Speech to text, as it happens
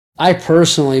I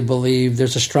personally believe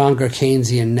there's a stronger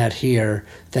Keynesian net here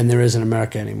than there is in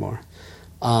America anymore.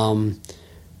 But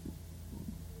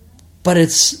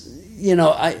it's,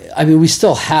 I mean, we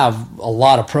still have a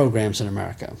lot of programs in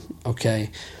America,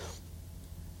 okay?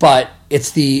 But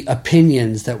it's the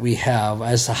opinions that we have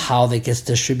as to how they get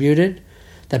distributed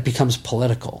that becomes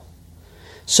political.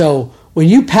 So when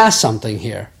you pass something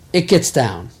here, it gets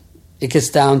down. It gets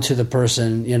down to the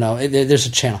person, there's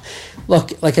a channel.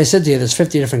 Look, like I said to you, there's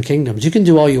 50 different kingdoms. You can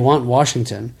do all you want in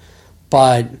Washington,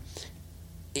 but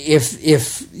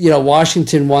if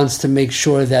Washington wants to make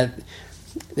sure that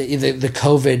the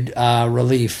COVID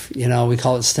relief, we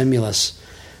call it stimulus.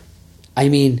 I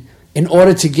mean, in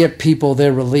order to get people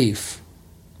their relief,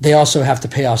 they also have to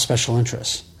pay off special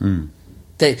interests.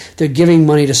 They're giving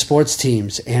money to sports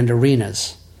teams and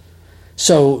arenas.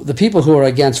 So the people who are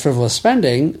against frivolous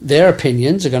spending, their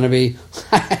opinions are going to be,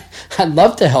 I'd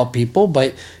love to help people,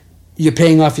 but you're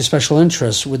paying off your special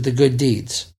interests with the good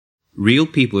deeds. Real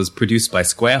People is produced by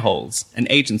Square Holes, an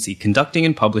agency conducting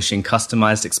and publishing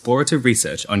customized explorative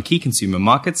research on key consumer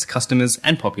markets, customers,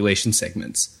 and population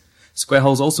segments. Square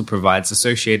Holes also provides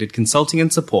associated consulting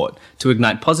and support to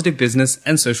ignite positive business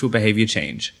and social behavior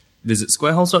change. Visit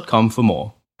squareholes.com for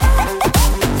more.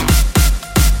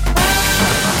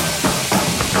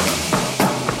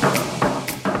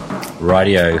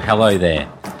 Rightio, hello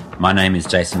there. My name is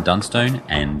Jason Dunstone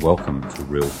and welcome to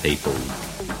Real People,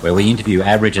 where we interview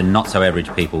average and not so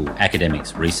average people,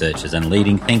 academics, researchers and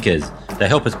leading thinkers to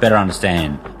help us better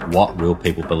understand what real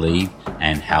people believe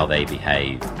and how they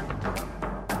behave.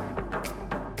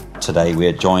 Today we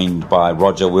are joined by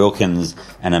Roger Wilkins,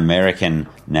 an American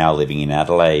now living in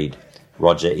Adelaide.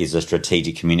 Roger is a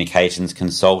strategic communications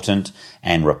consultant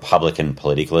and Republican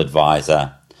political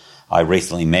advisor. I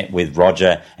recently met with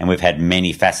Roger and we've had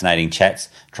many fascinating chats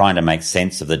trying to make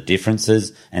sense of the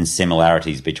differences and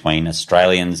similarities between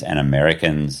Australians and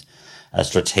Americans. A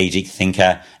strategic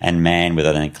thinker and man with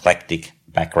an eclectic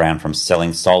background from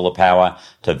selling solar power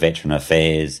to veteran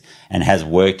affairs, and has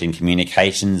worked in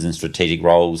communications and strategic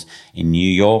roles in New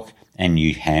York and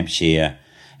New Hampshire,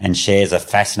 and shares a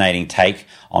fascinating take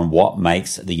on what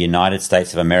makes the United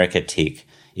States of America tick,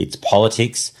 its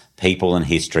politics, people and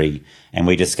history, and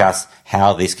we discuss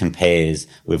how this compares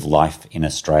with life in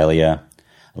Australia.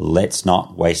 Let's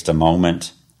not waste a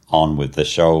moment. On with the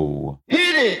show.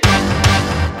 Hit it!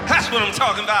 That's what I'm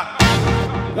talking about.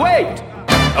 Wait!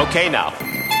 Okay, now,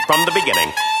 from the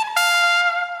beginning.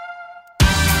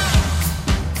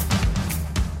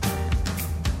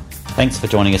 Thanks for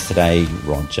joining us today,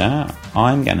 Roger.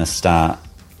 I'm going to start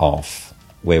off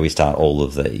where we start all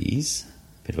of these.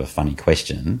 Bit of a funny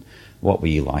question. What were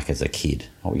you like as a kid?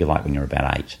 What were you like when you were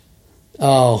about 8?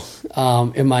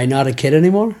 Am I not a kid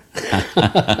anymore?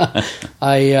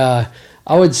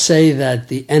 I would say that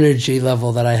the energy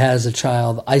level that I had as a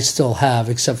child, I still have,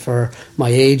 except for my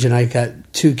age, and I got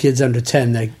 2 kids under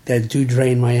 10 that do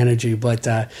drain my energy. But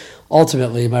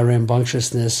ultimately, my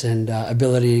rambunctiousness and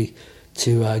ability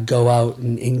to go out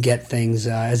and get things.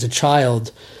 As a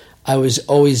child, I was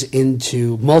always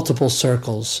into multiple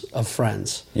circles of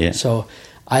friends. Yeah. So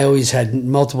I always had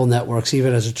multiple networks,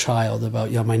 even as a child,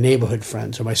 about my neighborhood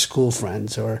friends or my school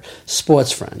friends or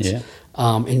sports friends. Yeah.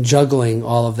 And juggling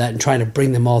all of that and trying to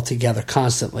bring them all together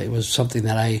constantly was something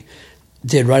that I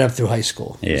did right up through high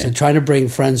school. Yeah. So trying to bring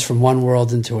friends from one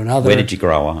world into another. Where did you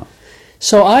grow up?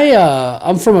 So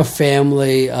I'm from a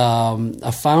family,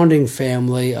 a founding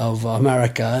family of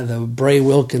America. The Bray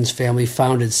Wilkins family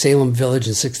founded Salem Village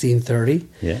in 1630.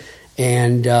 Yeah.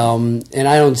 And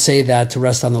I don't say that to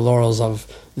rest on the laurels of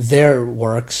their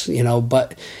works,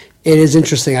 but it is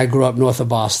interesting. I grew up north of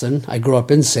Boston. I grew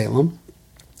up in Salem,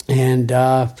 and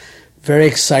very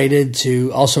excited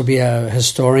to also be a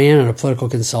historian and a political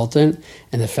consultant,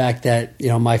 and the fact that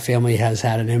my family has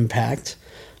had an impact.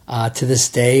 To this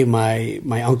day,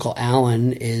 my Uncle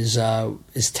Alan is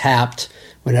tapped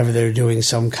whenever they're doing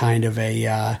some kind of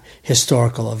a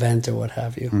historical event or what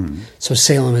have you. So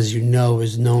Salem, as you know,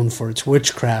 is known for its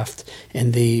witchcraft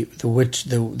and the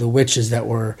witches that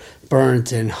were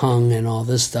burnt and hung and all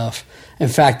this stuff. In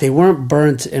fact, they weren't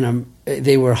burnt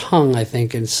they were hung, I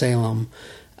think, in Salem,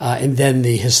 and then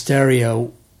the hysteria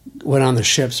went on the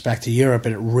ships back to Europe,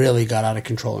 and it really got out of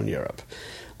control in Europe.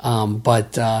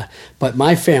 But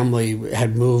my family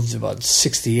had moved about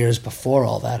 60 years before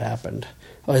all that happened.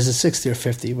 Oh, is it 60 or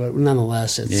 50? But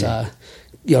nonetheless, it's a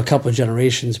couple of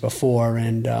generations before.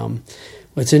 And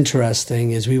what's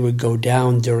interesting is we would go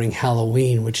down during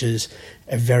Halloween, which is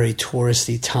a very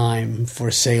touristy time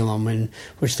for Salem, in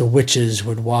which the witches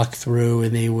would walk through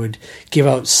and they would give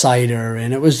out cider,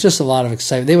 and it was just a lot of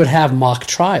excitement. They would have mock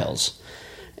trials.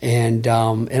 And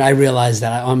I realized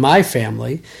that on my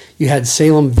family, you had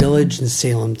Salem Village and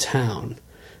Salem Town,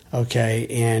 okay?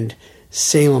 And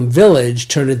Salem Village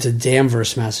turned into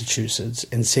Danvers, Massachusetts,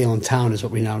 and Salem Town is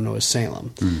what we now know as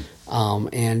Salem.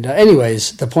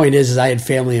 Anyways, the point is I had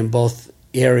family in both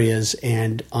areas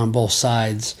and on both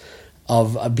sides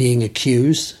of being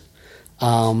accused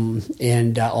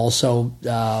and also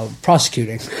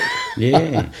prosecuting.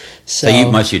 Yeah.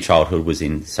 So much of your childhood was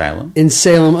in Salem? In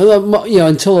Salem,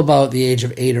 until about the age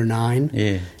of 8 or 9.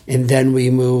 Yeah. And then we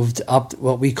moved up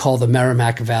what we call the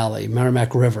Merrimack Valley,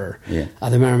 Merrimack River, the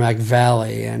Merrimack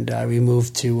Valley, and we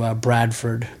moved to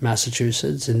Bradford,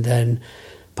 Massachusetts. And then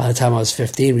by the time I was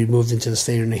 15, we moved into the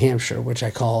state of New Hampshire, which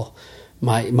I call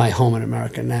my home in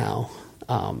America now,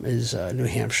 is New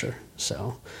Hampshire.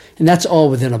 So, and that's all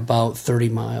within about 30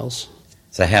 miles.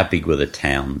 So how big were the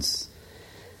towns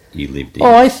you lived in?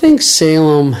 Oh, I think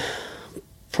Salem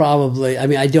probably, I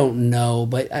mean, I don't know,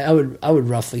 but I would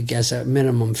roughly guess at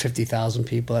minimum 50,000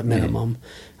 people at minimum.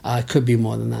 It could be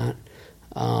more than that.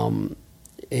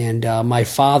 My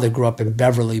father grew up in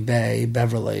Beverly Bay,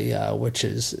 which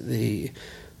is the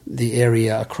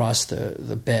area across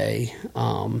the bay.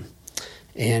 A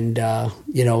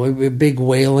big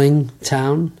whaling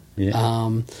town.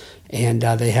 Yeah.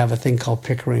 They have a thing called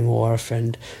Pickering Wharf,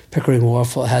 and Pickering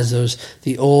Wharf has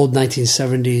the old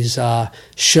 1970s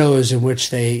shows in which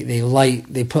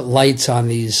they put lights on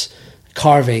these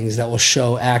carvings that will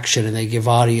show action, and they give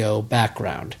audio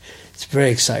background. It's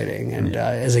very exciting. And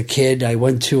as a kid, I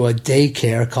went to a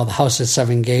daycare called the House at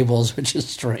Seven Gables, which is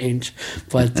strange,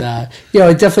 but it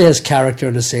definitely has character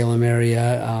in the Salem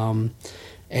area.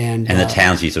 And the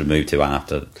towns you sort of moved to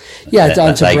after?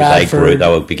 Down to Bradford. They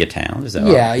were bigger towns, is that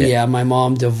right? Yeah. Yeah. My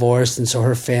mom divorced, and so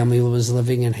her family was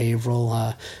living in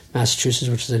Haverhill, Massachusetts,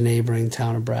 which is a neighboring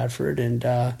town of Bradford. And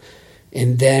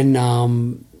then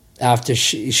after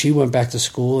she went back to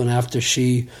school, and after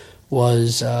she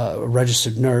was a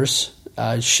registered nurse,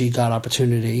 she got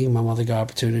opportunity. My mother got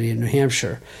opportunity in New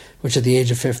Hampshire, which at the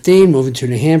age of 15, moving to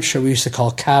New Hampshire, we used to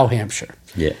call Cow Hampshire.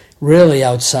 Yeah. Really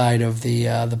outside of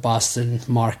the Boston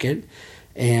market,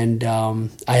 and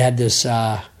I had this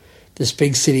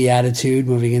big city attitude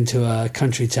moving into a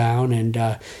country town, and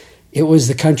it was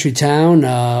the country town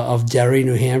of Derry,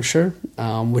 New Hampshire,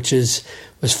 which was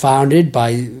founded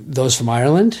by those from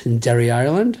Ireland, in Derry,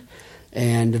 Ireland,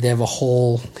 and they have a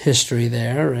whole history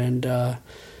there. And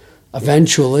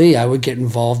eventually, I would get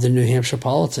involved in New Hampshire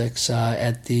politics I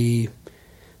had to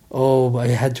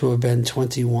have been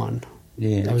 21.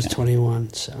 Yeah, I was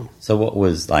 21. So what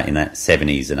was like in that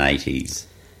 70s and 80s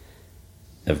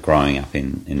of growing up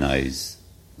in those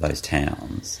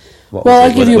towns?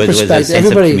 I'll give you a perspective. Was there a sense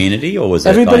of community, or was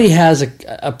everybody has a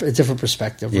different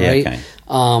perspective, right? Okay.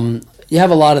 You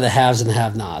have a lot of the haves and the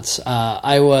have-nots.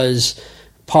 I was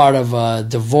part of a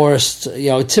divorced,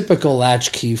 typical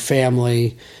latchkey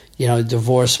family.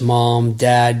 Divorced mom,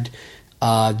 dad.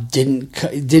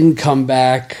 Didn't come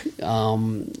back.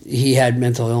 He had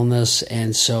mental illness,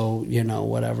 and so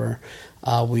whatever.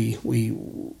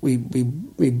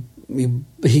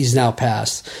 He's now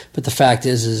passed. But the fact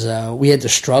is we had to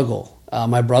struggle.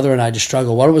 My brother and I had to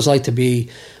struggle. What it was like to be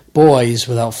boys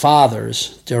without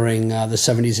fathers during the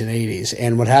 70s and 80s.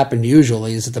 And what happened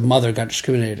usually is that the mother got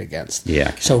discriminated against. Yeah.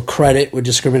 Okay. So credit would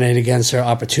discriminate against her,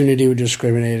 opportunity would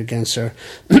discriminate against her,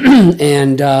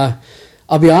 and.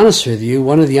 I'll be honest with you,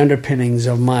 one of the underpinnings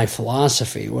of my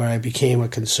philosophy, where I became a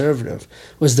conservative,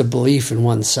 was the belief in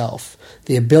oneself.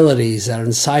 The abilities that are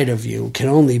inside of you can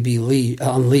only be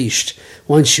unleashed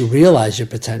once you realize your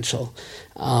potential.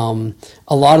 A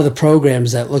lot of the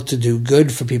programs that look to do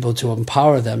good for people to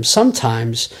empower them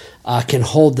sometimes can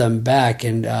hold them back,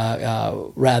 and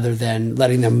rather than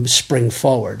letting them spring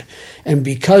forward. And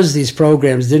because these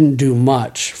programs didn't do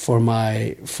much for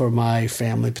my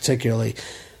family particularly,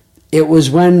 it was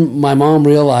when my mom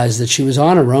realized that she was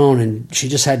on her own and she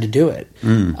just had to do it.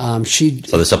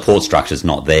 So the support structure's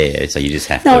not there, so you just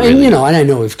have to. And I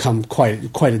know we've come quite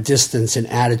a distance in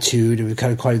attitude, and we've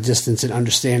come quite a distance in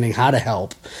understanding how to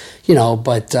help.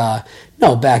 But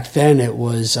back then it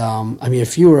was.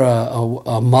 If you were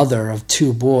a mother of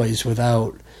two boys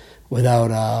without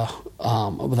a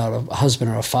husband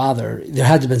or a father, there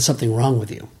had to have been something wrong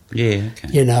with you. Yeah,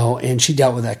 okay. And she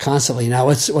dealt with that constantly. Now,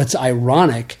 what's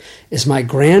ironic is my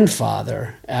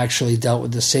grandfather actually dealt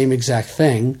with the same exact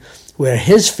thing, where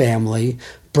his family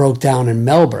broke down in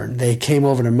Melbourne. They came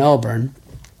over to Melbourne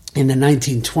in the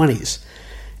 1920s.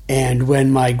 And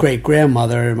when my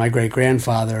great-grandmother and my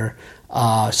great-grandfather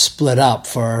split up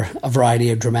for a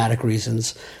variety of dramatic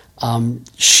reasons,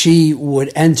 she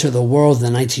would enter the world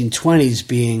in the 1920s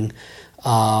being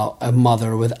a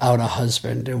mother, without a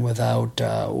husband, and without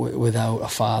a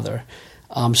father.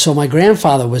 So my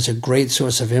grandfather was a great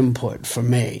source of input for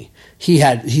me.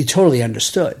 He totally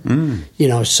understood,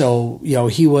 so,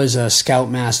 he was a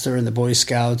scoutmaster in the Boy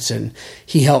Scouts, and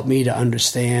he helped me to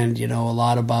understand, a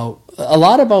lot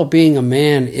about being a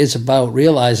man is about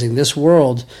realizing this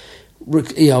world,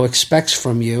 expects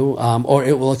from you, or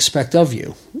it will expect of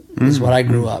you, is what I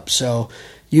grew up. So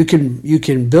you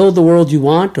can build the world you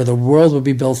want, or the world will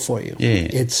be built for you. Yeah.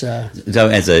 It's so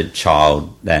as a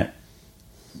child, that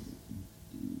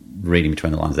reading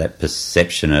between the lines, that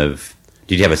perception of,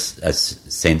 did you have a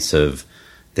sense of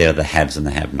there are the haves and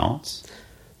the have-nots?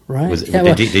 right.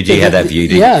 Did you have that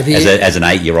view? As an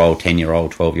 8-year-old,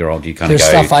 10-year-old, 12-year-old, you kind of go,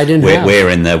 stuff I didn't have. We're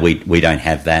in the we don't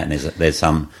have that, and there's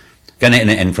some.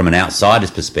 And from an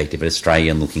outsider's perspective, an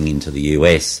Australian looking into the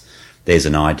US, there's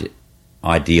an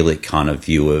idyllic kind of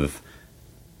view of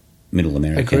Middle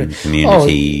American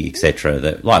community, etc.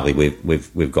 That likely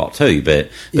we've got too, but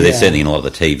there's certainly in a lot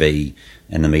of the TV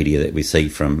and the media that we see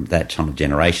from that kind of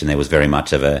generation, there was very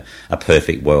much of a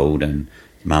perfect world and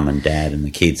mum and dad and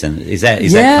the kids. And is that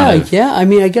kind of... Yeah. I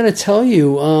mean, I got to tell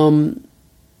you,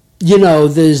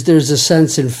 there's a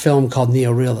sense in film called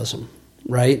neorealism,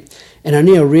 right? And a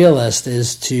neorealist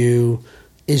is to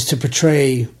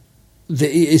portray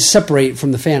is separate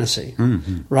from the fantasy,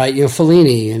 right?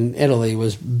 Fellini in Italy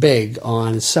was big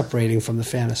on separating from the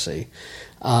fantasy.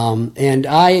 And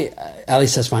at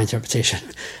least that's my interpretation.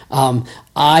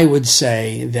 I would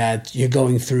say that you're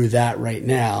going through that right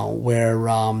now,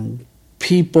 where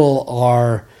people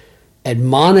are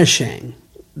admonishing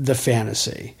the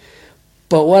fantasy.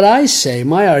 But what I say,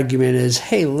 my argument is,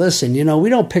 hey, listen, we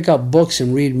don't pick up books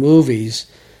and read movies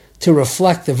to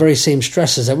reflect the very same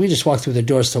stresses that we just walk through the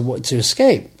doors to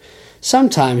escape.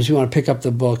 Sometimes we want to pick up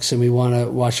the books and we want to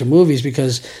watch the movies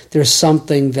because there's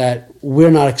something that we're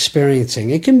not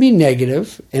experiencing. It can be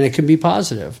negative and it can be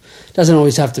positive. It doesn't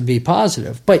always have to be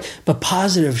positive, but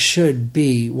positive should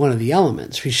be one of the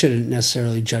elements. We shouldn't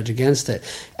necessarily judge against it.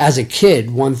 As a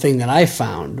kid, one thing that I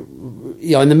found,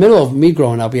 in the middle of me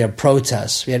growing up, we had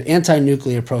protests. We had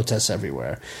anti-nuclear protests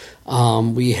everywhere. Our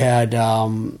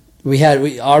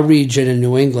region in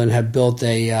New England had built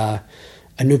a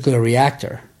nuclear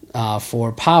reactor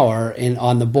for power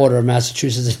on the border of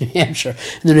Massachusetts and New Hampshire.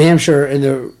 And the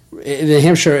New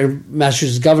Hampshire and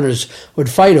Massachusetts governors would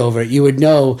fight over it. You would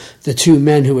know the two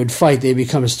men who would fight. They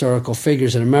become historical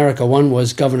figures in America. One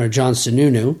was Governor John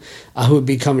Sununu, who would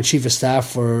become a chief of staff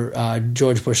for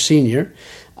George Bush Sr.,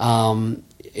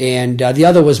 and the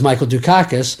other was Michael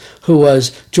Dukakis, who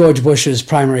was George Bush's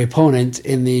primary opponent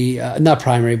in the not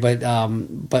primary, but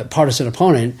partisan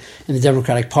opponent in the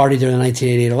Democratic Party during the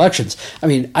 1988 elections. I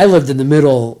mean, I lived in the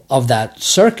middle of that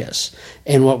circus,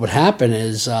 and what would happen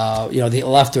is, the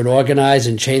left would organize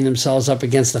and chain themselves up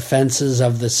against the fences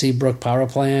of the Seabrook power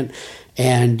plant.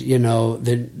 And,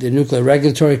 the Nuclear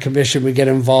Regulatory Commission would get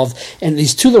involved. And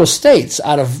these two little states,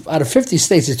 out of 50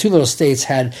 states, the two little states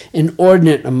had an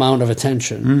inordinate amount of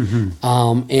attention.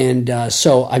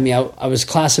 So, I mean, I was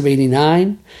class of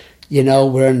 89.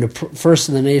 We're in the first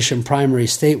in the nation primary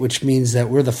state, which means that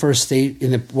we're the first state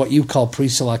in what you call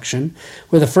pre-selection.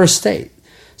 We're the first state.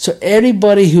 So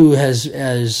anybody who has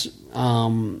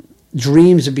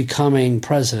dreams of becoming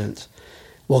president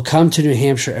will come to New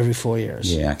Hampshire every 4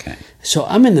 years. Yeah, okay. So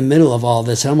I'm in the middle of all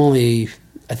this. I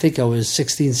think I was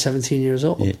 16, 17 years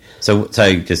old. Yeah. So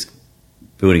just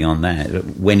building on that,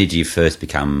 when did you first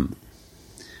become,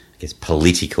 I guess,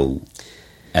 political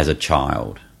as a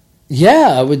child?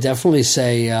 Yeah, I would definitely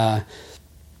say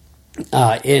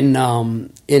in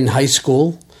high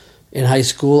school. In high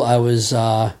school, I was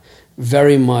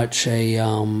very much a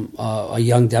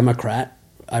young Democrat.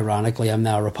 Ironically, I'm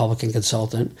now a Republican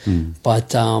consultant,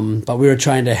 but we were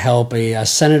trying to help an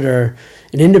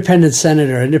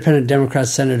independent Democrat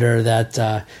senator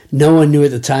that no one knew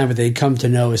at the time, but they'd come to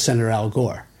know as Senator Al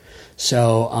Gore.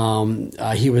 So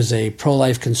he was a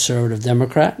pro-life conservative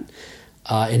Democrat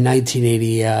in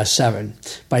 1987.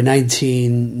 By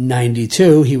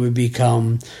 1992, he would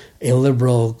become a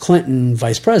liberal Clinton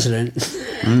vice president,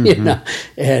 and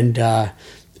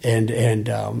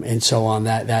so on,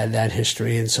 that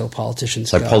history, and so politicians.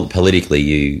 So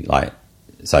politically,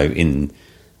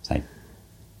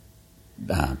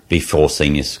 before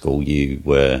senior school, you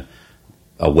were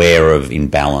aware of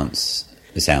imbalance.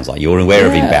 It sounds like you were aware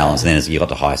of imbalance, and then as you got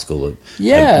to high school,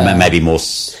 maybe more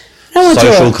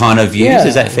social kind of views. Yeah.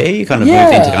 Is that fair? You kind of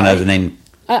moved into kind of, and then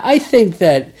I think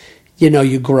that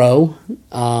you grow.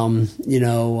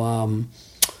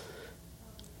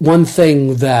 One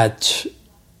thing that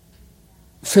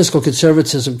fiscal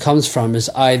conservatism comes from is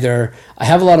either I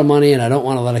have a lot of money and I don't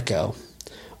want to let it go,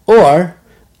 or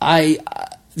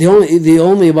the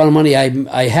only amount of money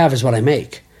I have is what I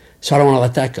make, so I don't want to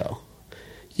let that go.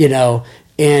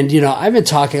 And I've been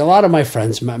talking. A lot of my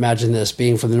friends, imagine this,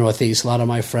 being from the Northeast. A lot of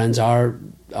my friends are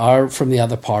from the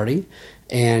other party,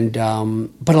 and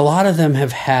but a lot of them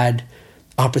have had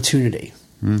opportunity.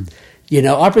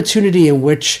 Opportunity in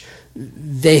which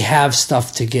they have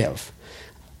stuff to give.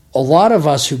 A lot of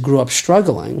us who grew up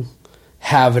struggling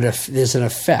there's an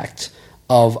effect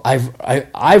of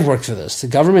I've worked for this. The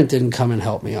government didn't come and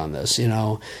help me on this,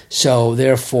 So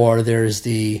therefore, there's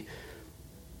the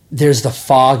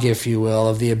fog, if you will,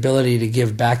 of the ability to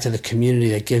give back to the community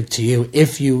that give to you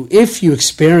if you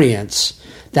experience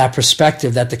that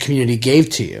perspective that the community gave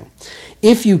to you.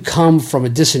 If you come from a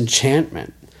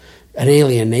disenchantment, an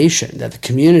alienation that the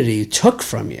community took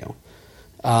from you,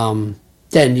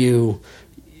 then you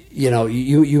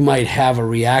might have a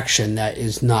reaction that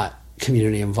is not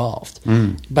community involved.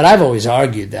 But I've always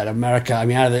argued that America,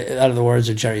 out of the words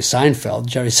of Jerry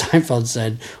Seinfeld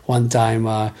said one time,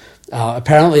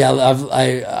 apparently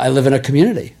I live in a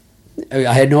community.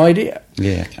 I had no idea.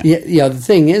 Yeah. Okay. The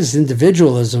thing is,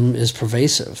 individualism is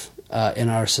pervasive in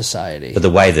our society. But the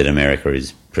way that America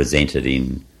is presented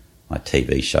in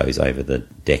TV shows over the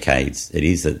decades, it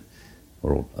is a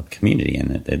community,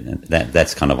 and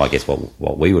that's kind of, I guess,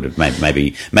 what we would have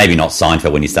maybe not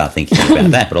Seinfeld when you start thinking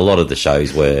about that, but a lot of the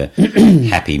shows were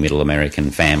happy middle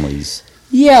American families.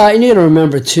 Yeah, and you got to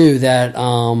remember too that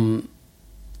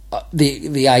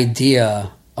the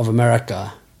idea of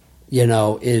America,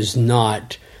 is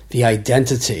not the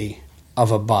identity of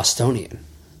a Bostonian.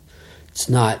 It's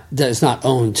not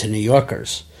owned to New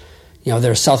Yorkers.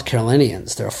 There are South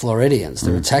Carolinians, there are Floridians,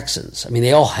 there are Texans.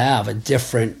 They all have a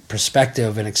different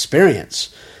perspective and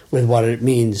experience with what it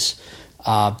means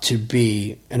to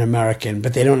be an American,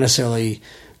 but they don't necessarily.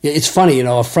 It's funny,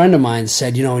 a friend of mine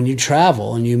said, when you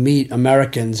travel and you meet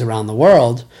Americans around the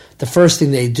world, the first thing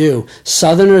they do,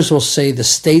 Southerners will say the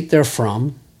state they're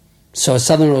from. So a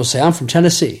Southerner will say, I'm from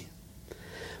Tennessee.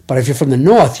 But if you're from the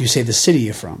North, you say the city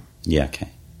you're from. Yeah, okay.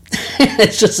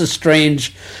 It's just a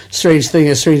strange thing,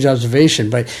 a strange observation.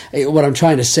 But what I'm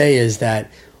trying to say is that,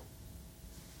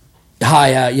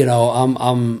 hi,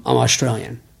 I'm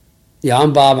Australian. Yeah,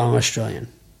 I'm Bob. I'm Australian.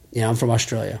 I'm from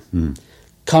Australia,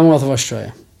 Commonwealth of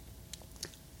Australia.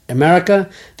 America,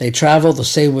 they travel. They'll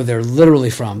say where they're literally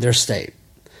from, their state,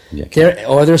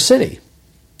 or their city.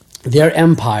 Their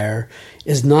empire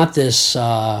is not this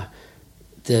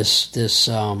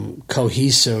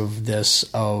cohesive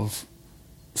of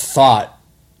thought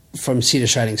from sea to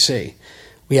shining sea.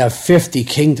 We have 50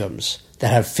 kingdoms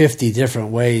that have 50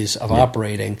 different ways of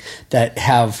operating, that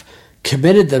have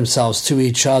committed themselves to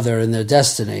each other and their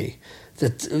destiny.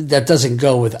 That doesn't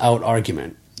go without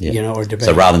argument, or debate.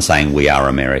 So rather than saying we are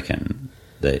American,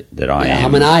 that I am.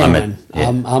 I'm an Iowan.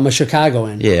 I'm a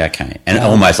Chicagoan. Yeah, okay. And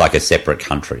almost like a separate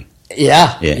country.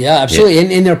 Yeah, absolutely.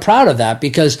 Yeah. And they're proud of that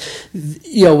because,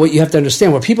 what you have to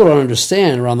understand, what people don't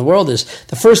understand around the world is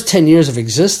the first 10 years of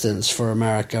existence for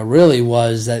America really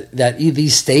was that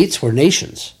these states were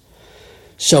nations.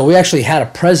 So we actually had a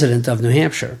president of New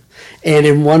Hampshire. And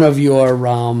in one of your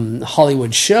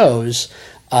Hollywood shows,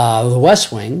 The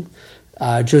West Wing,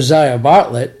 Josiah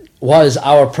Bartlett was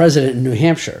our president in New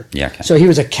Hampshire. Yeah, okay. So he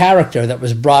was a character that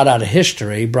was brought out of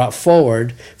history, brought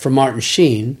forward from Martin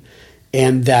Sheen,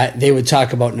 and that they would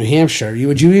talk about New Hampshire.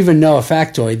 Would you even know a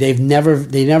factoid? They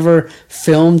never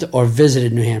filmed or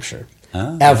visited New Hampshire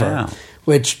ever, wow.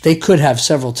 Which they could have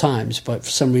several times, but for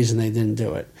some reason they didn't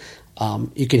do it.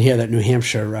 You can hear that New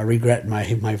Hampshire regret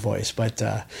my voice, but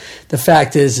the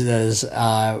fact is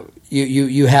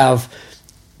you have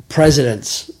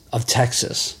presidents of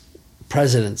Texas,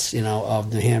 presidents,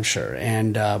 of New Hampshire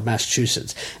and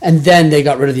Massachusetts. And then they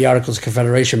got rid of the Articles of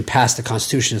Confederation, passed the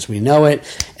Constitution as we know it,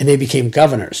 and they became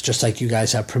governors, just like you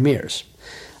guys have premiers.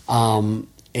 And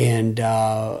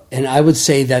I would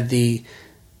say that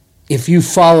if you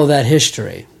follow that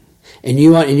history, and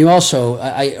you also,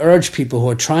 I urge people who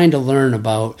are trying to learn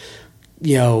about,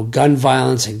 gun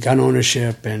violence and gun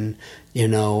ownership and,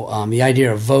 the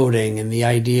idea of voting and the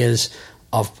ideas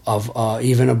of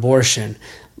even abortion.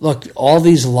 Look, all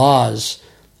these laws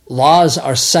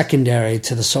are secondary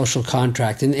to the social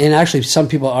contract. And actually, some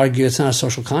people argue it's not a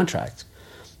social contract,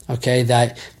 okay,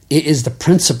 that it is the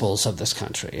principles of this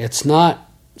country. It's not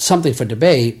something for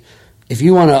debate. If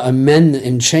you want to amend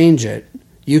and change it,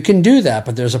 you can do that,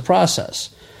 but there's a process.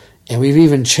 And we've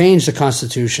even changed the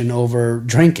Constitution over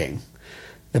drinking,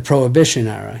 the Prohibition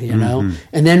era, Mm-hmm.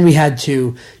 And then we had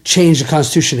to change the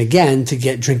Constitution again to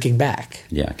get drinking back.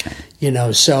 Yeah, okay.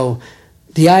 So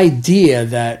the idea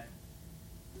that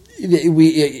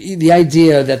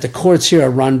the courts here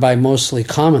are run by mostly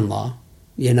common law,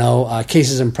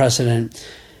 cases in precedent.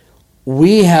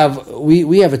 We have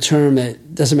a term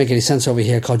that doesn't make any sense over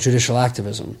here called judicial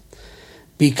activism,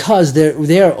 because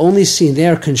they are only seen, they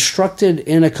are constructed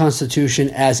in a constitution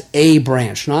as a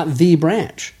branch, not the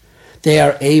branch. They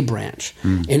are a branch,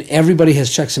 and everybody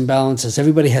has checks and balances.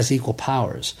 Everybody has equal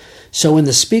powers. So when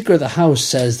the Speaker of the House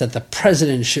says that the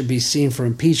president should be seen for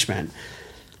impeachment,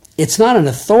 it's not an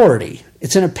authority.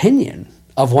 It's an opinion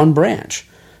of one branch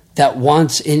that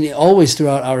wants, always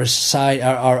throughout our society,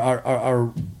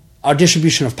 our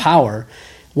distribution of power,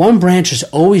 one branch is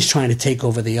always trying to take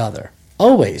over the other,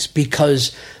 always,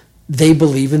 because they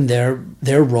believe in their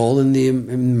role in the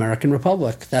American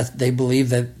Republic. That they believe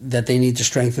that they need to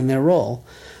strengthen their role.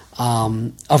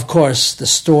 Of course, the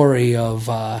story of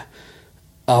Rome,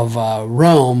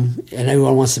 and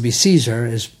everyone wants to be Caesar,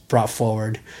 is brought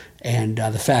forward. And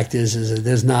the fact is that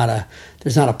there's not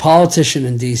a politician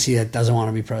in D.C. that doesn't want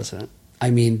to be president. I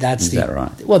mean, is that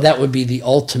right? Well, that would be the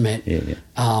ultimate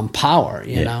power,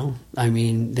 you know? I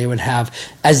mean, they would have,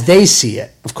 as they see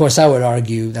it. Of course, I would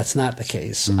argue that's not the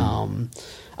case.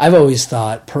 I've always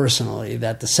thought, personally,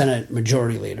 that the Senate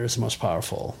Majority Leader is the most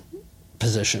powerful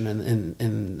position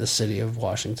in the city of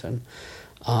Washington.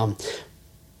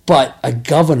 But a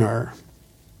governor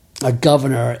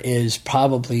is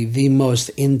probably the most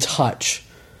in touch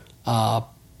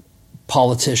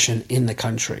politician in the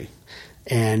country.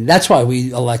 And that's why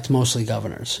we elect mostly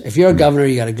governors. If you're a governor,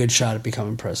 you got a good shot at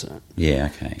becoming president.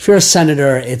 Yeah, okay. If you're a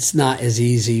senator, it's not as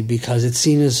easy because it's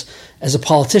seen as a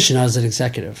politician, not as an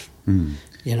executive.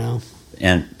 You know?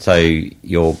 And so and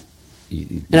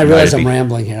I realize I'm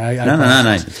rambling here.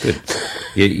 No, it's good.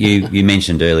 You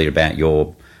mentioned earlier about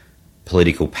your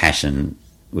political passion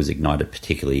was ignited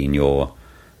particularly in your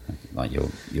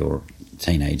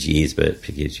teenage years, but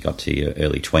because you got to your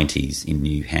early 20s in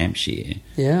New Hampshire.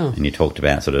 Yeah. And you talked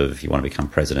about sort of, if you want to become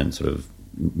president, sort of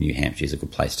New Hampshire is a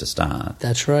good place to start.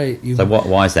 That's right. So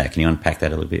why is that? Can you unpack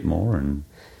that a little bit more? And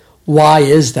why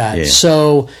is that? Yeah.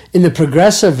 So in the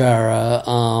progressive era,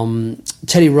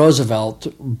 Teddy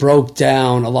Roosevelt broke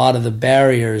down a lot of the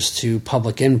barriers to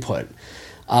public input.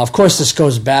 Of course, this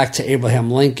goes back to Abraham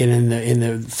Lincoln in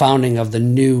the founding of the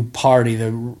new party,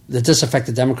 the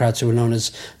disaffected Democrats who were known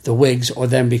as the Whigs, or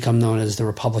then become known as the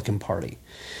Republican Party.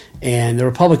 And the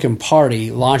Republican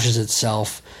Party launches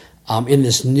itself in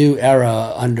this new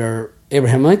era under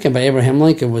Abraham Lincoln, but Abraham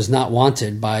Lincoln was not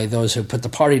wanted by those who put the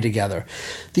party together.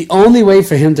 The only way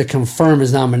for him to confirm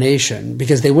his nomination,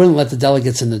 because they wouldn't let the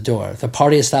delegates in the door, the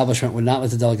party establishment would not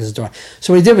let the delegates in the door.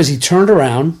 So what he did was he turned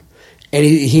around, and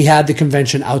he had the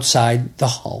convention outside the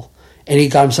hall, and he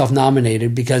got himself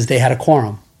nominated because they had a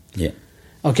quorum. Yeah.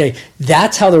 Okay,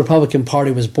 that's how the Republican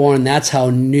Party was born. That's how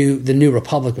the new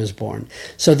republic was born.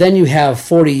 So then you have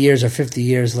 40 years or 50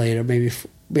 years later, maybe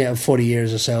 40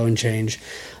 years or so and change.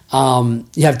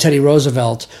 You have Teddy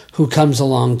Roosevelt, who comes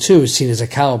along too, seen as a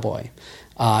cowboy,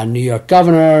 New York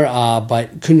governor,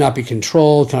 but could not be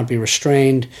controlled, cannot be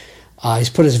restrained.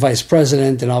 He's put as vice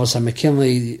president, and all of a sudden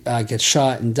McKinley gets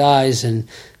shot and dies, and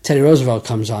Teddy Roosevelt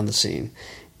comes on the scene.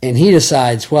 And he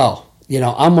decides, well,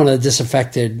 I'm one of the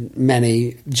disaffected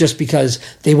many just because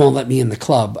they won't let me in the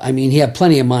club. I mean, he had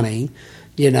plenty of money,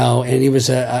 and he was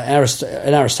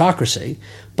an aristocracy,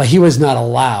 but he was not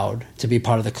allowed to be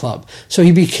part of the club. So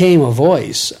he became a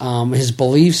voice. His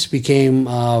beliefs became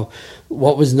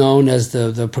what was known as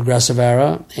the progressive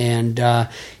era, and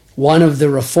one of the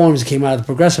reforms that came out of the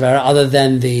progressive era, other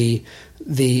than the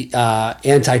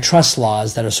antitrust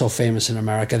laws that are so famous in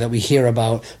America that we hear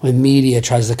about when media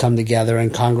tries to come together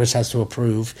and Congress has to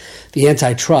approve, the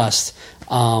antitrust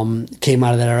came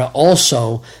out of that era.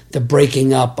 Also, the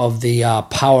breaking up of the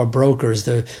power brokers,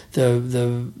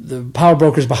 the power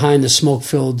brokers behind the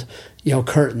smoke-filled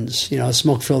curtains,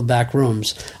 smoke-filled back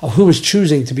rooms of who was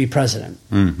choosing to be president.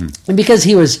 Mm-hmm. And because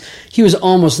he was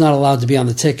almost not allowed to be on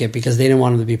the ticket because they didn't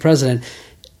want him to be president,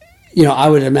 I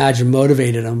would imagine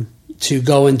motivated him to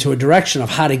go into a direction of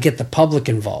how to get the public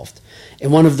involved.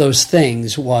 And one of those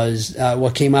things was,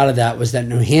 what came out of that was that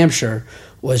New Hampshire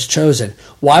was chosen.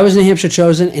 Why was New Hampshire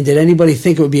chosen? And did anybody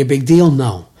think it would be a big deal?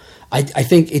 No. I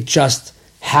think it just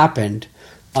happened.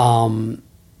 And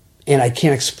I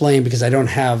can't explain because I don't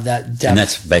have that depth. And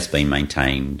that's been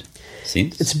maintained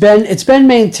since? It's been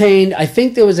maintained. I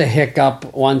think there was a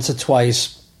hiccup once or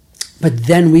twice, but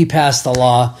then we passed a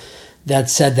law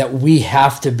that said that we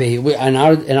have to be, in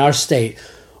our state,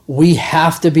 we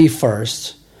have to be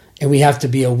first, and we have to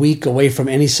be a week away from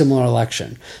any similar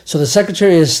election. So the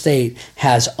Secretary of State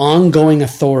has ongoing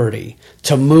authority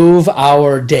to move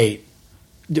our date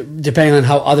depending on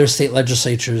how other state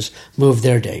legislatures move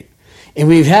their date. And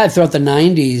we've had throughout the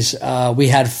 90s, we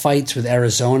had fights with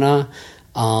Arizona,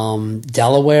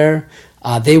 Delaware.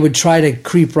 They would try to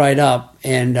creep right up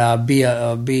and be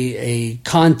a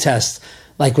contest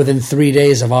like within 3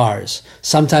 days of ours,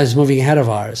 sometimes moving ahead of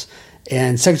ours.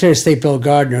 And Secretary of State Bill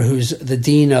Gardner, who's the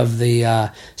dean of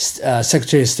the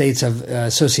Secretary of State's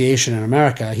Association in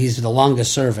America, he's the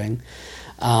longest serving.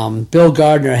 Bill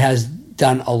Gardner has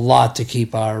done a lot to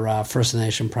keep our First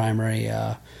Nation primary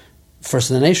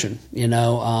first in the nation.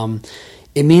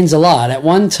 It means a lot. At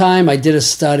one time, I did a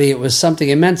study.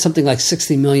 It meant something like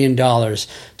 $60 million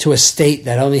to a state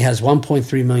that only has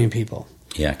 1.3 million people.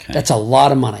 Yeah, okay. That's a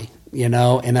lot of money,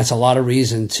 and that's a lot of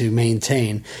reason to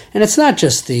maintain. And it's not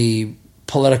just the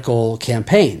political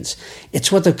campaigns. It's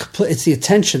the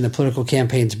attention the political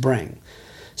campaigns bring.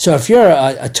 So if you're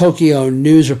a Tokyo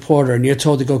news reporter and you're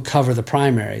told to go cover the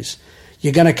primaries,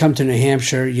 you're going to come to New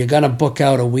Hampshire, you're going to book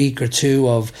out a week or two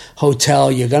of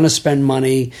hotel, you're going to spend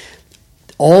money.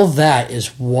 All that is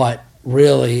what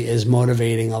really is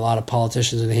motivating a lot of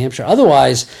politicians in New Hampshire.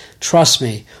 Otherwise, trust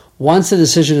me, once the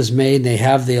decision is made and they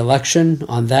have the election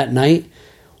on that night,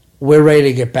 we're ready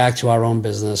to get back to our own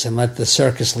business and let the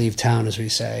circus leave town, as we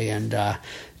say. And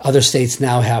other states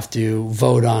now have to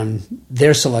vote on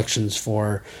their selections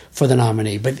for the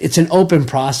nominee. But it's an open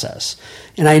process.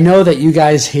 And I know that you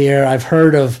guys here, I've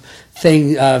heard of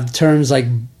terms like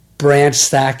branch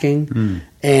stacking.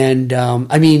 And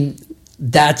we're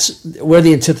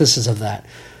the antithesis of that.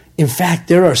 In fact,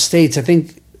 there are states, I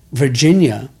think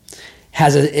Virginia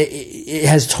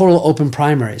has total open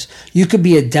primaries. You could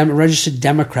be a registered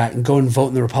Democrat and go and vote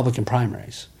in the Republican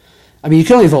primaries. You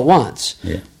can only vote once.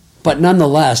 Yeah. But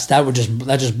nonetheless, that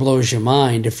just blows your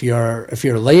mind if you're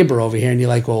Labor over here and you're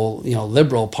like, well,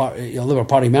 Liberal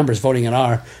Party members voting in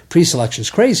our pre-selection is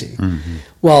crazy. Mm-hmm.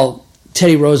 Well,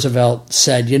 Teddy Roosevelt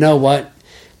said, you know what?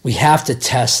 We have to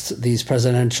test these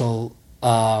presidential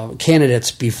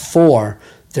candidates before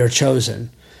they're chosen,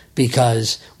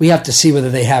 because we have to see whether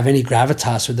they have any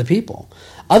gravitas with the people.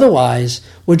 Otherwise,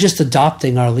 we're just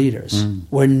adopting our leaders.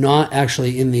 We're not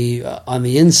actually on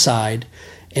the inside.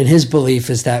 And his belief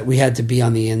is that we had to be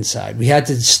on the inside. We had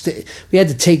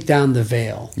to take down the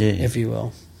veil, if you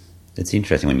will. It's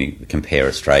interesting when you compare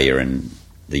Australia and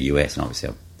the US, and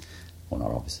obviously, well,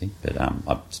 not obviously, but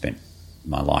I've spent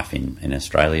my life in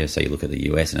Australia, so you look at the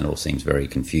US and it all seems very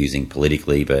confusing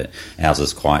politically, but ours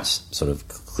is quite sort of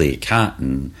clear cut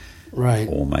and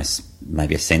almost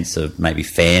maybe a sense of maybe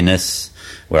fairness,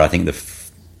 where I think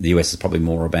the US is probably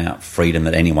more about freedom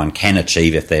that anyone can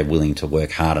achieve if they're willing to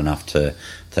work hard enough to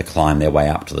climb their way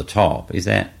up to the top. Is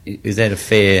that a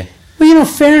fair? Well,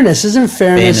 fairness isn't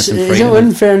fairness.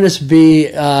 Wouldn't fairness be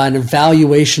an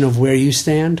evaluation of where you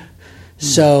stand?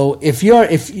 So if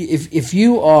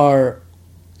you are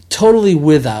totally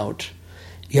without,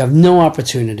 you have no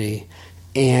opportunity,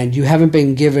 and you haven't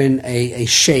been given a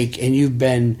shake, and you've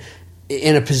been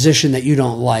in a position that you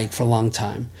don't like for a long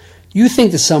time, you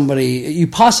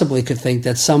possibly could think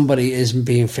that somebody isn't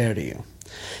being fair to you.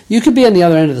 You could be on the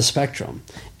other end of the spectrum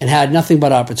and had nothing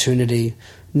but opportunity,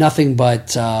 nothing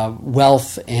but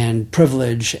wealth and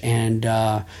privilege and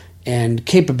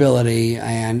capability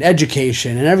and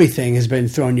education, and everything has been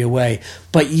thrown your way.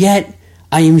 But yet,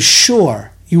 I am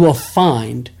sure you will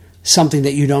find something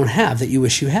that you don't have that you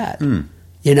wish you had.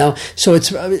 So it's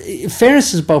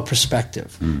fairness is about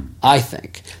perspective, I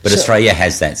think. But Australia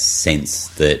has that sense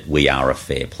that we are a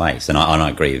fair place, and I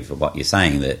agree with what you're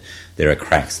saying, that there are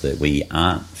cracks that we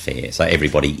aren't fair. So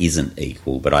everybody isn't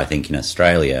equal, but I think in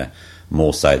Australia,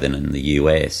 more so than in the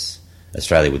US,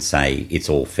 Australia would say it's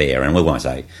all fair, and we won't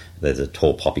say there's a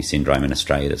tall poppy syndrome in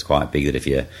Australia that's quite big, that if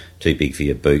you're too big for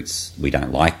your boots, we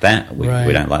don't like that. We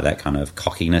don't like that kind of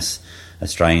cockiness,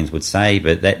 Australians would say,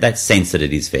 but that sense that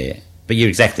it is fair. But you're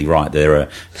exactly right. There are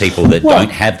people that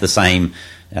don't have the same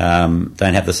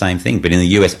thing. But in the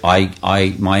US,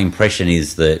 my impression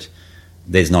is that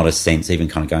there's not a sense, even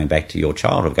kind of going back to your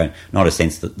childhood, not a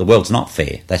sense that the world's not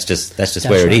fair. That's just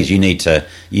where it is. You need to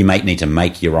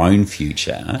make your own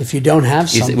future. If you don't have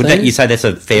something, would you say that's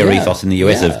a fair ethos in the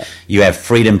US? Of you have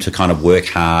freedom to kind of work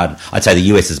hard. I'd say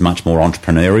the US is much more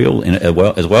entrepreneurial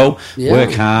as well. Yeah.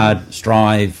 Work hard,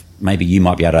 strive. Maybe you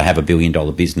might be able to have $1 billion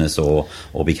business or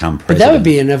become president. But that would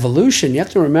be an evolution. You have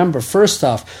to remember, first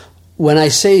off, when I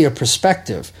say your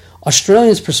perspective,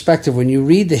 Australians' perspective, when you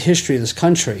read the history of this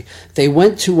country, they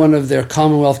went to one of their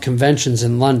Commonwealth conventions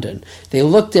in London. They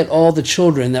looked at all the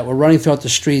children that were running throughout the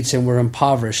streets and were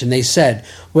impoverished, and they said,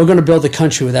 we're going to build a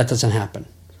country where that doesn't happen.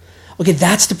 Okay,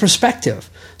 that's the perspective.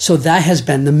 So that has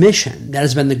been the mission. That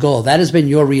has been the goal. That has been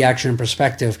your reaction and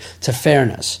perspective to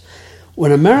fairness.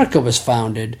 when America was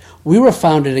founded, we were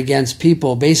founded against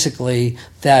people basically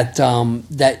that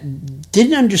that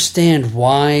didn't understand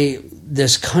why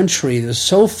this country that was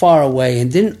so far away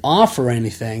and didn't offer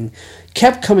anything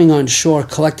kept coming on shore,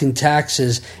 collecting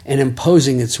taxes and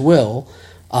imposing its will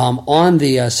on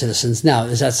the citizens. Now,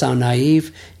 does that sound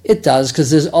naive? It does, because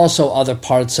there's also other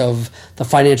parts of the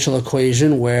financial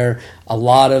equation where a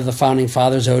lot of the founding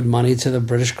fathers owed money to the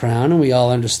British Crown, and we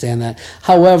all understand that.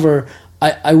 However,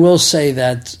 I will say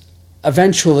that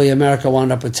eventually America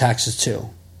wound up with taxes too.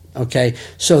 Okay,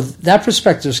 so that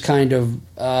perspective is kind of,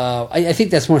 I think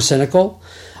that's more cynical.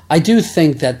 I do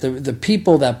think that the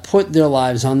people that put their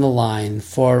lives on the line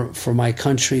for my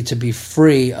country to be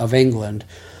free of England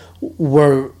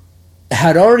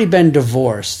had already been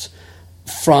divorced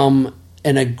from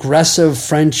an aggressive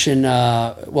French and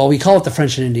we call it the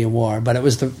French and Indian War, but it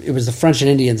was the French and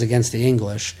Indians against the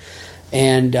English,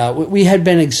 and we had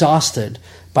been exhausted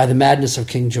by the madness of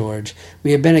King George.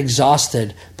 We had been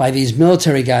exhausted by these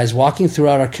military guys walking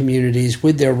throughout our communities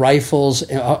with their rifles,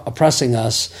 oppressing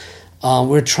us.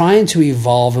 We're trying to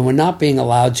evolve, and we're not being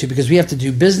allowed to, because we have to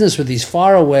do business with these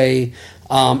faraway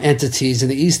entities in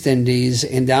the East Indies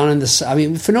and down in the... I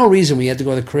mean, for no reason we had to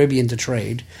go to the Caribbean to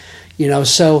trade.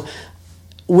 So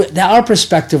our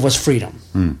perspective was freedom.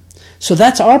 So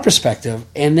that's our perspective.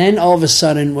 And then all of a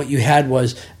sudden what you had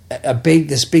was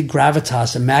this big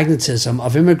gravitas and magnetism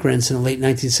of immigrants in the late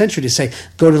 19th century to say,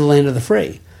 go to the land of the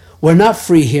free. We're not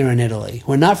free here in Italy.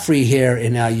 We're not free here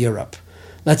in Europe.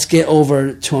 Let's get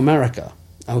over to America,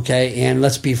 okay? And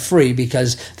let's be free,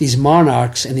 because these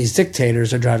monarchs and these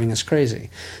dictators are driving us crazy.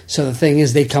 So the thing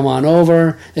is, they come on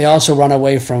over. They also run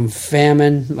away from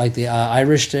famine, like the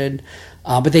Irish did.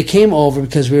 But they came over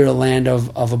because we were a land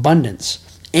of abundance.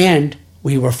 And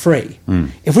we were free.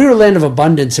 If we were a land of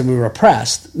abundance and we were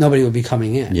oppressed, nobody would be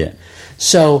coming in. Yeah.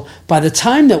 So by the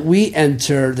time that we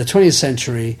enter the 20th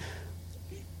century,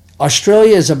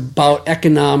 Australia is about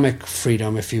economic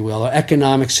freedom, if you will, or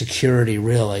economic security,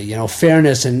 really,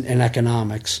 fairness in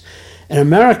economics. And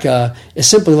America is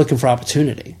simply looking for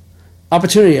opportunity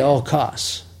at all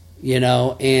costs,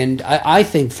 And I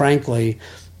think, frankly,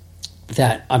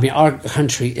 that, our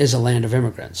country is a land of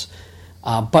immigrants.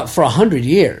 But for 100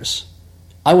 years,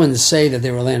 I wouldn't say that they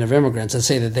were a land of immigrants. I'd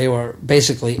say that they were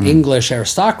basically English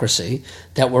aristocracy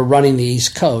that were running the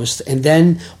East Coast. And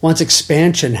then once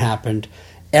expansion happened,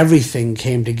 everything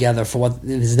came together for what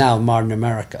is now modern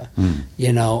America.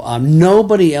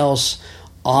 Nobody else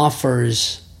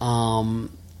offers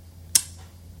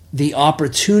the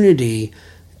opportunity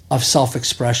of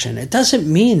self-expression. It doesn't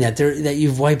mean that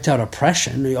you've wiped out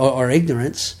oppression or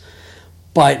ignorance,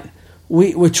 but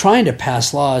we're trying to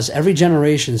pass laws. Every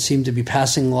generation seems to be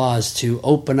passing laws to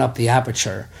open up the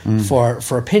aperture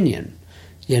for opinion.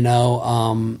 You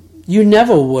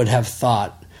never would have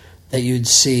thought that you'd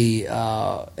see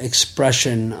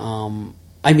expression.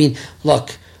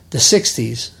 Look, the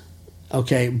 60s,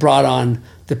 brought on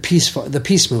the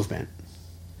peace movement.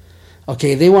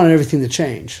 They wanted everything to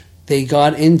change. They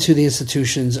got into the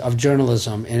institutions of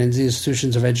journalism and into the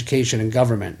institutions of education and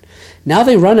government. Now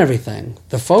they run everything.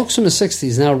 The folks from the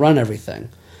 60s now run everything.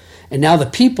 And now the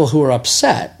people who are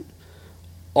upset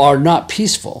are not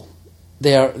peaceful.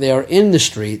 They are in the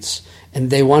streets, and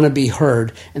they want to be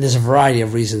heard, and there's a variety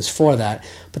of reasons for that.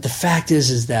 But the fact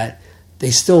is that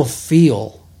they still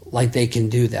feel like they can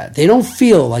do that. They don't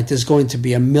feel like there's going to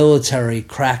be a military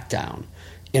crackdown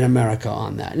in America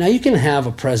on that. Now, you can have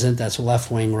a president that's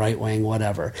left-wing, right-wing,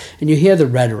 whatever, and you hear the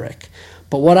rhetoric.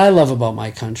 But what I love about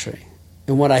my country,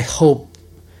 and what I hope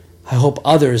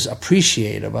others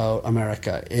appreciate about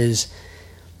America, is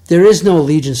there is no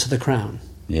allegiance to the crown.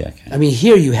 Yeah. Okay.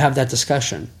 Here you have that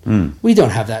discussion. We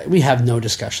don't have that. We have no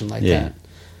discussion like that.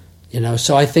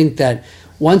 So I think that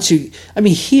once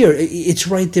here, it's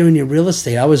right there in your real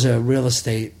estate. I was a real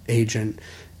estate agent,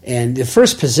 and the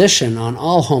first position on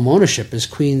all home ownership is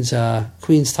Queen's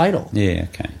title. Yeah,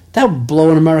 okay. That would blow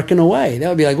an American away. That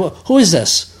would be like, well, who is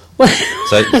this?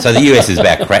 So the US is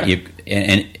about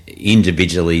and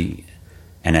individually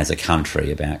and as a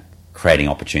country about creating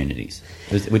opportunities.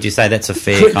 Would you say that's a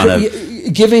fair kind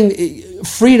of giving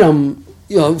freedom?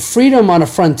 Freedom on a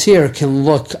frontier can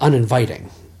look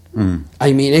uninviting.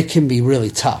 It can be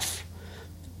really tough,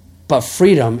 but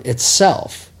freedom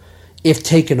itself, if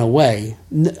taken away,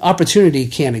 opportunity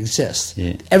can't exist.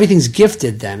 Yeah. Everything's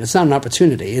gifted then. It's not an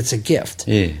opportunity, it's a gift.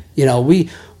 Yeah.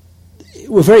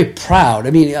 we're very proud.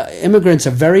 I mean, immigrants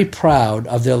are very proud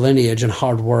of their lineage and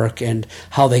hard work and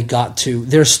how they got to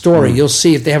their story. You'll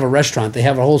see if they have a restaurant, they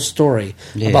have a whole story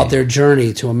about their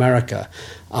journey to America.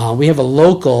 We have a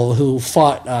local who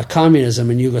fought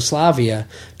communism in Yugoslavia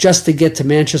just to get to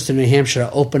Manchester, New Hampshire,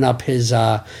 to open up his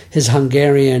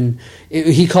Hungarian.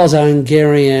 He calls it a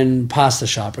Hungarian pasta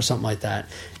shop or something like that,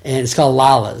 and it's called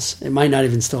Lala's. It might not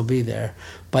even still be there,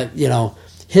 but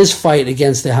his fight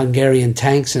against the Hungarian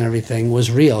tanks and everything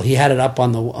was real. He had it up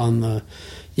on the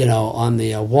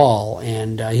wall,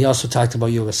 and he also talked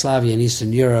about Yugoslavia and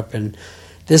Eastern Europe. And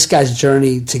this guy's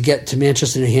journey to get to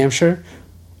Manchester, New Hampshire,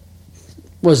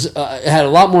 had a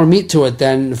lot more meat to it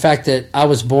than the fact that I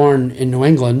was born in New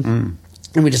England and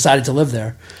we decided to live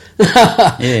there.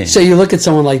 So you look at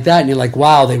someone like that and you're like,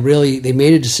 wow, they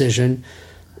made a decision.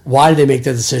 Why did they make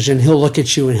that decision? He'll look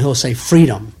at you and he'll say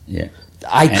freedom. Yeah.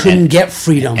 I couldn't get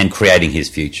freedom. And creating his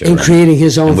future. And creating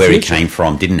his own future. And where future. he came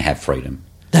from didn't have freedom.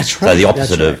 That's right. So the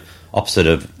opposite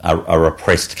of a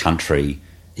repressed country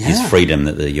is freedom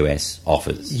that the US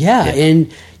offers. Yeah.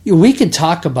 And we could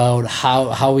talk about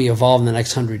how we evolve in the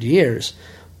next 100 years,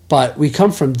 but we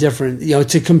come from different,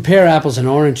 to compare apples and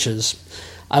oranges,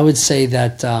 I would say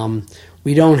that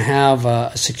we don't have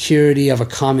a security of a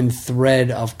common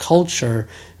thread of culture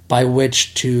by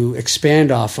which to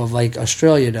expand off of like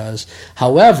Australia does.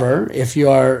 However, if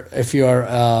you're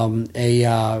a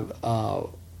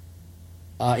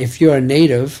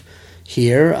native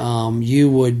here, you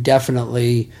would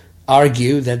definitely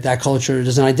argue that culture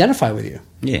doesn't identify with you.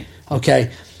 Yeah. Okay.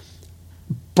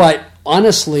 But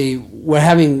honestly, we're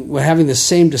having the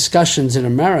same discussions in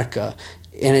America,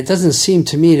 and it doesn't seem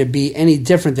to me to be any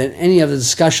different than any other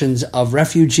discussions of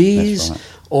refugees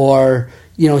or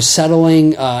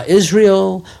settling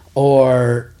Israel,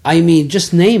 or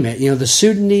just name it. The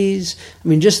Sudanese.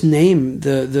 Just name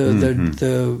the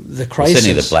crisis. Well,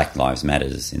 certainly, the Black Lives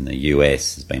Matters in the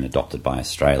US has been adopted by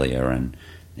Australia, and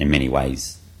in many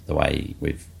ways, the way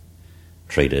we've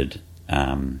treated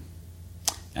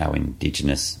our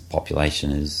Indigenous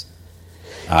population is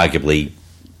arguably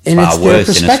far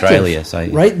worse in Australia. So,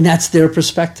 right, and that's their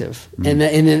perspective, and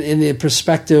in the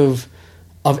perspective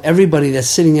of everybody that's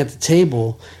sitting at the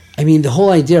table. The whole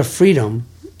idea of freedom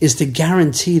is to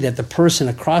guarantee that the person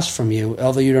across from you,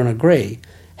 although you don't agree,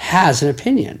 has an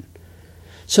opinion.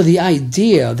 So the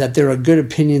idea that there are good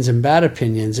opinions and bad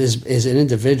opinions is an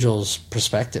individual's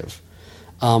perspective.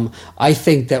 I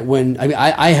think that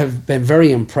I have been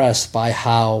very impressed by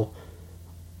how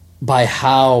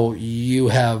you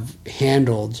have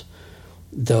handled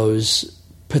those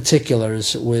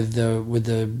particulars with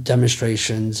the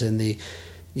demonstrations and the,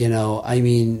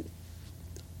 I'm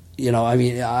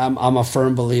a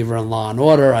firm believer in law and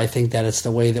order. I think that it's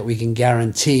the way that we can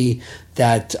guarantee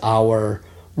that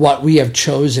what we have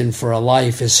chosen for a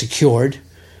life is secured.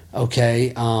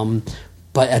 Okay.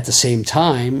 But at the same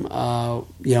time,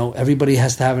 everybody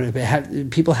has to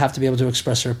people have to be able to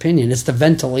express their opinion. It's the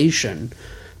ventilation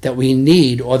that we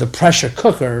need, or the pressure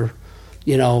cooker,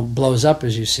 blows up,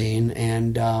 as you've seen.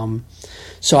 And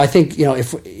so I think,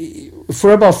 if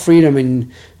we're about freedom,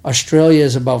 and Australia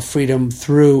is about freedom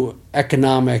through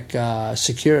economic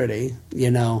security,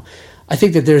 I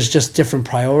think that there's just different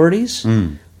priorities.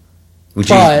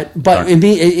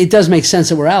 It does make sense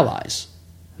that we're allies.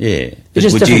 Yeah.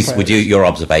 Your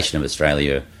observation of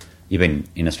Australia, you've been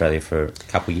in Australia for a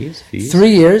couple of years? 3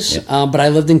 years, but I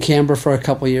lived in Canberra for a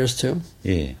couple of years too.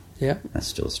 Yeah. Yeah. That's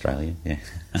still Australia, yeah.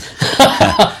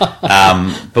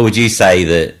 But would you say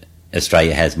that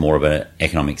Australia has more of an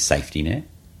economic safety net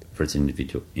for its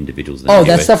individuals than the US?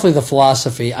 That's definitely the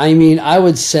philosophy. I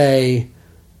would say,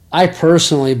 I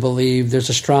personally believe there's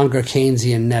a stronger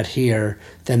Keynesian net here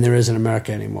than there is in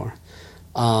America anymore.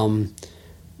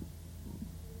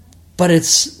 But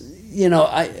it's,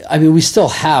 we still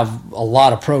have a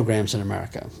lot of programs in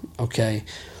America, okay?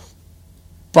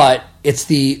 But it's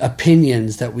the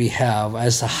opinions that we have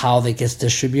as to how they get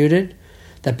distributed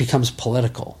that becomes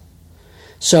political.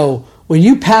 So when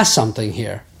you pass something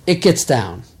here, it gets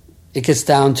down. It gets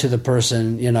down to the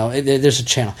person, there's a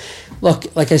channel.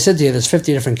 Look, like I said to you, there's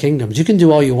 50 different kingdoms. You can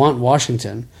do all you want in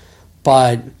Washington,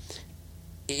 but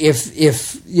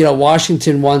if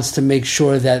Washington wants to make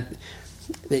sure that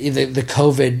the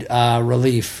COVID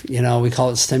relief, we call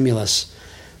it stimulus.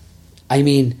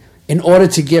 In order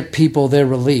to get people their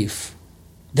relief,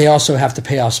 they also have to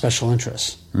pay off special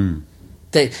interests.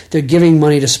 They're giving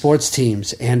money to sports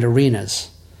teams and arenas.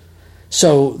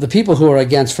 So the people who are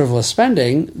against frivolous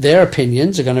spending, their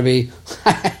opinions are going to be,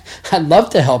 I'd love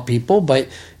to help people, but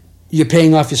you're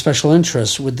paying off your special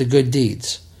interests with the good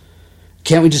deeds.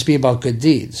 Can't we just be about good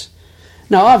deeds?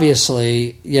 Now,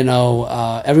 obviously,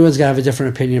 everyone's got to have a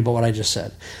different opinion about what I just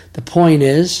said. The point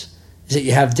is that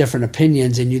you have different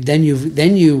opinions, and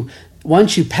you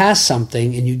once you pass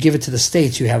something and you give it to the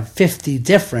states, you have 50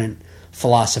 different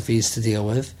philosophies to deal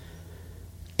with,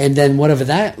 and then whatever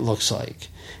that looks like.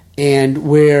 And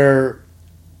we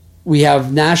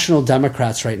have national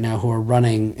Democrats right now who are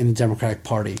running in the Democratic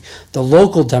Party. The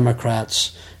local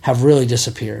Democrats have really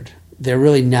disappeared. They're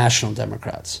really national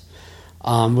Democrats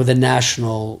with a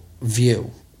national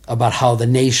view about how the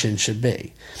nation should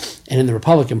be. And in the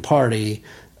Republican Party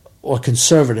or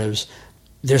conservatives,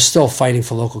 they're still fighting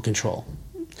for local control.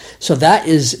 So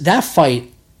that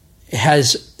fight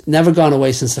has never gone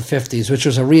away since the 50s, which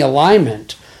was a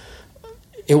realignment.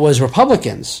 It was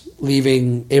Republicans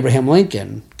leaving Abraham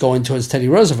Lincoln, going towards Teddy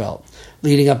Roosevelt,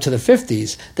 leading up to the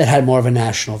 50s, that had more of a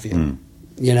national view.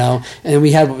 And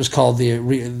we had what was called the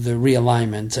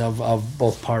realignment of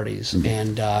both parties.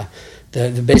 And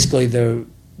basically the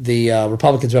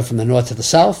Republicans went from the north to the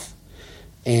south,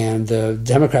 and the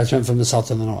Democrats went from the south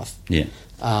to the north. Yeah.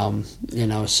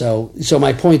 So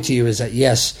my point to you is that,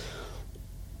 yes,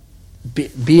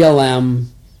 BLM,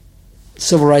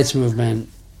 civil rights movement,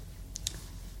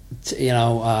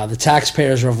 the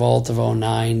taxpayers' revolt of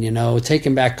 2009,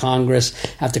 taking back Congress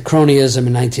after cronyism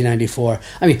in 1994.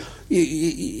 I mean,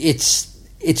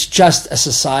 it's just a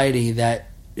society that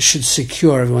should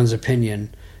secure everyone's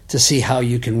opinion to see how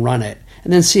you can run it,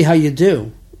 and then see how you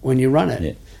do when you run it.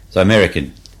 Yeah. So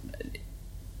American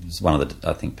is one of the,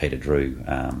 I think, Peter Drew,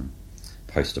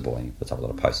 poster boy. He puts up a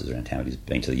lot of posters around town. He's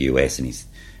been to the US, and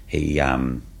he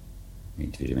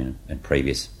interviewed him in a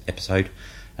previous episode.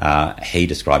 He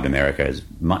described America as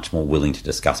much more willing to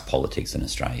discuss politics than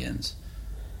Australians.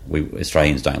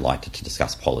 Australians don't like to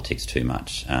discuss politics too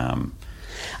much.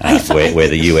 Where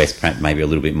the US perhaps maybe a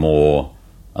little bit more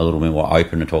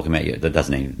open to talking about it. That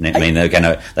doesn't mean they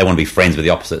want to be friends with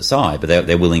the opposite side, but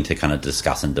they're willing to kind of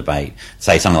discuss and debate,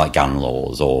 say something like gun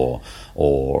laws or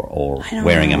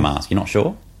wearing a mask. You're not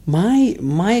sure?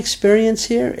 My experience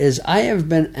here is I have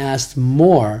been asked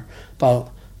more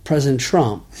about President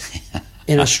Trump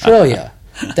in Australia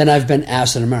than I've been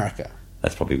asked in America.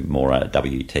 That's probably more a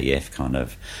WTF kind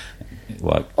of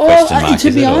question mark.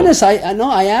 To be honest,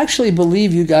 I actually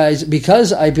believe you guys,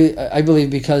 because I believe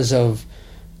because of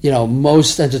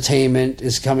most entertainment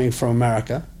is coming from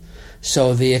America,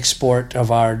 so the export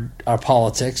of our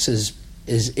politics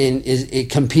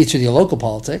it competes with your local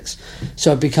politics,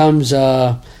 so it becomes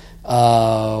a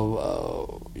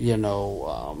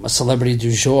celebrity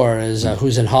du jour is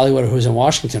who's in Hollywood or who's in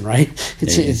Washington, right?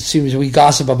 It seems we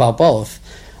gossip about both.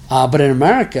 But in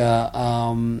America,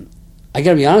 I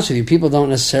got to be honest with you, people don't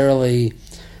necessarily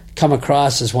come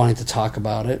across as wanting to talk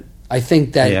about it. I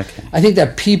think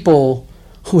that people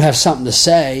who have something to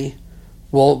say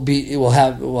will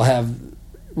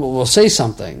say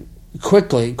something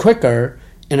quicker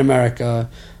in America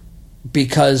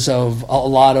because of a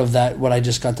lot of that, what I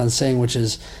just got done saying, which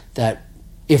is that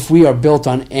if we are built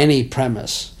on any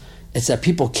premise, it's that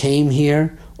people came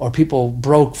here or people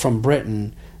broke from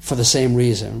Britain for the same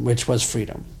reason, which was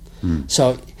freedom.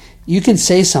 So you can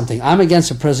say something. I'm against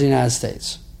the President of the United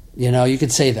States. You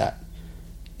could say that.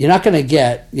 You're not going to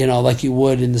get, like you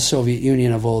would in the Soviet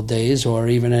Union of old days or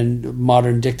even in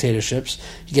modern dictatorships,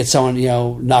 you get someone,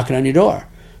 knocking on your door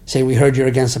saying, we heard you're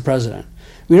against the president.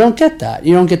 We don't get that.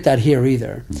 You don't get that here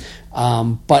either.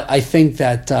 But I think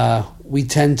that we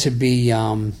tend to be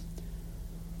loud.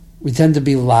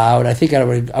 I think I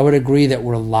would agree that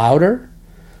we're louder.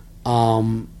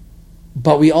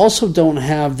 But we also don't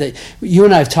have the. You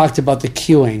and I have talked about the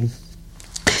queuing,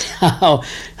 how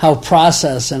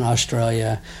process in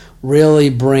Australia really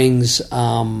brings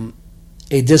a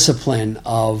discipline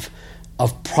of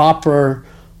proper.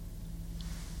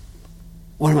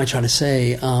 What am I trying to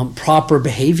say? Proper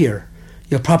behavior,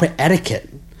 proper etiquette.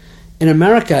 In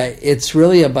America, it's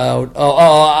really about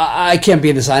I can't be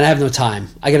in this line. I have no time.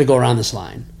 I got to go around this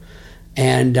line.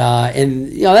 And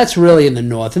that's really in the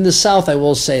North. In the South, I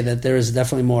will say that there is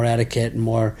definitely more etiquette and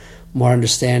more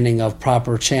understanding of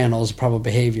proper channels, proper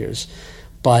behaviors.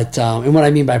 But and what I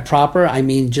mean by proper, I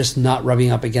mean just not rubbing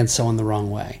up against someone the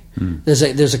wrong way.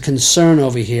 There's a concern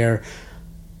over here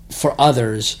for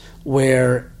others,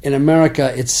 where in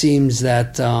America it seems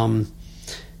that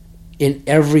in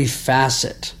every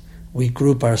facet we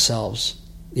group ourselves.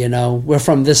 We're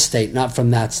from this state, not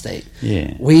from that state.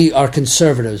 Yeah. We are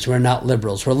conservatives. We're not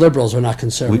liberals. We're liberals. We're not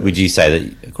conservatives. Would you say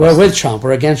that we're with Trump?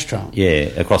 We're against Trump. Yeah,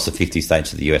 across the 50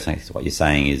 states of the US, I think what you're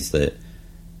saying is that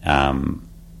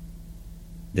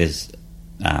there's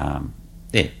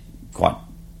quite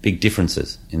big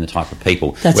differences in the type of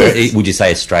people. Would you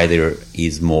say Australia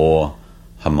is more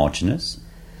homogenous?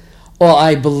 Well,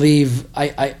 I believe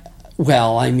I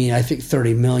think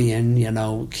 30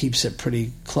 million, keeps it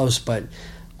pretty close. But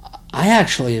I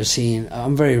actually have seen.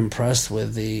 I'm very impressed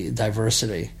with the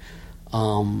diversity.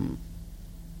 I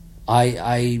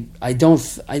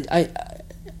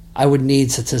would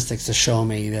need statistics to show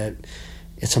me that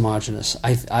it's homogenous.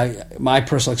 My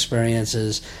personal experience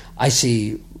is I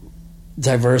see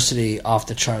diversity off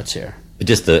the charts here. But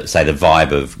just the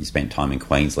vibe of, you spent time in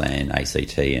Queensland,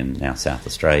 ACT, and now South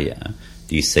Australia.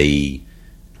 Do you see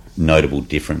notable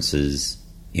differences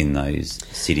in those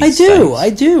cities? I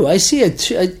do. I see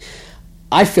it.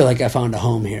 I feel like I found a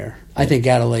home here. I think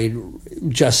Adelaide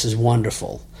just is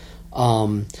wonderful.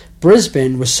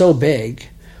 Brisbane was so big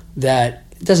that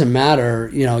it doesn't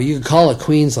matter. You can call it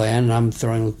Queensland, and I'm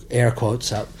throwing air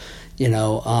quotes up.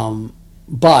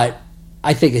 But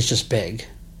I think it's just big.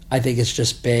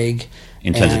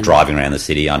 In terms of driving around the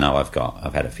city, I know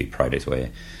I've had a few projects where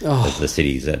the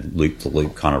cities are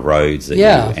loop-to-loop kind of roads that you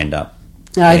end up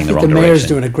I heading think the the wrong mayor's direction.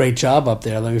 doing a great job up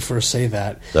there. Let me first say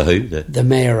that. The who? The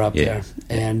mayor up there.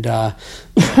 And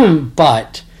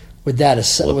but with that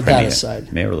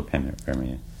aside, mayor or the premier?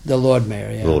 The Lord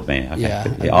Mayor. Yeah. Lord Mayor. Okay. Yeah.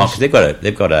 Because they've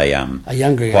got a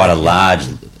younger quite guy, a large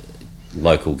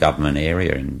local government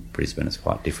area in Brisbane. It's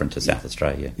quite different to South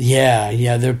Australia.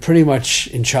 Yeah. They're pretty much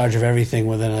in charge of everything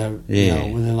within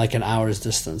within like an hour's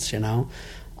distance. In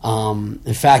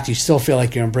fact, you still feel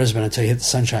like you're in Brisbane until you hit the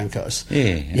Sunshine Coast.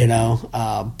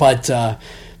 But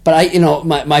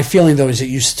my feeling though is that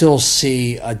you still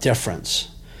see a difference.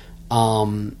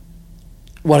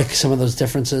 What are some of those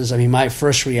differences? I mean, my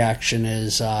first reaction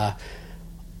is I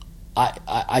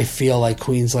feel like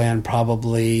Queensland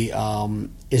probably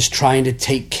is trying to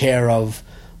take care of.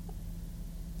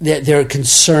 They're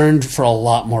concerned for a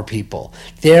lot more people.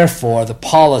 Therefore, the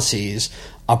policies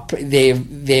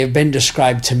they've been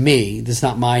described to me. This is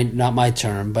not my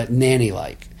term, but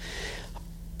nanny-like.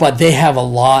 But they have a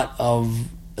lot of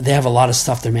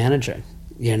stuff they're managing.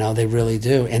 They really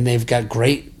do, and they've got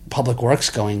great public works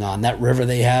going on. That river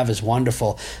they have is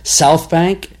wonderful. South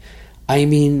Bank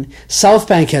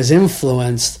has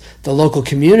influenced the local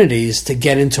communities to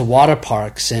get into water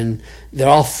parks, and they're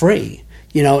all free.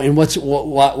 And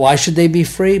why should they be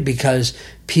free? Because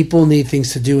people need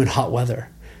things to do in hot weather.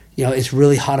 It's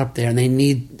really hot up there, and they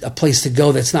need a place to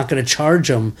go that's not going to charge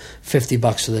them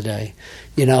 $50 for the day.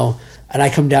 And I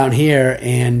come down here,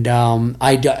 and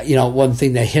one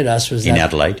thing that hit us was in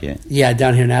Adelaide,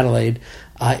 down here in Adelaide,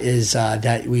 is that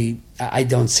I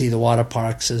don't see the water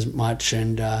parks as much,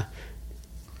 and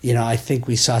I think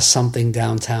we saw something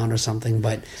downtown or something.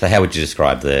 But so, how would you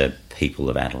describe the people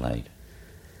of Adelaide?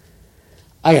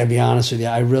 I gotta be honest with you,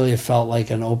 I really felt like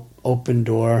an open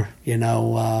door.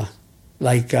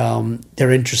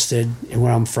 They're interested in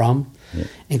where I'm from. Yeah.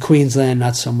 In Queensland,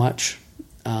 not so much.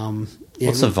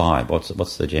 What's the vibe?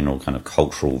 What's the general kind of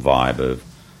cultural vibe of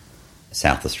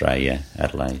South Australia,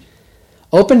 Adelaide?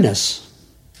 Openness.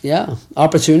 Yeah,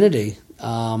 opportunity.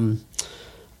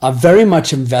 Very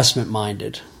much investment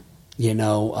minded.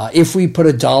 If we put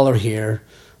 $1 here,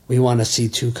 we want to see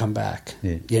 2 come back.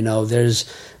 Yeah.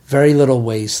 There's very little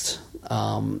waste.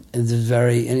 So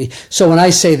when I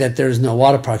say that there's no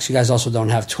water parks, you guys also don't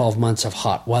have 12 months of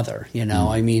hot weather.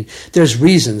 I mean, there's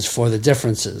reasons for the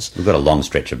differences. We've got a long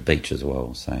stretch of beach as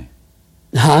well, so.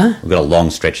 Huh? We've got a long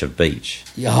stretch of beach.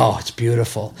 Oh, it's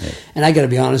beautiful. Yeah. And I got to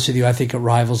be honest with you, I think it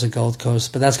rivals the Gold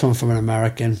Coast, but that's coming from an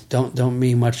American. Don't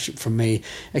mean much from me,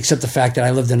 except the fact that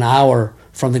I lived an hour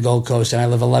from the Gold Coast and I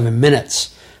live 11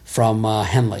 minutes from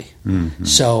Henley. Mm-hmm.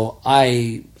 So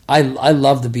I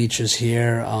love the beaches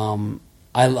here.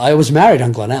 I was married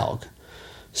on Glenelg,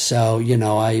 so I'm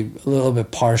a little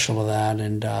bit partial to that.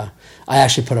 And I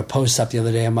actually put a post up the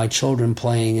other day of my children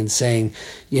playing and saying,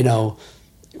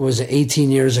 it was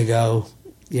 18 years ago,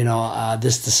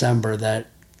 this December that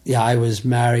I was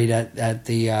married at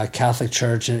the Catholic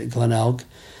Church at Glenelg,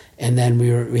 and then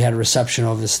we had a reception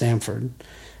over to Stamford,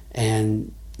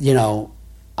 and how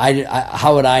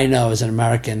would I know as an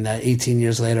American that 18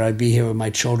 years later I'd be here with my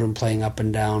children playing up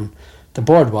and down the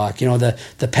boardwalk,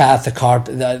 the path,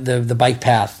 the bike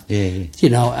path. Yeah.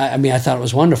 I thought it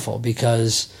was wonderful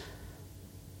because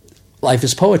life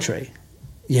is poetry.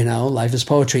 Life is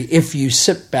poetry. If you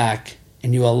sit back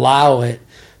and you allow it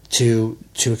to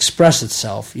express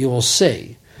itself, you will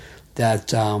see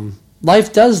that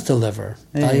life does deliver.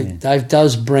 Yeah. Life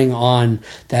does bring on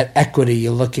that equity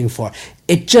you're looking for.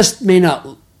 It just may not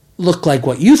look like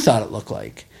what you thought it looked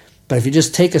like, but if you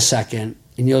just take a second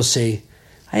and you'll see,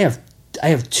 I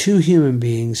have 2 human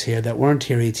beings here that weren't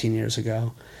here 18 years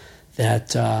ago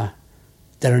that are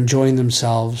enjoying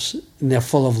themselves, and they're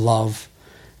full of love.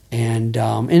 And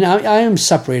I am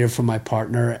separated from my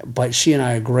partner, but she and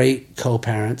I are great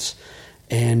co-parents.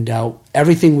 And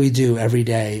everything we do every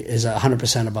day is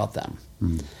 100% about them.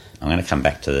 I'm going to come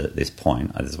back to this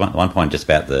point. There's one point just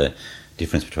about the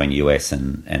difference between US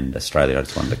and Australia I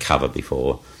just wanted to cover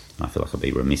before. I feel like I'd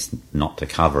be remiss not to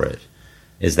cover it.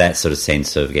 Is that sort of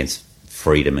sense of, against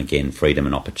freedom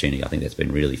and opportunity. I think that's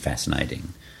been really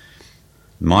fascinating.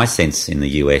 My sense in the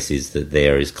US is that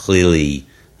there is clearly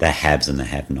the haves and the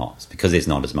have-nots. Because there's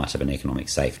not as much of an economic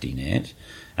safety net,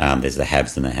 there's the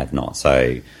haves and the have-nots. So,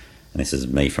 and this is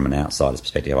me from an outsider's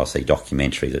perspective, I'll see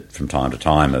documentaries that from time to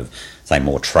time of, say,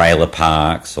 more trailer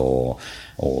parks or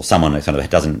someone that kind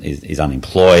of is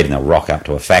unemployed, and they'll rock up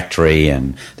to a factory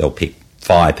and they'll pick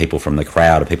 5 people from the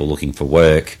crowd of people looking for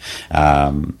work,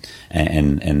 and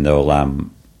the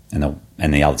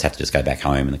others have to just go back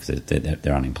home because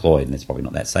they're unemployed, and there's probably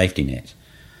not that safety net.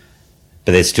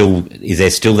 But is there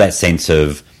still that sense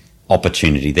of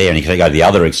opportunity there? And you can go to the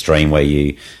other extreme where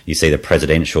you see the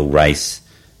presidential race.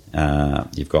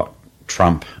 You've got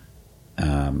Trump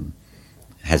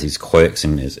has his quirks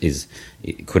and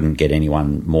couldn't get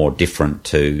anyone more different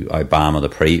to Obama,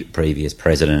 the previous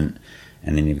president.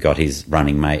 And then you've got his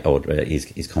running mate, or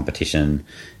his competition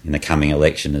in the coming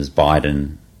election as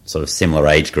Biden, sort of similar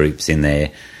age groups in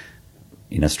there.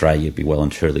 In Australia, you'd be well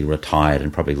and truly retired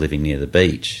and probably living near the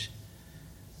beach.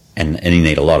 And you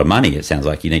need a lot of money. It sounds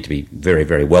like you need to be very,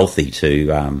 very wealthy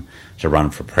to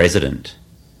run for president.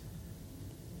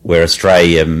 Where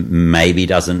Australia maybe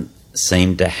doesn't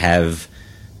seem to have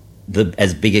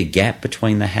as big a gap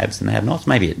between the haves and the have-nots.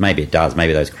 Maybe it does.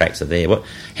 Maybe those cracks are there.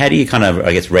 How do you kind of,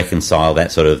 I guess, reconcile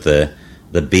that sort of the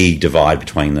big divide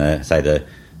between the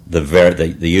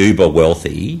uber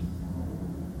wealthy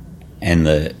and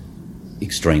the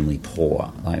extremely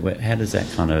poor? Like, how does that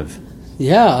kind of?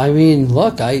 Yeah, I mean,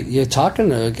 look, you're talking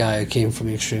to a guy who came from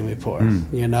extremely poor,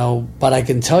 but I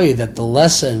can tell you that the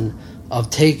lesson of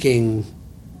taking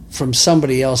from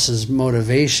somebody else's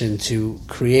motivation to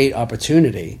create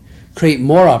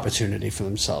more opportunity for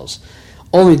themselves,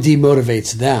 only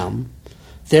demotivates them.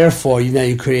 Therefore,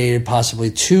 you created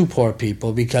possibly 2 poor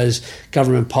people because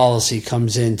government policy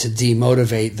comes in to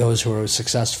demotivate those who are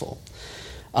successful.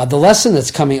 The lesson that's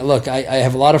coming, look, I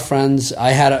have a lot of friends. I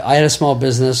had a small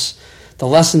business. The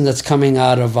lesson that's coming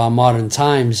out of modern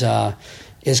times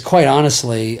is quite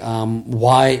honestly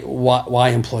why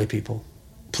employ people.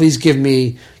 Please give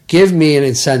me an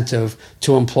incentive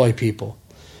to employ people.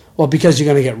 Well, because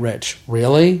you're going to get rich.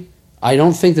 Really? I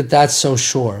don't think that's so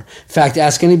sure. In fact,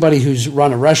 ask anybody who's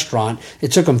run a restaurant.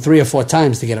 It took them 3 or 4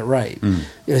 times to get it right.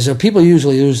 So people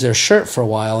usually lose their shirt for a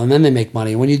while and then they make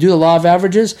money. When you do the law of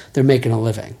averages, they're making a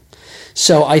living.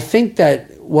 So I think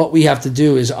that what we have to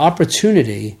do is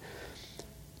opportunity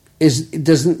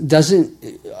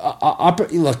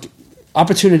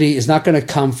opportunity is not going to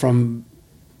come from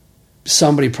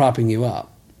somebody propping you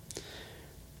up.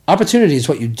 Opportunity is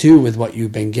what you do with what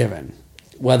you've been given,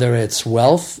 whether it's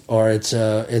wealth or it's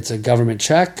a government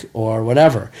check or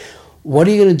whatever. What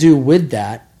are you going to do with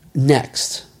that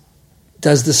next?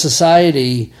 Does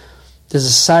society's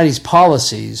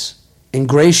policies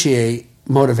ingratiate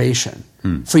motivation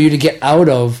for you to get out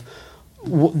of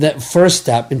that first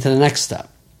step into the next step?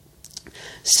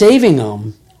 Saving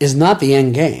them is not the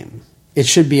end game. It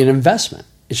should be an investment.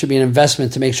 It should be an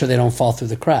investment to make sure they don't fall through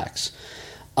the cracks.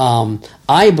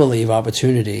 I believe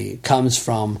opportunity comes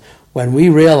from when we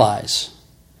realize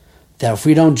that if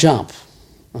we don't jump,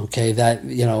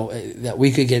 that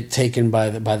we could get taken by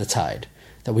the tide.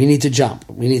 That we need to jump.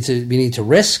 We need to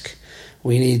risk.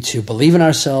 We need to believe in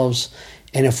ourselves.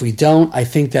 And if we don't, I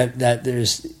think that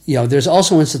there's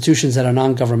also institutions that are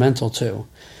non-governmental too.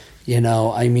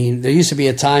 There used to be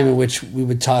a time in which we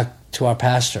would talk to our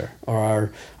pastor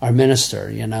or our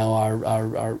minister,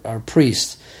 our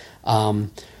priest. All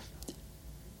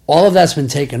of that's been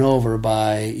taken over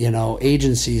by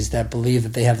agencies that believe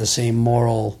that they have the same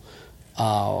moral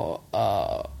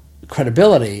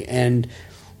credibility. And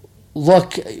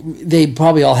look, they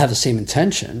probably all have the same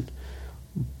intention,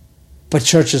 but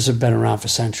churches have been around for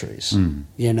centuries.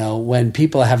 When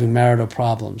people are having marital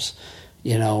problems,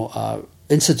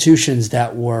 institutions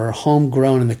that were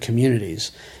homegrown in the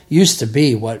communities used to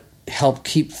be what helped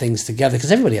keep things together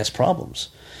because everybody has problems.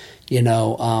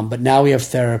 But now we have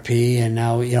therapy, and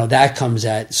now that comes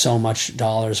at so much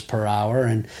dollars per hour,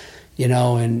 and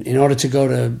and in order to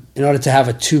have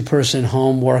a 2-person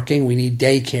home working, we need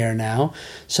daycare now.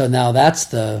 So now that's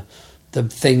the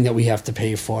thing that we have to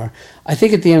pay for. I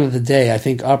think at the end of the day, I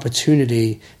think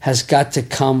opportunity has got to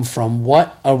come from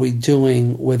what are we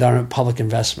doing with our public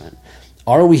investment?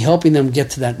 Are we helping them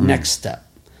get to that next step?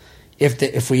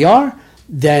 If we are,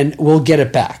 then we'll get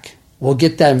it back. We'll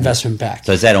get that investment back.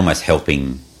 So is that almost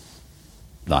helping,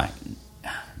 like,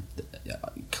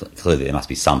 clearly there must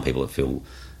be some people that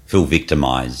feel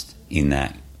victimised in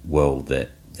that world,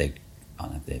 that they're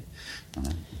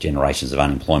generations of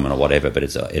unemployment or whatever, but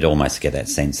it almost get that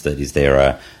sense that is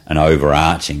there an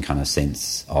overarching kind of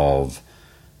sense of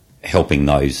helping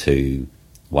those who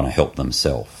want to help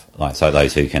themselves, like, so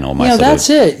those who can almost that's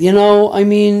it. You know, I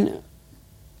mean,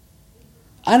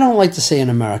 I don't like to say in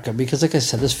America because, like I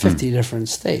said, there's 50 different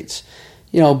states,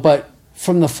 you know, but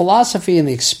from the philosophy and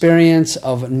the experience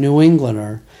of a New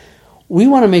Englander, we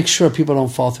want to make sure people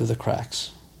don't fall through the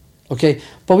cracks, okay?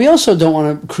 But we also don't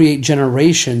want to create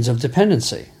generations of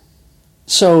dependency.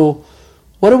 So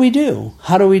what do?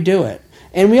 How do we do it?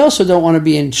 And we also don't want to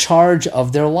be in charge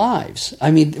of their lives.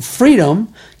 I mean,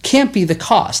 freedom can't be the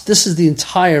cost. This is the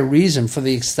entire reason for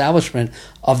the establishment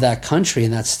of that country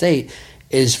and that state,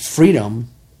 is freedom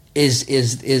is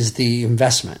the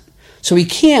investment. So we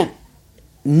can't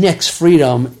nix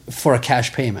freedom for a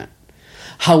cash payment.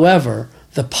 However,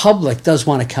 the public does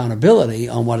want accountability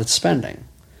on what it's spending.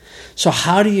 So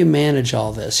how do you manage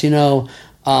all this? You know,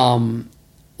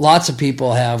 lots of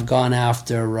people have gone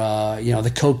after,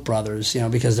 the Koch brothers, you know,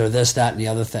 because they're this, that, and the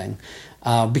other thing,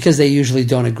 because they usually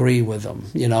don't agree with them,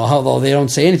 you know, although they don't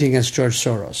say anything against George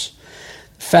Soros.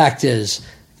 Fact is,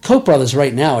 Koch brothers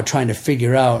right now are trying to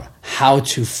figure out how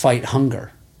to fight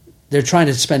hunger. They're trying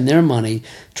to spend their money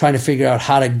trying to figure out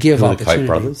how to give opportunity. The Koch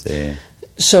brothers? Yeah.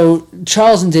 So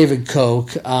Charles and David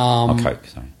Koch. Koch,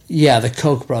 sorry. Yeah, the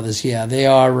Koch brothers. Yeah, they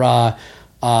are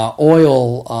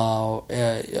oil,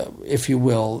 if you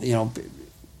will, you know,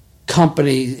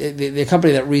 company. The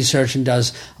company that research and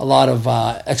does a lot of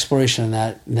exploration in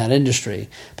that industry.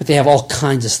 But they have all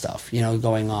kinds of stuff, you know,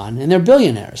 going on, and they're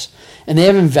billionaires, and they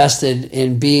have invested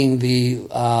in being the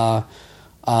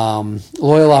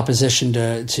loyal opposition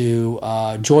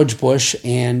to George Bush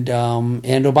and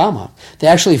Obama. They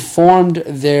actually formed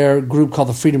their group called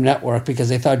the Freedom Network because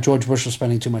they thought George Bush was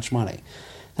spending too much money.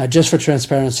 Now, just for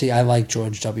transparency, I like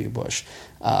George W. Bush.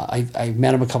 I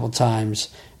met him a couple times,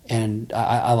 and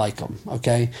I like him,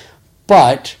 okay?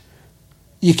 But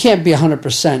you can't be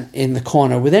 100% in the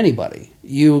corner with anybody.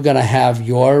 You're going to have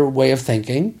your way of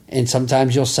thinking, and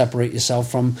sometimes you'll separate yourself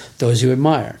from those you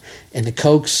admire. And the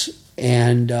Kochs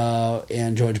and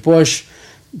George Bush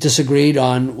disagreed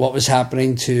on what was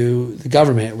happening to the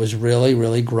government. It was really,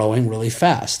 really growing really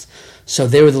fast. So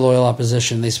they were the loyal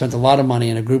opposition. They spent a lot of money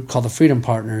in a group called the Freedom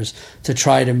Partners to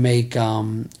try to make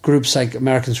groups like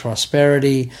Americans for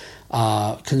Prosperity,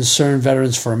 Concerned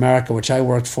Veterans for America, which I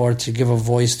worked for, to give a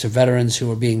voice to veterans who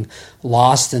were being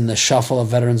lost in the shuffle of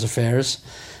Veterans Affairs,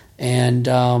 and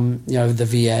the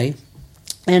VA.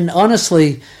 And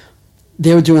honestly,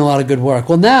 they were doing a lot of good work.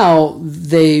 Well, now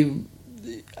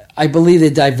I believe they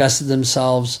divested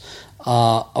themselves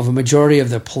of a majority of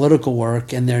their political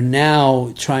work, and they're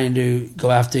now trying to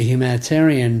go after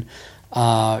humanitarian,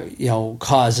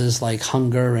 causes like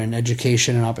hunger and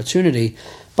education and opportunity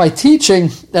by teaching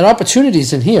that opportunity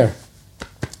is in here.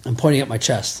 I'm pointing at my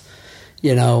chest.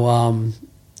 What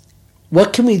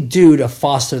can we do to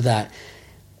foster that?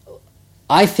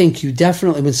 I think you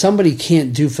definitely, when somebody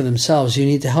can't do for themselves, you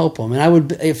need to help them. And I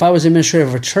would, if I was administrator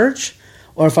of a church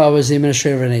or if I was the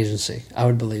administrator of an agency, I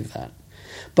would believe that.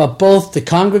 But both the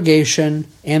congregation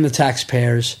and the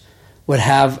taxpayers would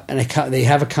have they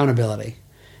have accountability.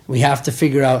 We have to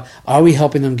figure out, are we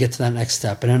helping them get to that next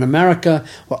step? And in America,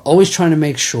 we're always trying to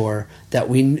make sure that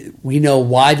we know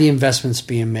why the investment's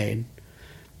being made,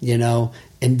 and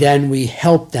then we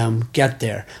help them get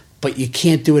there. But you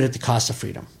can't do it at the cost of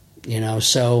freedom,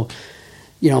 So,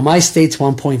 my state's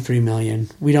 1.3 million.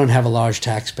 We don't have a large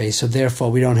tax base, so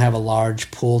therefore we don't have a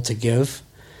large pool to give.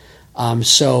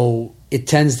 So it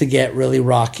tends to get really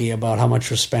rocky about how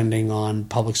much we're spending on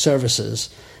public services.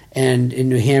 And in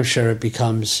New Hampshire, it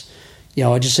becomes,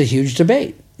 just a huge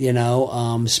debate,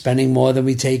 spending more than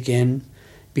we take in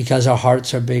because our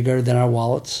hearts are bigger than our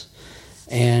wallets.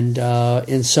 And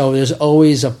so there's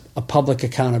always a public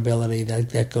accountability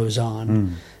that goes on.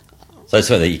 Mm. So it's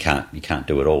that you can't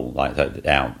do it all. Like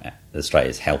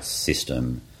Australia's health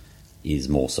system is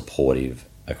more supportive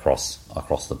across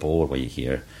the board, where you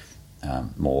hear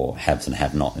more haves and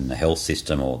have not in the health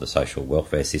system or the social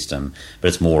welfare system, but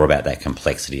it's more about that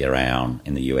complexity around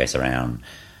in the US around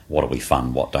what do we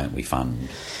fund, what don't we fund.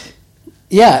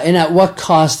 Yeah, and at what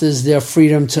cost is their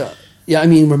freedom to? Yeah, I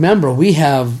mean, remember we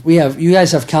have you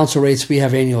guys have council rates, we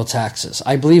have annual taxes.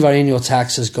 I believe our annual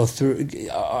taxes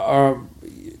are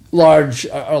large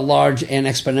and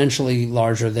exponentially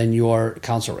larger than your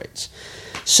council rates.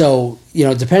 So,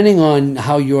 depending on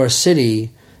how your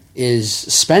city is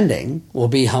spending will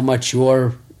be how much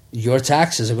your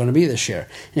taxes are going to be this year.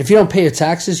 And if you don't pay your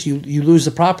taxes, you lose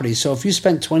the property. So if you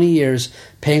spent 20 years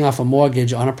paying off a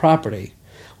mortgage on a property,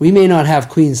 we may not have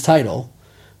Queen's title,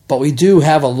 but we do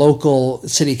have a local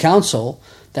city council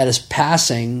that is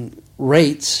passing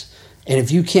rates, and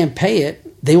if you can't pay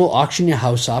it, they will auction your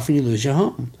house off and you lose your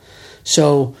home.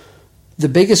 So the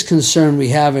biggest concern we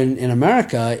have in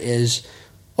America is,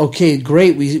 okay,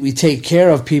 great, we take care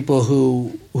of people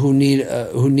who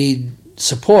need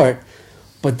support,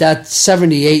 but that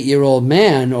 78-year-old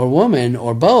man or woman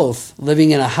or both living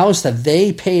in a house that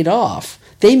they paid off,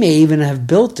 they may even have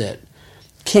built it,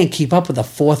 can't keep up with a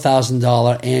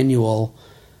 $4,000 annual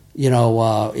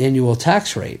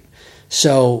tax rate.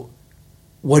 So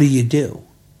what do you do?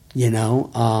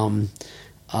 And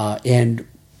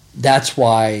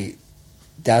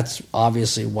that's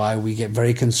obviously why we get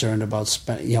very concerned about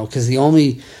because the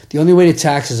only way to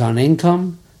tax is on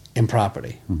income and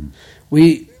property. Mm-hmm.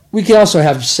 We could also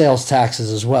have sales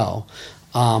taxes as well.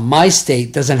 My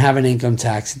state doesn't have an income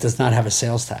tax. It does not have a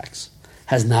sales tax.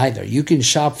 Has neither. You can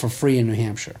shop for free in New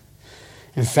Hampshire.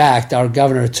 In fact, our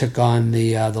governor took on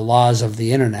the laws of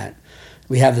the internet.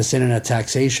 We have this internet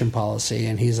taxation policy,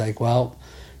 and he's like, well,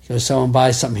 if someone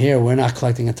buys something here, we're not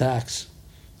collecting a tax.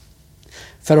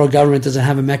 Federal government doesn't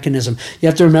have a mechanism. You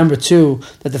have to remember, too,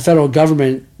 that the federal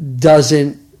government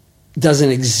doesn't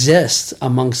exist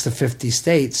amongst the 50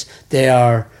 states. They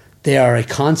are a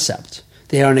concept.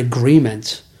 They are an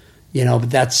agreement, but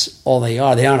that's all they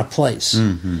are. They aren't a place.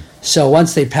 Mm-hmm. So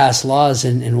once they pass laws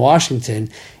in Washington,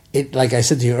 like I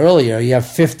said to you earlier, you have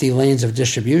 50 lanes of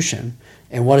distribution.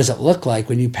 And what does it look like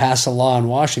when you pass a law in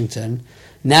Washington?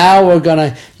 Now we're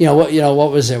gonna,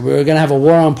 what was it? We were gonna have a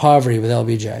war on poverty with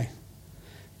LBJ.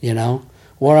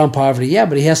 War on poverty. Yeah,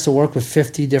 but he has to work with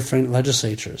 50 different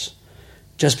legislatures.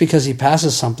 Just because he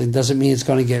passes something doesn't mean it's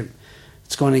going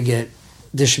to get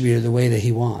distributed the way that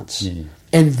he wants. Yeah.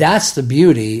 And that's the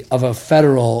beauty of a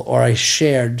federal or a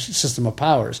shared system of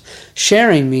powers.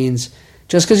 Sharing means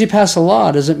just because you pass a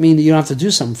law doesn't mean that you don't have to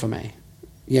do something for me.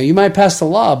 You might pass the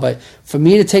law, but for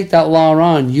me to take that law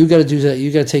on, you got to do that.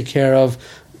 You got to take care of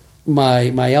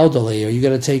my elderly, or you got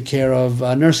to take care of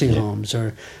nursing homes,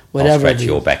 or whatever. I'll scratch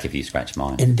your back if you scratch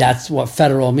mine. And that's what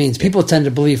federal means. Yeah. People tend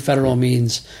to believe federal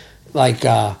means like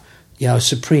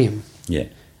supreme. Yeah.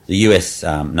 The US,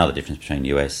 another difference between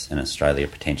US and Australia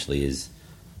potentially is,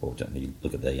 well, you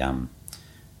look at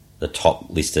the top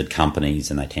listed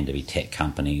companies, and they tend to be tech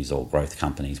companies or growth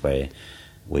companies, where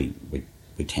we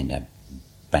tend to have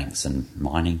banks and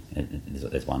mining.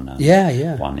 There's one.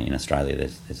 One in Australia.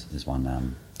 There's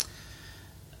one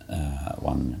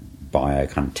bio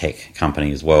kind of tech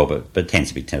company as well, but it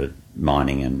tends to be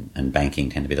mining and banking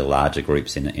tend to be the larger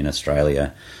groups in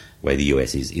Australia, where the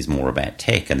US is more about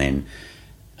tech. And then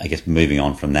I guess moving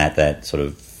on from that sort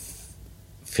of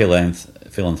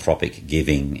philanthropic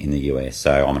giving in the US.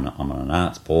 So I'm on an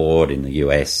arts board in the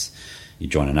US. You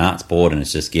join an arts board, and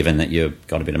it's just given that you've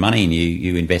got a bit of money and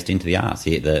you invest into the arts.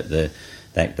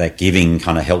 That giving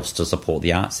kind of helps to support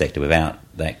the arts sector. Without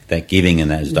that giving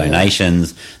and those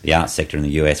donations, the arts sector in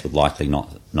the US would likely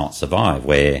not survive.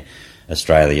 Where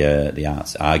Australia, the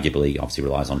arts arguably obviously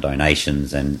relies on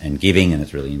donations and giving, and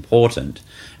it's really important.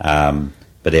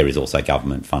 But there is also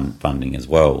government funding as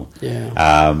well.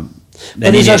 Yeah.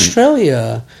 But is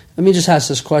Australia, let me just ask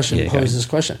this question, this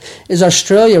question. Is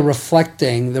Australia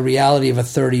reflecting the reality of a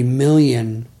 30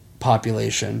 million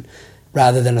population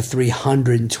rather than a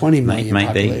 320 million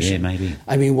population? Yeah, maybe.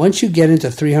 I mean, once you get into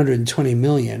 320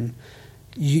 million,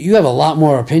 you have a lot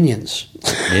more opinions.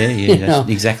 Yeah,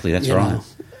 exactly, that's right.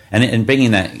 And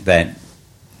bringing that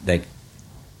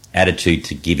attitude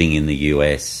to giving in the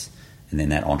US, and then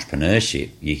that entrepreneurship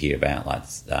you hear about, like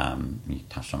you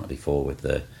touched on it before with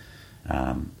the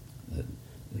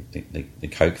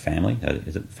Koch family.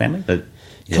 Is it family?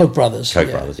 Koch brothers. Koch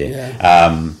brothers, yeah.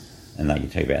 And you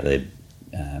talk about the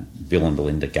Bill and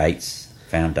Melinda Gates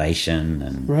Foundation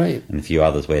and a few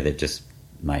others where they've just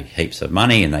made heaps of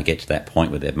money, and they get to that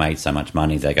point where they've made so much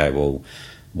money, they go, well,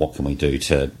 what can we do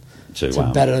to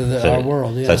better our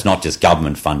world? Yeah. So it's not just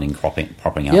government funding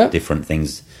propping up different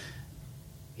things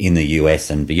in the US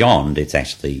and beyond. It's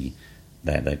actually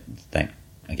that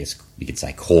I guess you could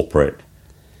say corporate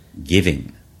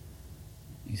giving.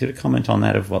 You sort of comment on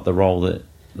that, of what the role that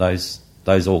those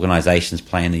organisations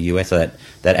play in the US, so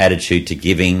that attitude to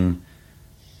giving.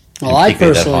 Well, I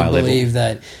personally believe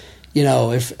that,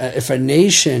 if a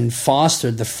nation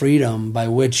fostered the freedom by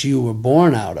which you were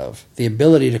born out of, the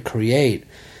ability to create,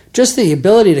 just the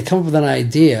ability to come up with an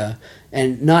idea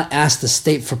and not ask the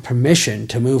state for permission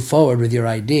to move forward with your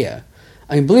idea.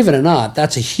 I mean, believe it or not,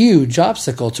 that's a huge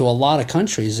obstacle to a lot of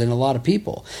countries and a lot of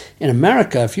people. In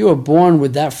America, if you were born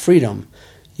with that freedom,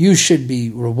 you should be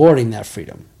rewarding that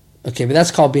freedom. Okay, but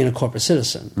that's called being a corporate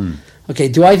citizen. Okay,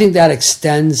 do I think that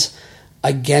extends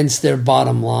against their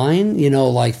bottom line? You know,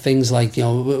 like things like, you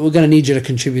know, we're going to need you to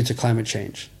contribute to climate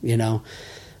change, you know.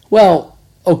 Well,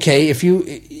 okay, if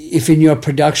in your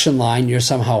production line you're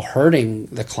somehow hurting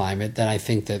the climate, then I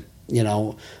think that, you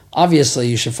know, obviously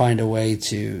you should find a way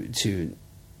to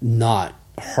not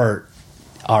hurt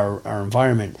our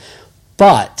environment.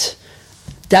 But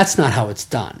that's not how it's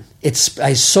done. It's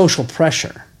a social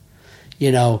pressure.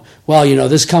 You know, well, you know,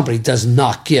 this company does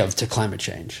not give to climate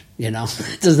change, you know,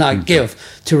 it does not give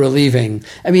to relieving.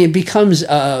 I mean, it becomes,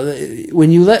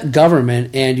 when you let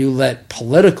government and you let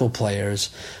political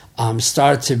players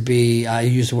start to be, I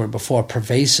used the word before,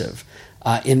 pervasive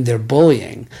in their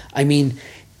bullying. I mean,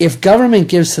 if government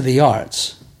gives to the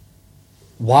arts,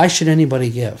 why should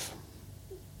anybody give?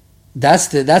 That's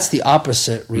the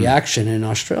opposite reaction in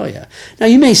Australia. Now,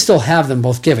 you may still have them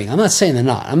both giving. I'm not saying they're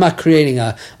not. I'm not creating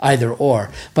a either or.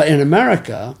 But in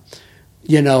America,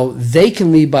 you know, they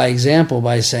can lead by example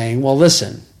by saying, well,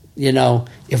 listen, you know,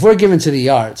 if we're giving to the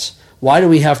arts, why do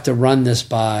we have to run this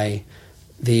by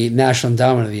the National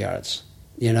Endowment of the Arts,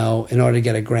 you know, in order to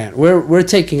get a grant? We're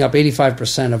taking up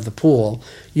 85% of the pool.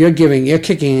 You're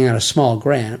kicking in a small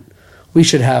grant. We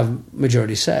should have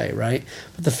majority say, right?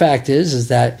 But the fact is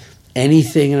that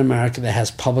anything in America that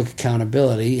has public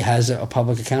accountability has a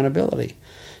public accountability.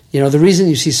 You know, the reason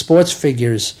you see sports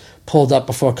figures pulled up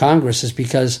before Congress is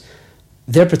because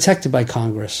they're protected by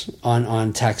Congress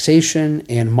on taxation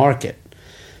and market.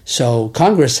 So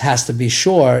Congress has to be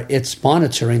sure it's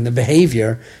monitoring the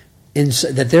behavior,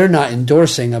 that they're not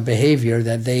endorsing a behavior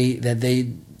that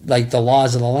they like the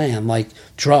laws of the land, like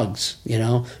drugs, you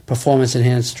know,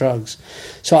 performance-enhanced drugs.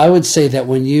 So I would say that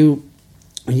when you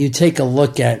take a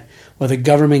look at whether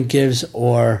government gives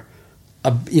or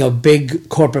big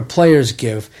corporate players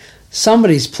give,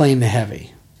 somebody's playing the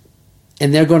heavy,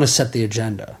 and they're going to set the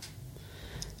agenda.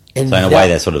 And so in a way,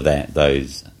 they're sort of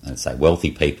those, let's say,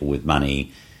 wealthy people with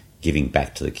money giving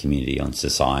back to the community on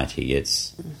society.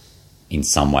 It's in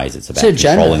some ways it's about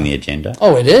controlling the agenda.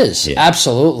 Oh, it is. Yeah.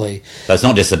 Absolutely. So it's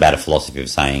not just about a philosophy of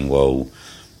saying, well,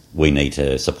 we need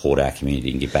to support our community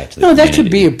and give back to the community.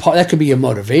 No, that could be a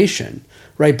motivation.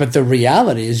 Right, but the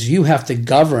reality is you have to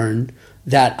govern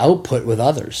that output with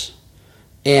others.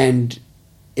 And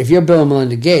if you're Bill and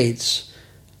Melinda Gates,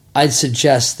 I'd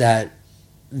suggest that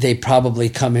they probably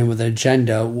come in with an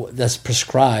agenda that's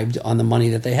prescribed on the money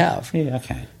that they have. Yeah,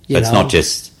 okay. But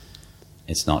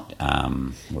it's not,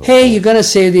 hey, you're going to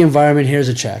save the environment, here's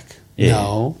a check. Yeah.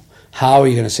 No. How are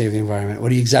you going to save the environment?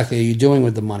 What exactly are you doing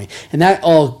with the money? And that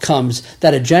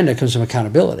agenda comes from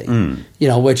accountability, you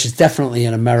know, which is definitely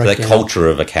an American. So the culture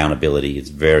of accountability is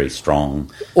very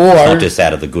strong. It's not just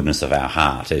out of the goodness of our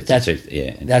heart.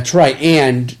 That's right.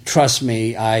 And trust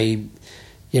me, I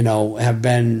have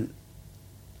been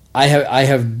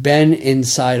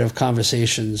inside of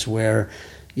conversations where,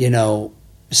 you know,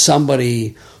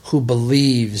 somebody who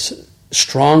believes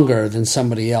stronger than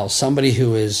somebody else, somebody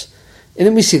who is. And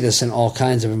then we see this in all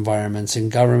kinds of environments, in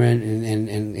government,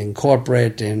 in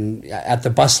corporate, and at the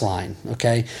bus line,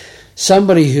 okay?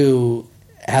 Somebody who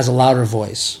has a louder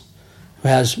voice, who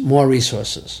has more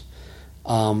resources,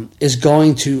 is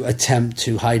going to attempt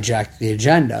to hijack the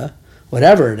agenda,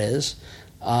 whatever it is,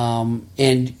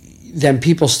 and then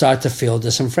people start to feel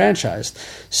disenfranchised.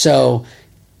 So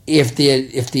if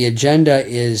the agenda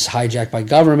is hijacked by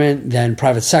government, then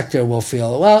private sector will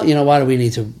feel, well, you know, why do we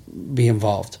need to be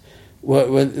involved?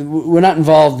 We're not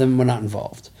involved, then we're not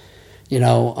involved, you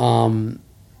know.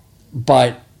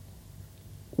 But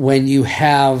when you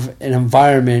have an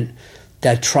environment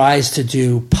that tries to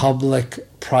do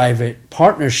public-private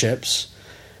partnerships,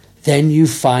 then you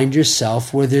find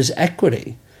yourself where there's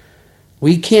equity.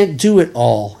 We can't do it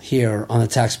all here on the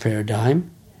taxpayer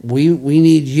dime. We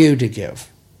need you to give.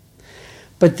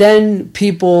 But then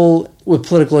people with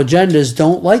political agendas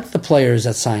don't like the players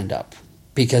that signed up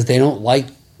because they don't like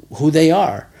who they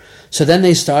are. So then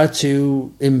they start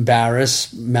to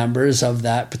embarrass members of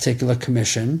that particular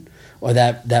commission or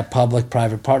that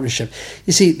public-private partnership.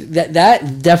 You see,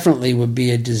 that definitely would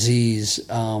be a disease,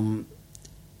 and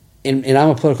I'm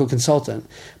a political consultant,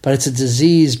 but it's a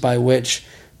disease by which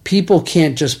people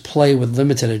can't just play with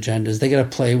limited agendas. They got to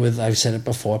play with, I've said it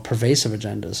before, pervasive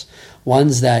agendas,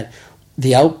 ones that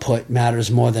the output matters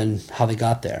more than how they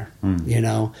got there, you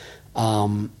know.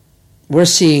 We're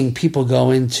seeing people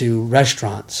go into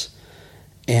restaurants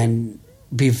and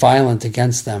be violent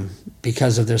against them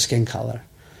because of their skin color.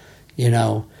 You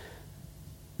know,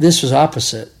 This was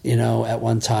opposite, at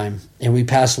one time. And we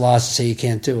passed laws to say you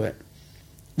can't do it.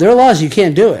 There are laws you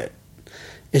can't do it.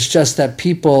 It's just that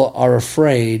people are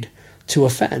afraid to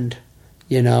offend,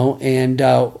 And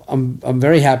I'm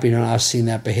very happy to not have seen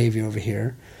that behavior over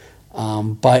here.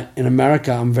 But in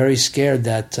America, I'm very scared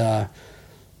that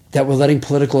we're letting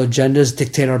political agendas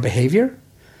dictate our behavior.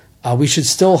 We should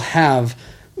still have,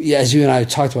 as you and I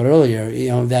talked about earlier,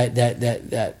 that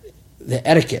the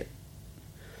etiquette.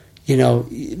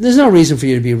 There's no reason for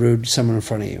you to be rude to someone in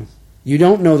front of you. You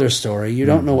don't know their story. You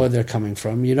don't know where they're coming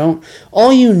from.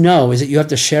 All you know is that you have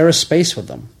to share a space with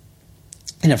them.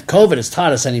 And if COVID has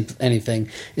taught us anything,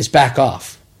 is back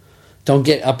off. Don't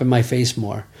get up in my face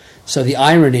more. So the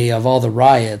irony of all the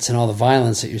riots and all the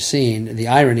violence that you're seeing, the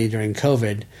irony during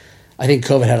COVID, I think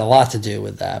COVID had a lot to do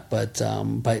with that. But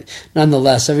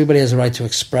nonetheless, everybody has a right to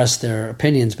express their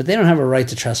opinions, but they don't have a right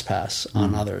to trespass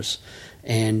on others.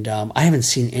 And I haven't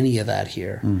seen any of that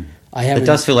here. It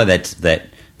does feel like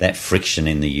that friction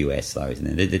in the US, though,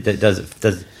 isn't it?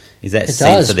 Is that it sense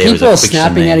does. that there is People a are friction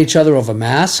snapping there? at each other over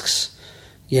masks.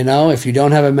 If you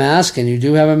don't have a mask and you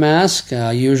do have a mask,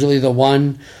 usually the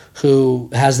one who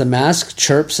has the mask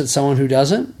chirps at someone who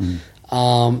doesn't.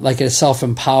 Like it's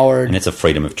self-empowered. And it's a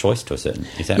freedom of choice to a certain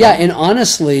extent. Yeah, and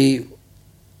honestly,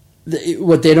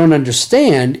 what they don't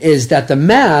understand is that the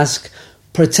mask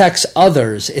protects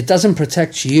others. It doesn't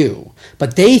protect you.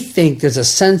 But they think there's a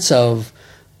sense of,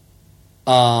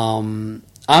 I'm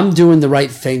doing the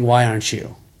right thing, why aren't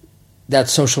you?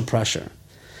 That's social pressure.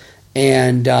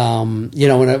 And,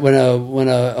 when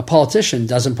a politician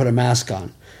doesn't put a mask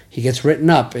on, he gets written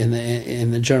up in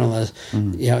the journalist,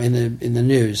 in the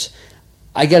news.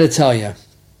 I got to tell you,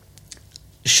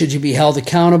 should you be held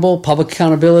accountable? Public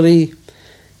accountability,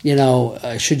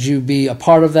 should you be a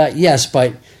part of that? Yes,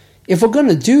 but if we're going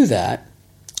to do that,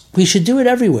 we should do it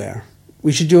everywhere.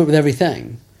 We should do it with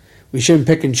everything. We shouldn't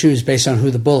pick and choose based on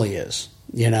who the bully is,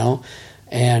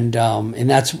 And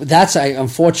that's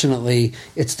unfortunately,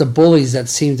 it's the bullies that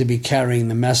seem to be carrying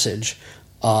the message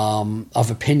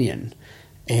of opinion.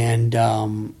 And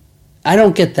I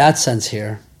don't get that sense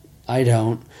here. I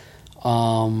don't.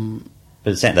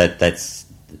 But it's that's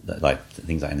like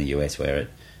things like in the US where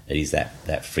it is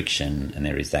that friction and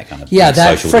there is that kind of that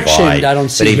social friction divide. I don't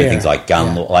see But even here. things like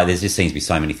gun law, like there just seems to be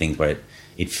so many things where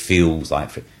it feels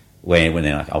like when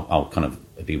they're like, I'll kind of,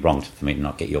 it'd be wrong for me to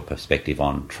not get your perspective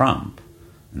on Trump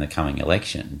in the coming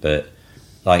election, but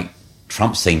like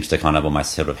Trump seems to kind of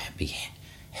almost sort of be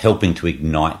helping to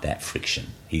ignite that friction.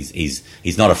 He's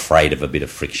not afraid of a bit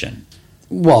of friction.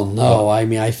 Well, no, I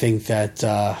mean, I think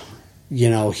that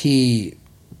he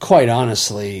quite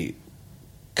honestly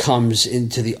comes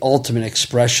into the ultimate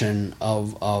expression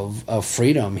of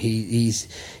freedom.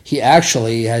 He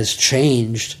actually has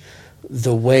changed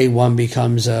the way one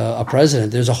becomes a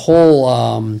president. There's a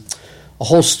whole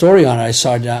story on it.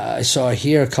 I saw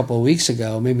here a couple of weeks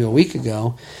ago, maybe a week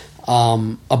ago,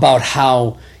 about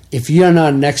how if you're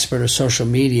not an expert of social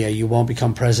media, you won't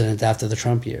become president after the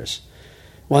Trump years.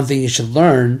 One thing you should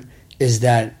learn is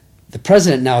that the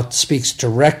president now speaks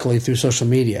directly through social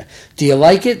media. Do you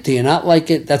like it? Do you not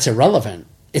like it? That's irrelevant.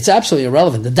 It's absolutely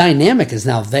irrelevant. The dynamic is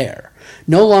now there.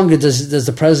 No longer does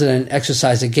the president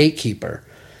exercise a gatekeeper.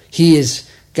 He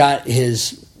has got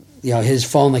his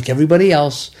phone like everybody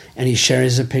else, and he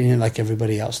shares his opinion like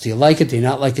everybody else. Do you like it? Do you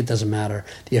not like it? Doesn't matter.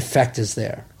 The effect is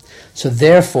there. So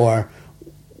therefore,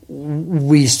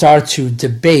 we start to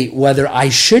debate whether I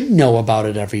should know about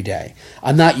it every day.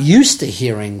 I'm not used to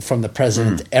hearing from the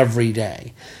president every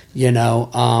day,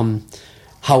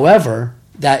 However,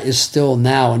 that is still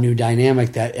now a new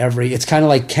dynamic that it's kind of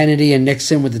like Kennedy and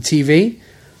Nixon with the TV,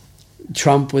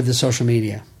 Trump with the social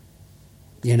media.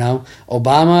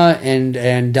 Obama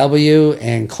and W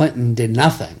and Clinton did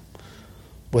nothing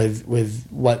with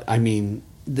what, I mean,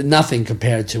 nothing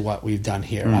compared to what we've done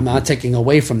here. I'm not taking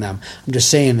away from them. I'm just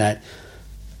saying that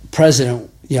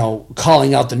president,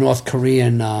 calling out the North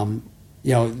Korean,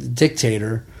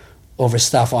 dictator over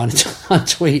stuff on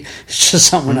tweet, it's just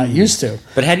something we're not used to.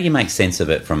 But how do you make sense of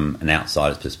it from an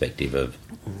outsider's perspective of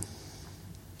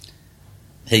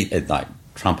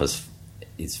Trump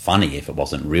is funny if it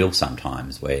wasn't real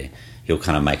sometimes, where he'll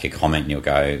kind of make a comment and you'll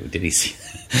go, did he see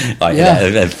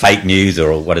fake news,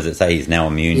 or what does it say? He's now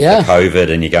immune to COVID,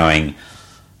 and you're going,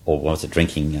 or was it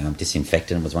drinking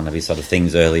disinfectant was one of his sort of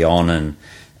things early on, and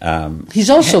he's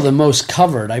also the most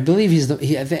covered. I believe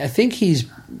I think he's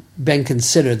been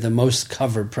considered the most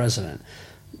covered president.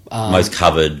 Most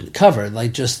covered,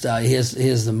 like just he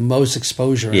has the most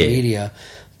exposure in media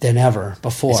than ever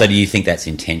before. So do you think that's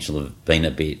intentional of being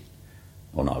a bit,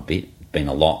 or not a bit, been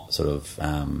a lot sort of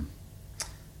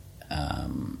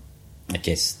I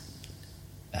guess.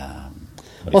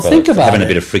 Think about having it. a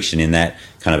bit of friction in that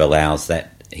kind of allows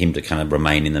him to kind of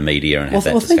remain in the media and have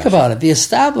that discussion. Think about it. The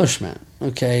establishment,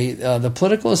 okay, the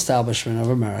political establishment of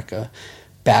America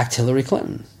backed Hillary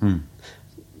Clinton.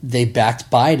 They backed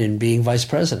Biden being vice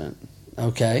president.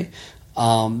 Okay,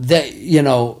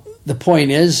 the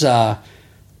point is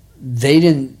they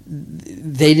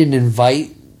didn't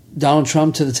invite Donald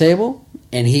Trump to the table,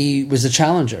 and he was the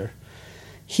challenger.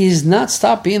 He's not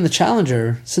stopped being the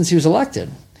challenger since he was elected.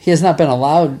 He has not been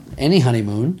allowed any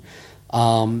honeymoon.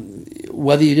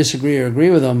 Whether you disagree or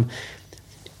agree with him,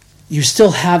 you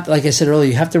still have, like I said earlier,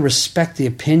 you have to respect the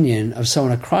opinion of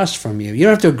someone across from you. You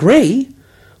don't have to agree.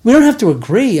 We don't have to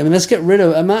agree. I mean, let's get rid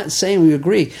of, I'm not saying we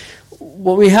agree.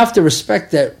 Well, we have to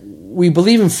respect that we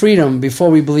believe in freedom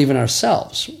before we believe in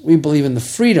ourselves. We believe in the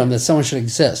freedom that someone should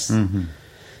exist. Mm-hmm.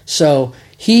 So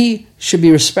he should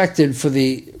be respected for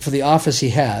the office he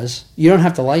has. You don't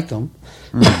have to like him,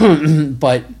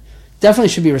 but definitely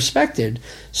should be respected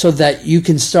so that you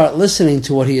can start listening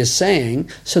to what he is saying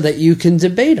so that you can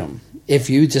debate him if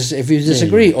you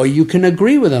disagree, or you can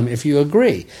agree with him if you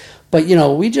agree. But,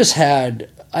 we just had,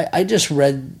 I just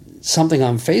read something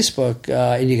on Facebook,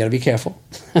 and you got to be careful.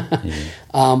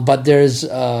 But there's,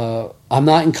 I'm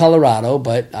not in Colorado,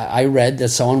 but I read that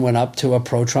someone went up to a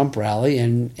pro-Trump rally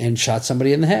and shot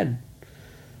somebody in the head.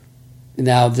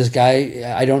 Now, this guy,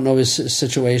 I don't know his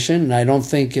situation, and I don't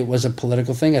think it was a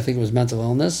political thing. I think it was mental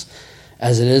illness,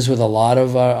 as it is with a lot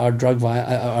of our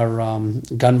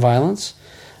gun violence.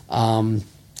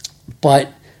 But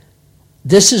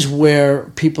this is where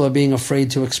people are being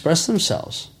afraid to express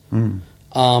themselves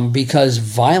because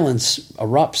violence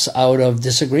erupts out of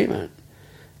disagreement.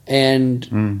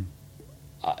 And,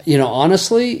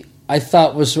 honestly, I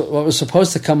thought what was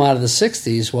supposed to come out of the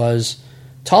 60s was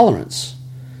tolerance.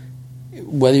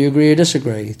 Whether you agree or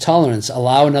disagree, tolerance,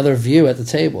 allow another view at the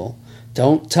table.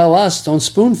 Don't tell us, don't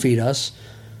spoon feed us,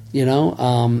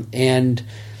 and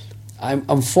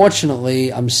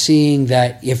unfortunately, I'm seeing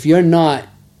that if you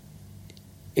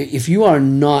are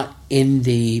not in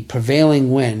the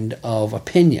prevailing wind of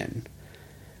opinion,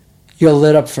 you're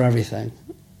lit up for everything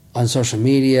on social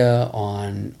media,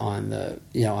 on the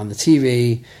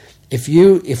TV. If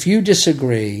you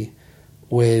disagree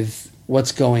with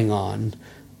what's going on.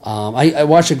 I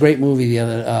watched a great movie the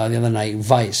other night,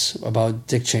 Vice, about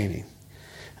Dick Cheney.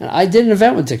 And I did an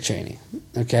event with Dick Cheney,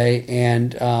 okay?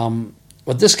 And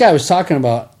what this guy was talking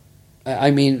about,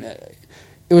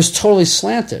 it was totally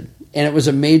slanted, and it was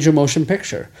a major motion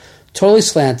picture. Totally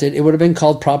slanted. It would have been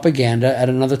called propaganda at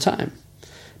another time,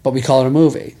 but we call it a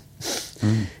movie.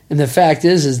 And the fact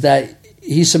is that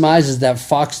he surmises that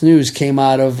Fox News came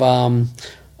out of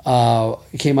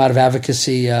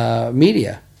advocacy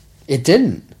media. It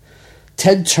didn't.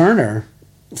 Ted Turner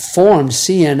formed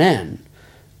CNN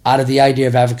out of the idea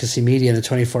of advocacy media in the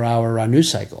 24-hour news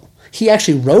cycle. He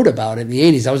actually wrote about it in the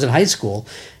 80s. I was in high school,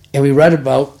 and we read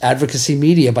about advocacy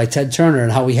media by Ted Turner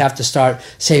and how we have to start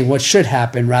saying what should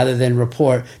happen rather than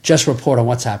report on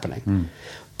what's happening.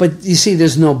 But you see,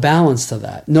 there's no balance to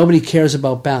that. Nobody cares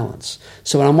about balance.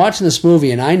 So when I'm watching this movie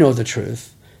and I know the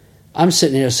truth, I'm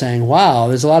sitting here saying, wow,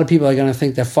 there's a lot of people that are going to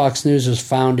think that Fox News was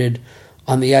founded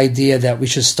on the idea that we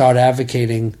should start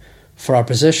advocating for our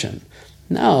position.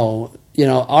 No,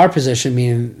 our position,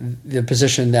 meaning the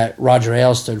position that Roger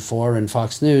Ailes stood for in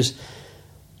Fox News,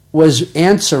 was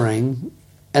answering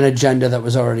an agenda that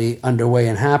was already underway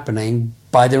and happening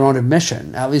by their own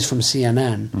admission, at least from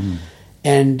CNN. Mm-hmm.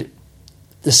 And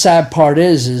the sad part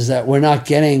is that we're not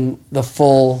getting the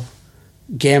full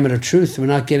gamut of truth. We're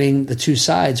not getting the two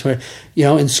sides where,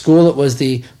 in school it was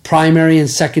the primary and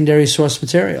secondary source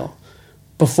material.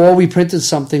 Before we printed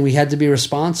something, we had to be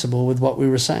responsible with what we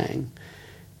were saying.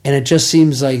 And it just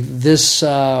seems like this,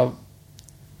 that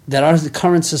our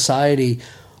current society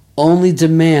only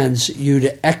demands you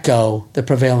to echo the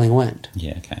prevailing wind.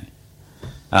 Yeah, okay.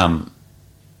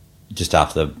 Just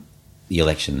after the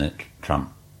election that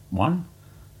Trump won,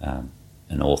 an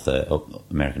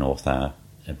American author,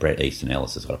 Bret Easton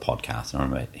Ellis, has got a podcast, and I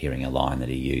remember hearing a line that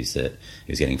he used that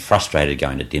he was getting frustrated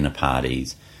going to dinner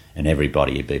parties and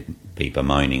everybody would be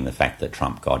bemoaning the fact that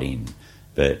Trump got in,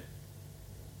 but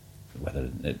whether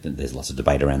there's lots of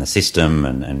debate around the system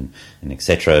and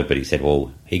etc. But he said,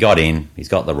 well, he got in, he's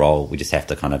got the role, we just have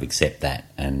to kind of accept that.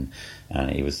 And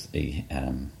it was I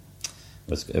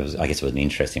guess it was an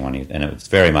interesting one, and it was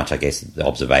very much, I guess, the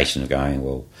observation of going,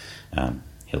 well,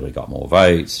 Hillary got more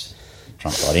votes,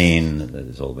 Trump got in.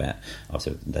 It's all about,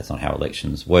 obviously that's not how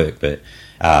elections work, but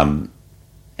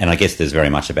and I guess there's very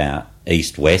much about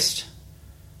East-West,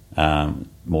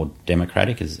 more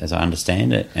democratic, as I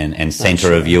understand it, and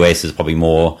centre of US is probably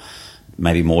more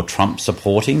maybe more Trump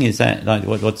supporting? Is that like,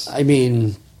 what's? I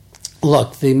mean,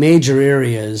 look, the major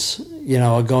areas,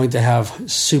 are going to have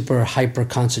super hyper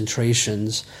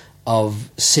concentrations of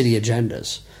city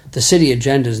agendas. The city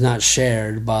agenda is not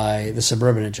shared by the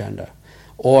suburban agenda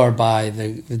or by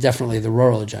definitely the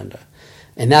rural agenda.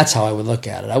 And that's how I would look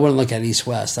at it. I wouldn't look at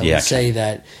East-West. I would say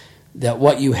that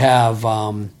what you have,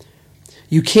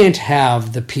 you can't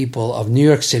have the people of New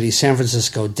York City, San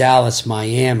Francisco, Dallas,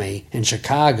 Miami, and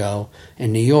Chicago,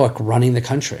 and New York running the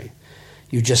country.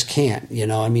 You just can't,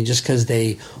 just because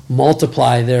they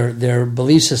multiply their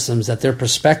belief systems, that their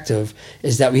perspective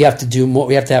is that we have to do more,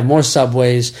 we have to have more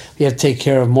subways, we have to take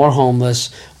care of more homeless,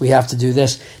 we have to do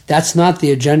this. That's not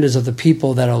the agendas of the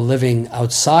people that are living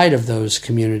outside of those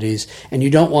communities, and you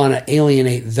don't want to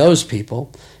alienate those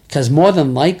people, because more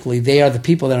than likely they are the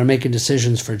people that are making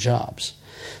decisions for jobs.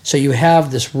 So you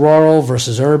have this rural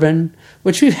versus urban,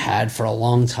 which we've had for a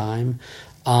long time.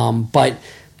 But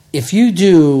if you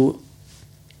do...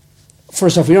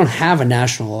 First off, we don't have a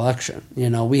national election.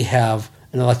 We have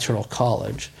an electoral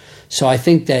college. So I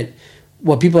think that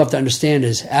what people have to understand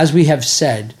is, as we have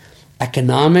said,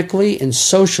 economically and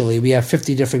socially, we have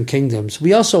 50 different kingdoms.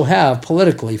 We also have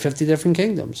politically 50 different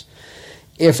kingdoms.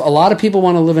 If a lot of people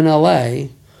want to live in LA,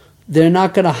 they're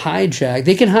not going to hijack.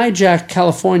 They can hijack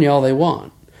California all they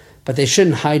want, but they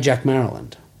shouldn't hijack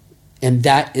Maryland. And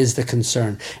that is the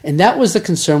concern. And that was the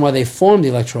concern why they formed the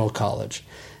electoral college.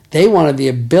 They wanted the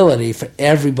ability for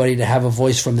everybody to have a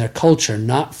voice from their culture,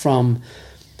 not from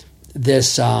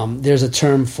this. There's a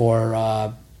term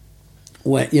for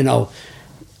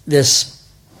this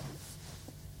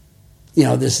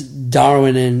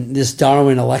Darwin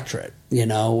electorate.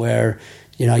 Where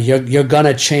you're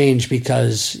gonna change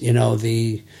because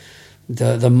the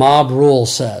mob rule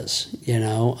says.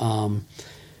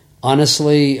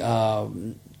 Honestly, all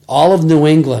of New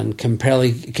England can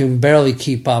barely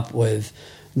keep up with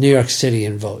New York City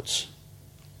in votes.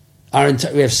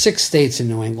 We have 6 states in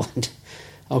New England.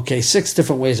 Okay, 6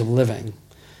 different ways of living.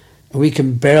 And we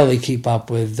can barely keep up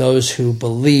with those who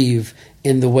believe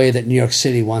in the way that New York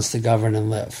City wants to govern and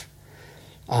live.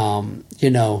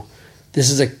 This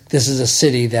is a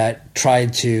city that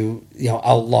tried to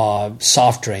outlaw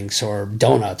soft drinks or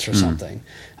donuts or something.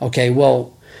 Okay,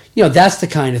 well, that's the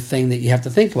kind of thing that you have to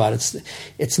think about.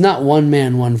 It's not one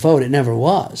man, one vote. It never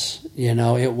was.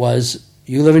 It was,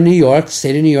 you live in New York, the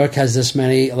state of New York has this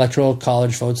many electoral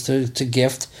college votes to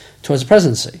gift towards the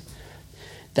presidency.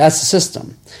 That's the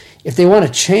system. If they want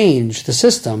to change the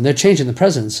system, they're changing the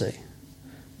presidency.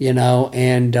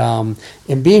 And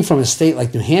being from a state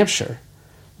like New Hampshire,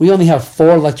 we only have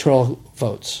 4 electoral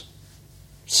votes.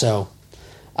 So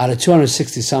out of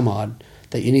 260 some odd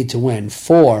that you need to win,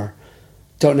 4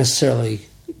 don't necessarily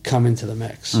come into the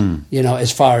mix,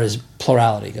 as far as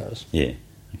plurality goes. Yeah,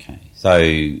 okay.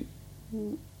 So...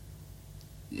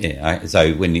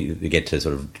 so when you get to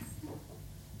sort of,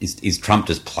 is Trump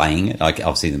just playing it? Like,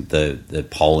 obviously the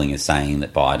polling is saying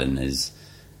that Biden is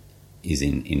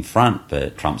in front,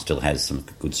 but Trump still has some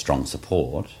good strong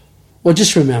support. Well,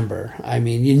 just remember,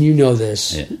 you know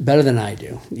this better than I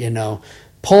do.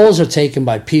 Polls are taken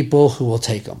by people who will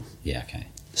take them. Yeah, okay.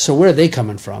 So where are they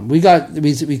coming from? We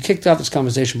kicked off this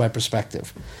conversation by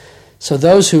perspective. So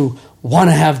those who want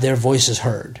to have their voices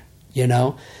heard,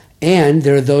 and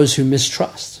there are those who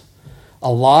mistrust.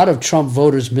 A lot of Trump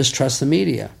voters mistrust the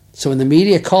media. So when the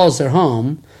media calls their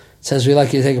home, says, we'd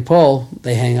like you to take a poll,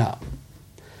 they hang up.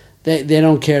 They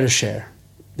don't care to share.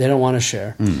 They don't want to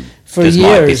share. For There's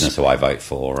years, my business who I vote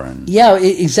for. Yeah,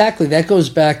 exactly. That goes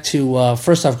back to,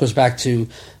 first off, goes back to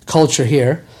culture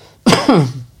here.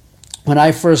 When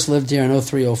I first lived here in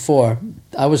 03-04,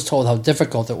 I was told how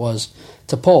difficult it was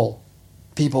to poll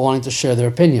people wanting to share their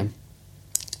opinion.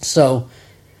 So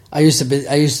I was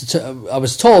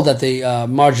told that the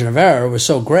margin of error was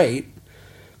so great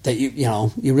that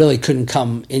you really couldn't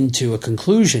come into a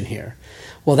conclusion here.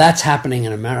 Well, that's happening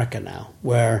in America now,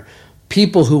 where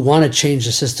people who want to change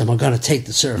the system are going to take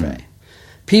the survey.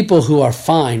 People who are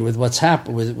fine with what's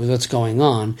happened, with what's going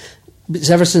on,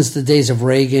 ever since the days of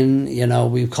Reagan,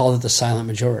 we've called it the silent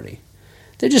majority.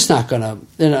 They're just not going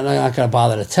to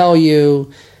bother to tell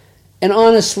you. And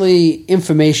honestly,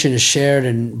 information is shared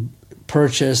and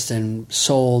purchased and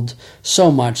sold so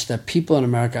much that people in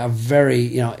America are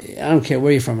very, I don't care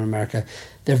where you're from in America,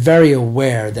 they're very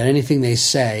aware that anything they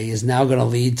say is now going to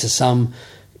lead to some,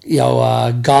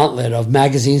 gauntlet of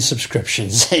magazine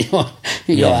subscriptions that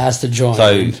you'll ask to join.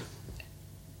 So,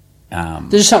 they're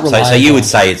just not reliable. So you would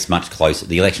say it's much closer.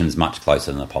 The election is much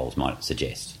closer than the polls might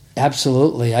suggest.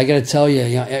 Absolutely. I got to tell you,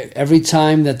 every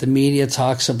time that the media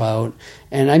talks about,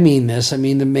 and I mean this, I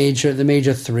mean the major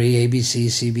three, ABC,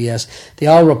 CBS, they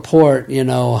all report,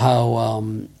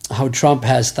 how Trump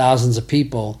has thousands of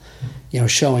people,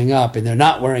 showing up and they're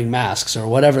not wearing masks or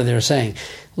whatever they're saying.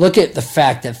 Look at the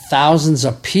fact that thousands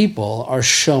of people are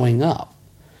showing up.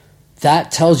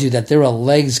 That tells you that there are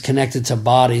legs connected to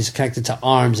bodies, connected to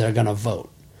arms that are going to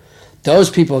vote. Those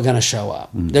people are going to show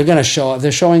up. They're going to show up.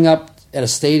 They're showing up at a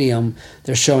stadium.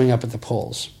 They're showing up at the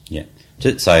polls. Yeah.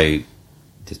 So, I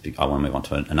want to move on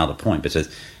to another point, but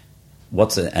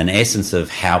what's an essence of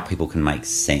how people can make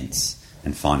sense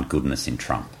and find goodness in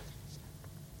Trump?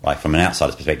 Like, from an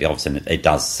outsider's perspective, obviously, it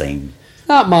does seem...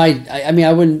 Not my... I mean,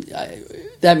 I wouldn't...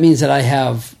 that means that I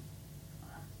have...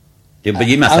 Yeah, but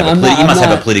you must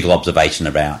have a political observation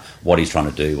about what he's trying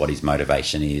to do, what his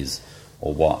motivation is,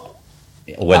 or what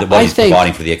he's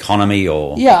providing for the economy,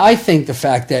 or... Yeah, I think the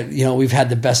fact that, we've had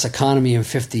the best economy in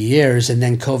 50 years and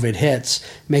then COVID hits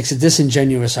makes a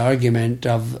disingenuous argument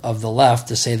of the left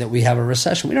to say that we have a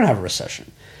recession. We don't have a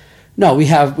recession. No, we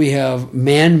have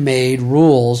man-made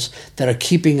rules that are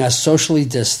keeping us socially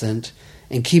distant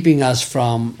and keeping us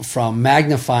from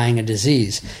magnifying a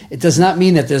disease. It does not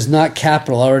mean that there's not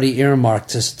capital already earmarked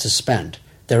to spend.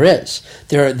 There is.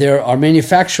 There are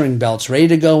manufacturing belts ready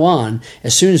to go on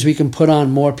as soon as we can put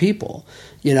on more people.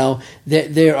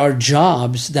 There are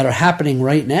jobs that are happening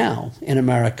right now in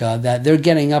America that they're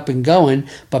getting up and going,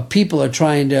 but people are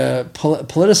trying to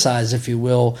politicize, if you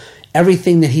will,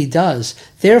 everything that he does.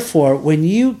 Therefore, when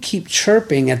you keep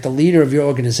chirping at the leader of your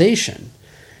organization,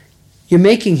 you're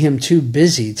making him too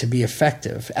busy to be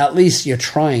effective. At least you're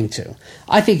trying to.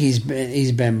 I think he's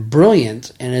been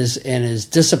brilliant in his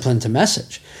discipline to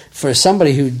message. For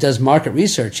somebody who does market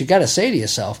research, you got to say to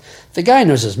yourself, the guy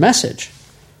knows his message.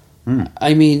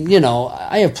 I mean,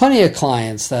 I have plenty of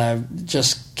clients that I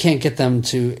just can't get them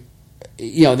to.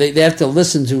 They have to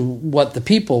listen to what the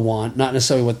people want, not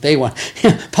necessarily what they want.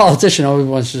 Politician always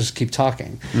wants to just keep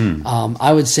talking.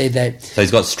 I would say that... So he's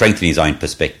got strength in his own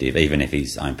perspective, even if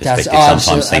his own perspective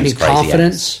sometimes seems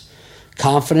crazy.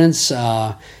 Confidence,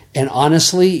 and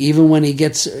honestly, even when he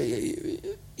gets...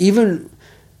 I'm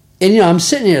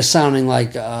sitting here sounding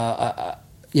like... a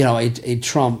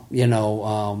Trump,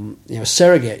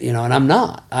 surrogate, and I'm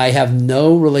not. I have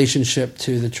no relationship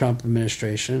to the Trump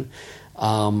administration.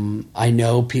 I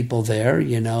know people there,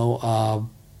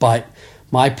 but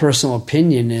my personal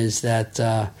opinion is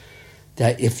that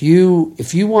if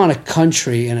you want a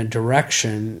country in a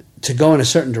direction to go in a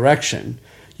certain direction,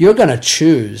 you're going to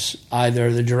choose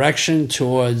either the direction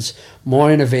towards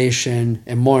more innovation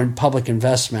and more public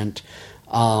investment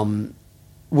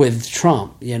with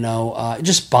Trump,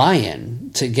 just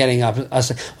buy-in to getting up.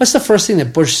 What's the first thing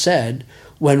that Bush said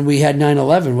when we had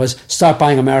 9/11 was start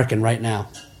buying American right now.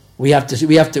 We have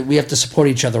to support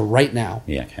each other right now.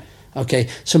 Yeah. Okay.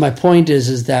 So my point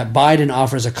is that Biden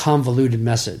offers a convoluted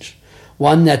message,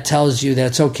 one that tells you that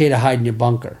it's okay to hide in your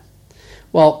bunker.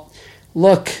 Well,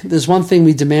 look, there's one thing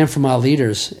we demand from our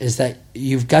leaders is that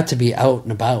you've got to be out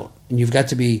and about, and you've got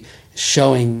to be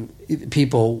showing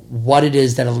people what it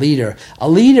is that a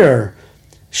leader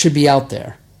should be out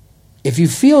there. If you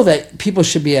feel that people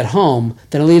should be at home,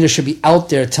 then a leader should be out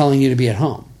there telling you to be at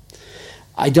home.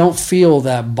 I don't feel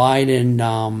that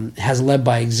Biden has led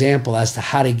by example as to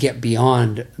how to get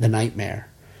beyond the nightmare.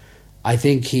 I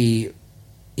think he's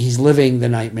living the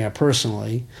nightmare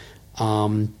personally.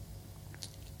 But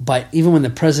even when the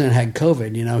president had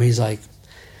COVID, he's like,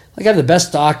 I have the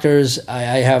best doctors. I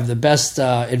have the best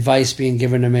advice being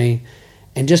given to me.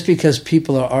 And just because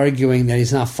people are arguing that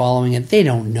he's not following it, they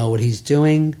don't know what he's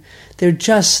doing. They're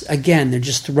just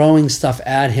throwing stuff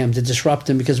at him to disrupt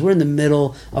him because we're in the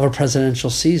middle of a presidential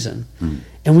season.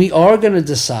 And we are going to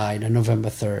decide on November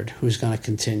 3rd who's going to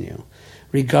continue,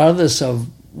 regardless of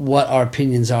what our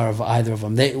opinions are of either of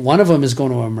them. One of them is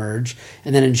going to emerge,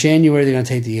 and then in January they're going to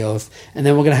take the oath, and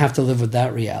then we're going to have to live with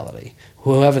that reality,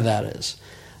 whoever that is.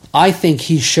 I think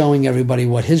he's showing everybody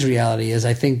what his reality is.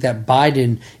 I think that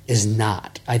Biden is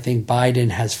not. I think Biden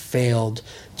has failed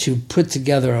to put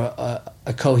together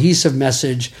a cohesive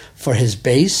message for his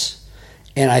base.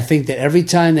 And I think that every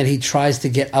time that he tries to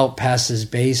get out past his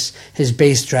base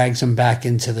drags him back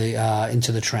into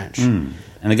the trench. And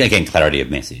again, clarity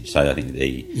of message. So I think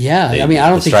the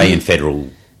Australian federal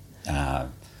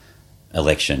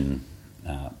election,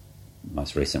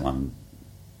 most recent one,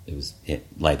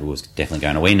 Labor was definitely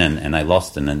going to win, and they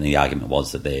lost. And then the argument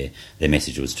was that their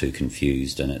message was too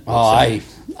confused. And it was,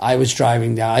 I was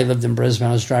driving down. I lived in Brisbane.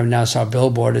 I was driving down. I saw a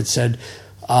billboard. It said,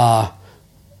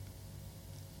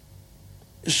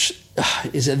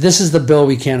 "This is the bill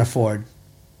we can't afford."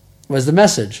 was the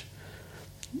message.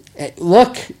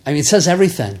 Look, I mean, it says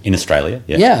everything. In Australia,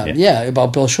 Yeah,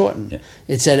 about Bill Shorten. Yeah.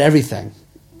 It said everything.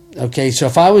 Okay, so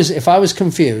if I was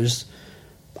confused,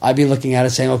 I'd be looking at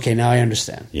it saying, okay, now I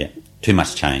understand. Yeah, too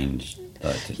much change.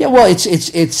 Yeah, well,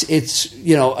 it's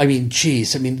you know, I mean,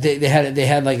 geez, I mean, they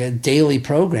had like a daily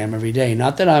program every day.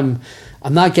 Not that I'm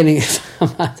not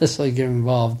necessarily getting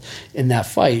involved in that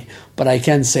fight, but I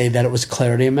can say that it was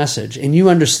clarity of message, and you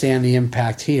understand the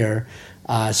impact here.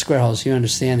 Squareholes, you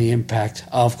understand the impact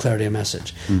of clarity of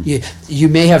message. You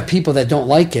may have people that don't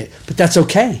like it, but that's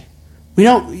okay. We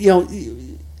don't, you know,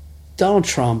 Donald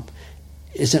Trump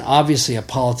is obviously a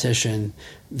politician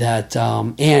that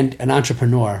and an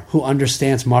entrepreneur who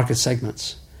understands market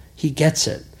segments. He gets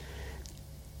it.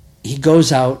 He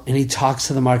goes out and he talks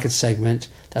to the market segment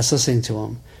that's listening to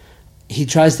him. He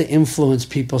tries to influence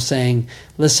people saying,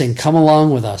 listen, come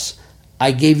along with us.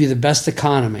 I gave you the best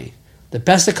economy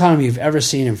you've ever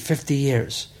seen in 50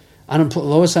 years.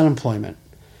 Lowest unemployment.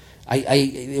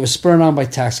 It was spurred on by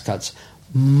tax cuts.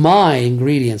 My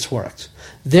ingredients worked.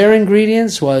 Their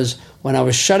ingredients was when I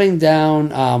was shutting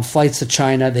down flights to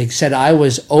China, they said I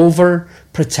was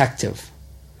overprotective,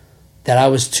 that I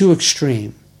was too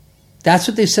extreme. That's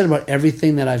what they said about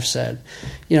everything that I've said.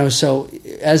 You know, so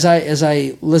as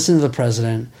I listen to the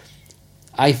president,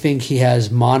 I think he has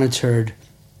monitored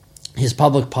his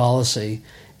public policy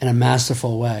in a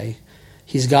masterful way.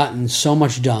 He's gotten so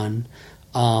much done,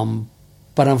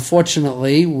 but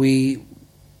unfortunately,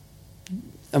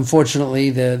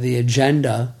 the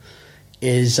agenda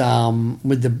is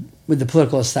with the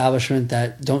political establishment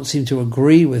that don't seem to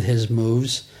agree with his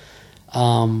moves.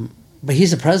 But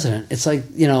he's the president. It's like,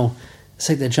 you know, it's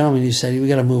like the gentleman who said we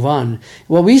got to move on.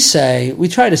 What we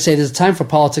try to say there's a time for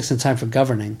politics and time for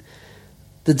governing.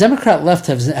 The Democrat left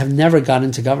have never got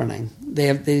into governing.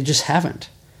 They just haven't.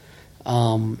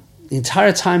 The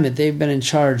entire time that they've been in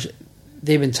charge,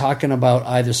 they've been talking about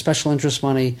either special interest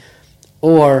money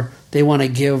or they want to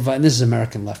give, and this is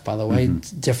American left, by the way,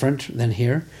 it's different than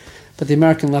here, but the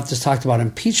American left has talked about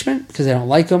impeachment because they don't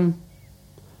like them,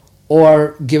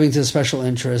 or giving to the special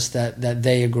interests that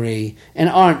they agree and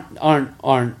aren't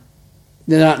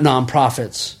they're not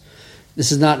nonprofits.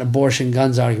 This is not an abortion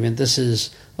guns argument. This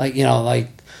is like, you know, like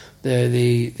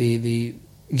the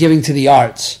giving to the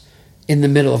arts in the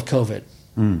middle of COVID.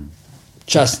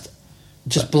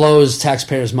 Just blows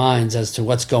taxpayers' minds as to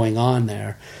what's going on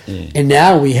there. And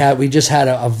now we just had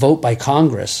a vote by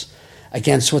Congress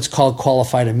against what's called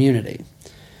qualified immunity.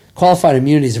 Qualified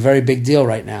immunity is a very big deal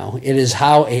right now. It is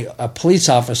how a police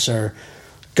officer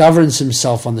governs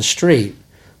himself on the street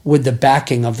with the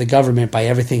backing of the government by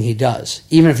everything he does,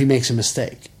 even if he makes a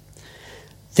mistake.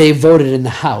 They voted in the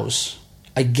House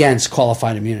against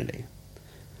qualified immunity,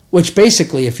 which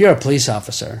basically, if you're a police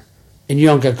officer and you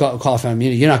don't get qualified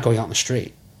immunity, you're not going out in the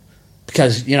street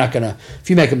because you're not going to. If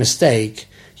you make a mistake,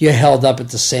 you're held up at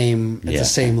the same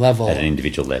level, at an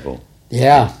individual level.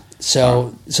 Yeah.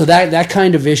 So that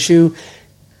kind of issue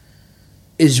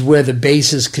is where the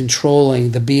base is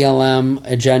controlling the BLM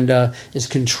agenda, is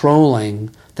controlling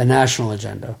the national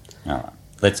agenda. All right.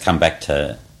 Let's come back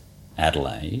to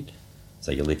Adelaide.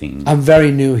 So you're living. I'm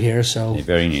very new here, so You're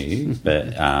very new,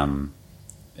 but and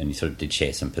you sort of did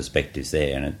share some perspectives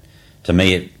there, and to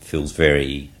me it feels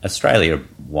very Australia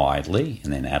widely,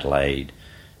 and then Adelaide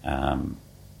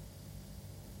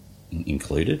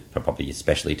included, probably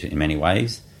especially in many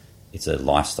ways. It's a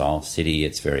lifestyle city.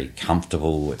 It's very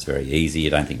comfortable. It's very easy. I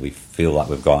don't think we feel like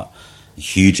we've got a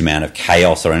huge amount of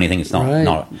chaos or anything. It's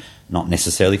not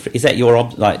necessarily. Is that your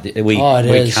like? Are we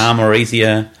calmer,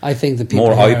 easier? I think the people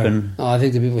more here, open. I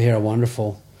think the people here are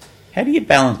wonderful. How do you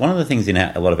balance? One of the things in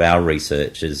a lot of our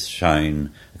research has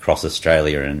shown across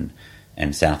Australia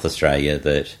and South Australia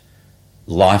that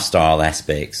lifestyle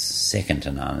aspects second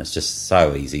to none. It's just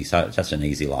so easy, such an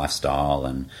easy lifestyle,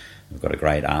 and we've got a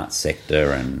great arts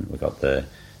sector, and we've got the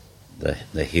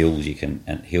hills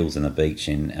hills and the beach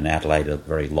in Adelaide, a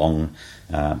very long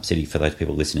city for those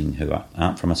people listening who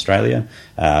aren't from Australia.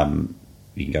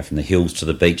 You can go from the hills to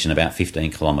the beach in about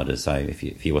 15 kilometres. So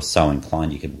if you were so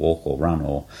inclined, you could walk or run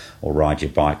or ride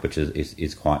your bike, which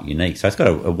is quite unique. So it's got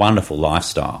a wonderful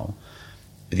lifestyle.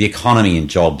 The economy and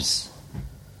jobs,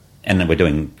 and we're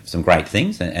doing some great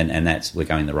things, and we're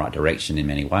going in the right direction in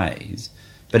many ways.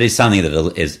 But it's something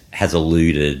that has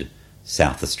eluded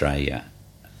South Australia.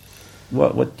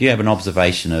 What do you have an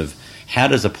observation of? How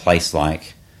does a place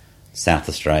like South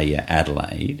Australia,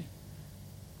 Adelaide,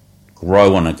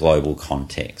 grow on a global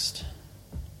context?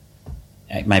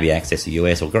 Maybe access the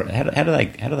US, or how do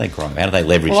they grow? How do they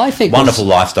leverage wonderful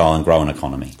lifestyle and grow an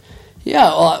economy? Yeah,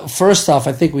 well, first off,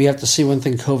 I think we have to see one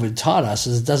thing COVID taught us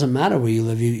is it doesn't matter where you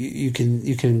live. You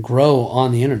can grow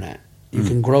on the internet. You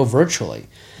can grow virtually.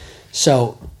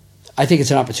 So I think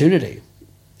it's an opportunity.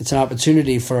 It's an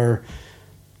opportunity for,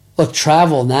 look,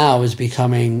 travel now is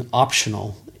becoming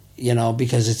optional,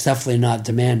 because it's definitely not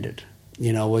demanded.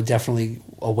 We're definitely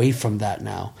away from that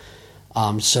now.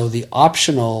 So the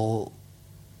optional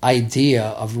idea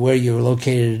of where you're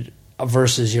located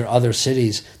versus your other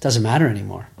cities doesn't matter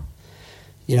anymore.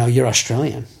 You're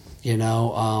Australian,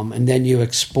 and then you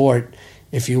export,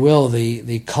 if you will,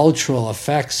 the cultural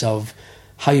effects of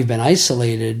how you've been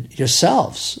isolated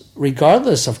yourselves,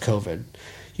 regardless of COVID.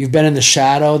 You've been in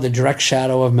the direct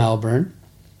shadow of Melbourne.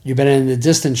 You've been in the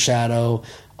distant shadow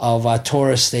of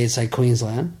tourist states like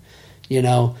Queensland.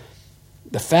 The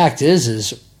fact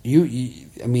is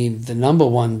the number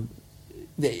one,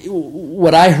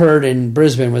 what I heard in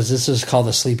Brisbane was this is called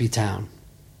a sleepy town.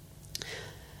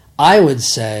 I would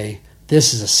say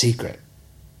this is a secret,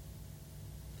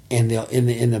 and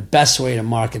the best way to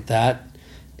market that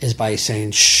is by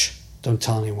saying, "Shh, don't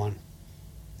tell anyone."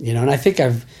 And I think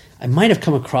I might have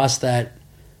come across that,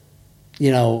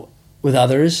 with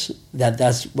others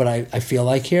that's what I feel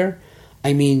like here.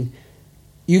 I mean,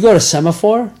 you go to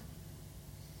Semaphore.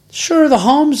 Sure, the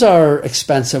homes are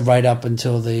expensive right up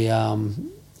until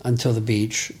the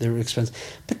beach. They're expensive,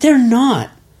 but they're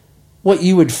not what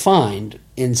you would find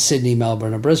in Sydney,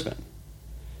 Melbourne, or Brisbane.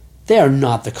 They are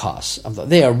not the costs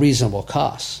they are reasonable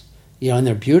costs, and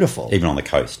they're beautiful. Even on the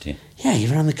coast, yeah. Yeah,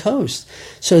 even on the coast.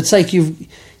 So it's like you've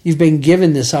been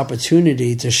given this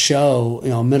opportunity to show,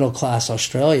 middle class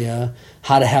Australia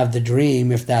how to have the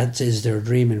dream, if that is their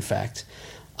dream, in fact.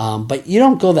 But you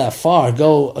don't go that far.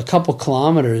 Go a couple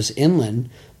kilometers inland,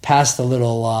 past the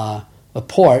little a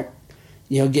port.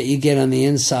 You get on the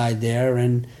inside there,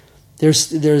 and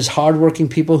there's hardworking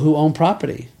people who own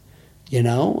property.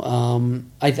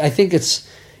 I think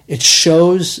it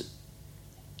shows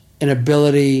an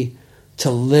ability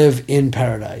to live in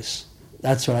paradise.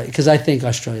 That's what because I think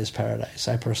Australia's paradise.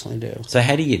 I personally do. So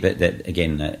how do you? But that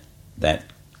again, that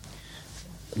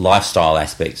lifestyle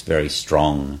aspect's very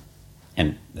strong,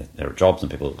 and there are jobs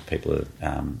and people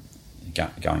are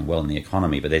going well in the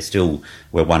economy. But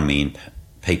we're 1 million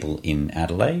people in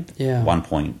Adelaide. Yeah.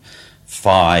 1.5,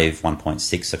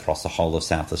 1.6 across the whole of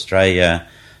South Australia.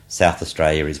 South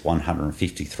Australia is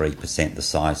 153% the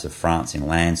size of France in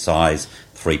land size,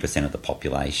 3% of the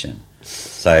population.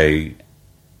 So,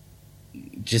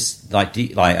 just like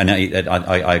I know,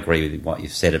 I agree with what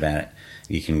you've said about it.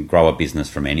 You can grow a business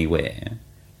from anywhere.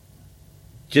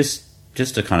 Just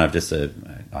a kind of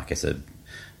a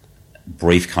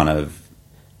brief kind of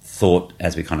thought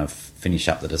as we kind of finish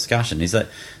up the discussion is that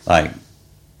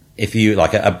if you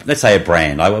let's say a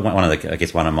brand,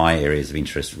 one of my areas of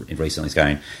interest recently is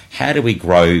going, how do we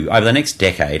grow over the next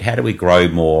decade? How do we grow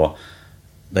more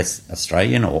less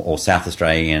Australian or South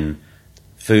Australian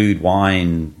food,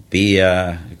 wine,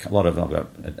 beer? A lot of I've got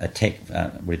a tech.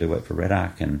 We do work for Red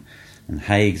Arc and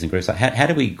Haigs and groups. How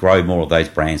do we grow more of those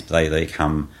brands? But they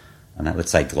come. And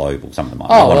let's say global, some of them might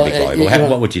want to be global.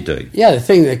 What would you do? Yeah, the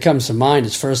thing that comes to mind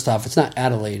is, first off, it's not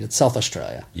Adelaide, it's South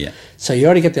Australia. Yeah. So you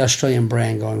already get the Australian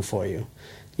brand going for you.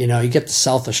 You get the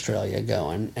South Australia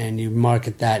going, and you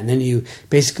market that, and then you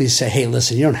basically say, hey,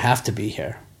 listen, you don't have to be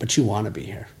here, but you want to be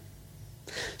here.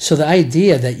 So the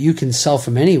idea that you can sell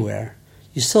from anywhere,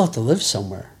 you still have to live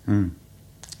somewhere.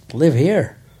 Live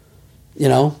here.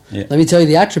 Yeah. Let me tell you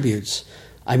the attributes.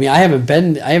 I mean, I haven't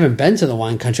been to the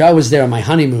wine country. I was there on my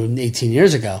honeymoon 18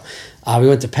 years ago. We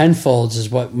went to Penfolds,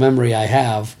 is what memory I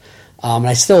have, and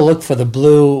I still look for the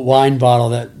blue wine bottle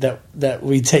that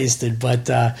we tasted. But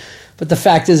the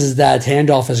fact is that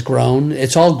Randolph has grown.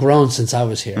 It's all grown since I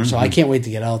was here, so I can't wait to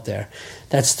get out there.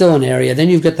 That's still an area. Then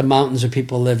you've got the mountains where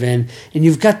people live in, and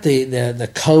you've got the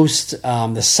coast,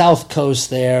 the south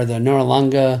coast there, the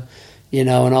Noarlunga, and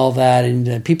all that.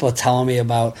 And people are telling me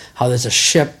about how there's a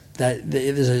ship. That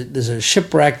there's a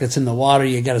shipwreck that's in the water.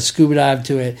 You got to scuba dive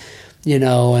to it,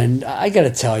 And I got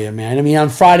to tell you, man. I mean, on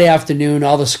Friday afternoon,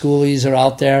 all the schoolies are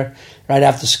out there right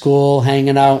after school,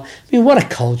 hanging out. I mean, what a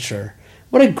culture!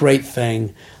 What a great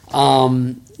thing,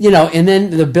 And then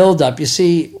the build up. You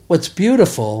see, what's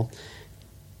beautiful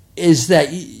is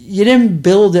that you didn't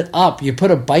build it up. You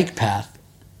put a bike path,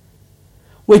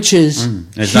 which is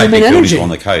there's human no big energy on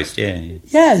the coast. Yeah,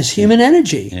 it's human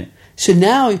energy. Yeah. So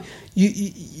now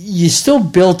you still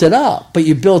built it up, but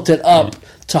you built it up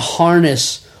to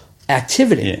harness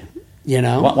activity.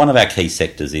 Yeah. One of our key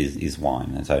sectors is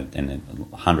wine, and so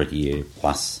 100-year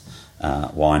plus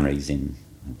wineries in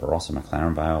Barossa,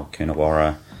 McLaren Vale,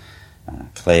 Coonawarra,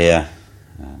 Clare,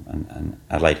 and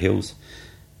Adelaide Hills.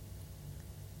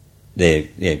 they're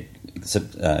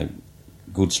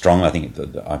good, strong. I think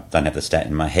I don't have the stat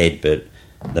in my head, but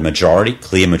the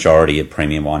clear majority of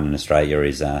premium wine in Australia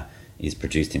is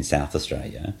produced in South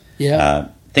Australia. Yeah.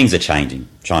 Things are changing.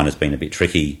 China's been a bit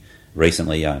tricky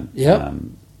recently, and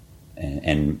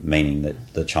meaning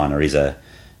that China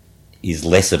is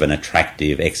less of an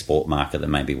attractive export market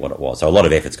than maybe what it was. So a lot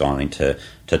of effort's gone into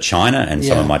China, and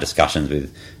some of my discussions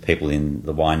with people in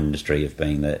the wine industry have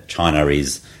been that China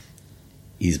is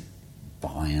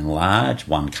by and large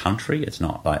one country. It's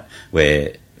not like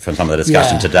where, from some of the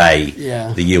discussion today,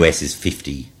 the US is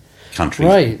 50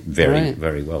 countries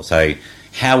very well. So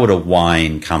how would a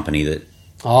wine company that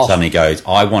suddenly goes,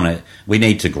 we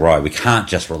need to grow. We can't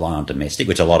just rely on domestic,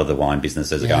 which a lot of the wine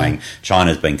businesses are going,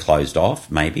 China's been closed off,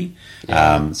 maybe.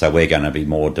 Yeah. So we're going to be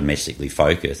more domestically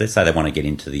focused. Let's say they want to get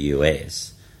into the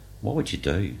US. What would you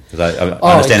do? Because I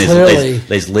understand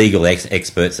there's legal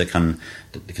experts that can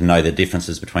know the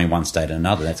differences between one state and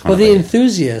another. That's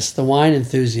the wine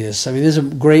enthusiasts. I mean, there's a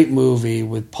great movie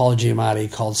with Paul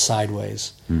Giamatti called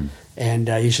Sideways. And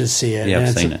you should see it. Yeah,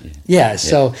 I've seen it. Yeah,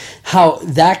 so how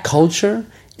that culture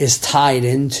is tied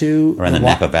into... Around the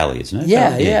Napa Valley, isn't it? Yeah.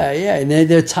 And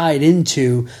they're tied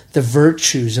into the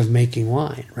virtues of making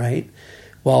wine, right?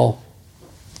 Well,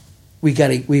 we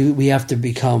have to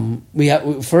become...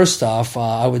 First off,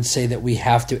 I would say that we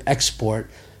have to export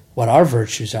what our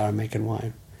virtues are in making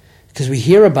wine. Because we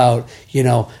hear about,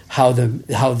 how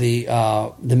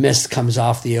the mist comes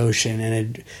off the ocean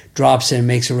and it drops in and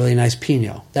makes a really nice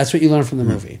Pinot. That's what you learn from the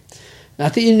movie.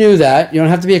 Not that you knew that. You don't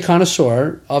have to be a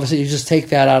connoisseur. Obviously, you just take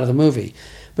that out of the movie.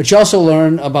 But you also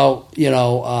learn about,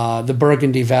 the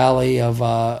Burgundy Valley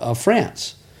of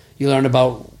France. You learn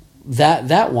about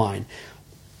that wine.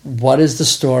 What is the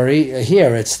story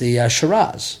here? It's the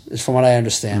Shiraz, from what I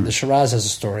understand. The Shiraz has a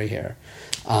story here.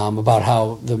 About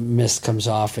how the mist comes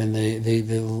off and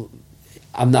the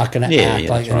I'm not going to act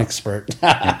like an expert.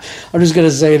 I'm just going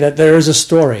to say that there is a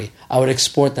story. I would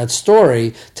export that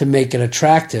story to make it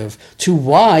attractive to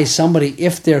why somebody,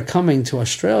 if they're coming to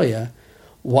Australia,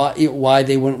 why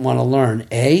they wouldn't want to learn.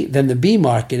 Then the B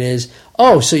market is,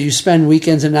 so you spend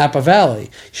weekends in Napa Valley.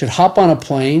 You should hop on a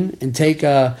plane and take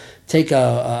a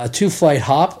 2-flight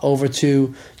hop over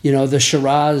to, the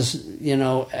Shiraz,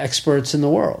 experts in the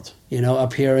world.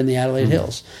 Up here in the Adelaide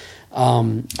Hills. I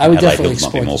would definitely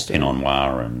export might be more Pinot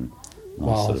Noir and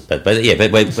sort of, but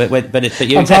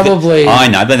you I'm probably. I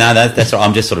know, but no, that's right.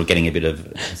 I'm just sort of getting a bit of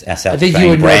our South I think Australian you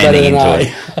would know branding better than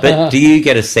into it. But do you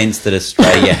get a sense that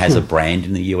Australia has a brand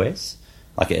in the US?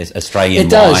 Like Australian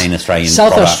wine, Australian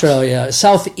products.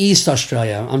 Southeast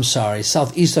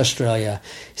Australia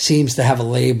seems to have a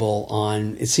label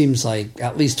on, it seems like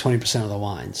at least 20% of the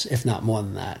wines, if not more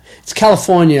than that. It's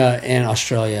California and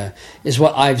Australia is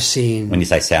what I've seen. When you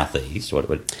say Southeast, what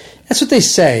would... That's what they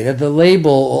say, that the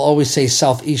label will always say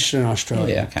Southeastern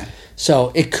Australia. Yeah, okay.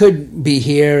 So it could be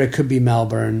here, it could be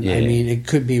Melbourne, it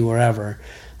could be wherever.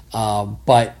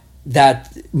 But...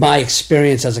 that my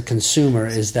experience as a consumer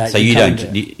is that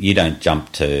you don't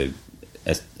jump to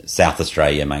South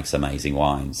Australia makes amazing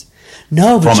wines.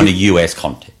 No, but from a US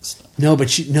context. But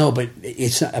it's not,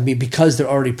 because they're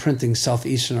already printing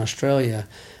Southeastern Australia.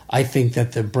 I think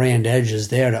that the brand edge is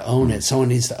there to own it. Someone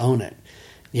needs to own it,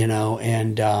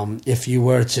 And if you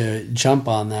were to jump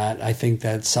on that, I think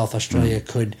that South Australia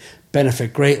could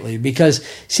benefit greatly. Because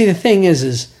see, the thing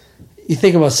is. You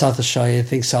think about South Australia, you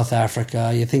think South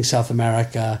Africa, you think South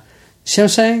America. See what I'm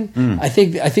saying? I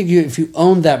think if you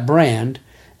own that brand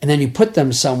and then you put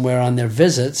them somewhere on their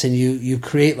visits and you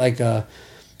create like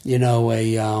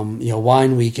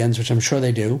wine weekends, which I'm sure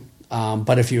they do.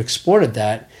 But if you exported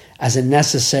that as a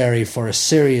necessary for a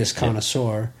serious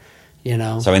connoisseur,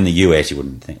 So in the US, you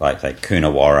wouldn't think like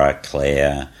Coonawarra,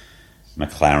 Clare,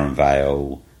 McLaren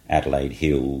Vale, Adelaide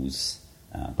Hills,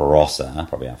 Barossa,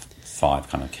 probably have 5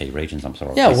 kind of key regions. I'm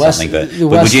sorry, but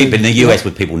in the US,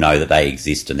 would people know that they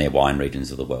exist and they're wine regions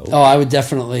of the world? Oh, I would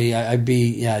definitely.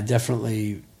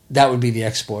 Definitely. That would be the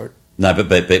export. No,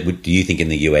 but do you think in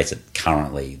the US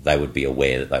currently they would be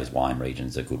aware that those wine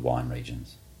regions are good wine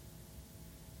regions?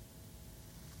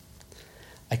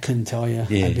 I couldn't tell you.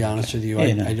 Yeah, I'd be honest with you.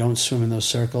 Yeah, I don't swim in those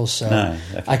circles, so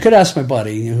okay. I could ask my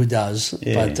buddy who does.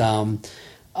 Yeah. But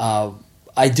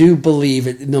I do believe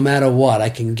it. No matter what, I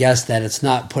can guess that it's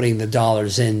not putting the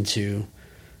dollars in to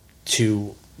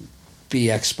be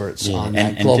experts on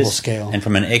that global scale. And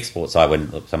from an export side,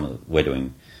 we're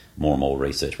doing more and more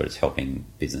research, but it's helping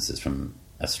businesses from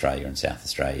Australia and South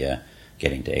Australia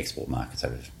get into export markets. So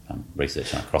we've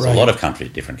research across a lot of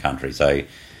countries, different countries. So,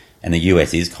 and the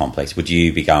US is complex. Would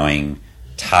you be going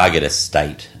target a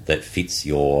state that fits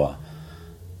your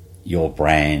your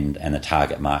brand and the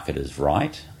target market is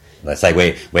right? Let's say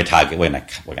we're going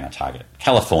to target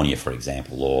California, for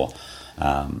example,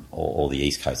 or the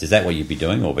East Coast. Is that what you'd be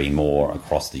doing, or be more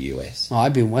across the US? Oh,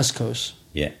 I'd be in West Coast.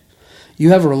 Yeah. You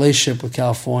have a relationship with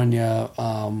California,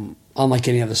 unlike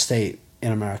any other state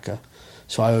in America.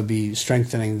 So I would be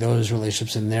strengthening those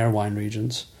relationships in their wine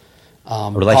regions.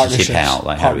 Relationship how?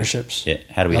 Partnerships.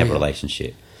 How do we have a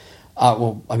relationship?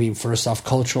 Well, I mean, first off,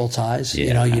 cultural ties.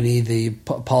 Yeah, you need the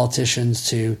politicians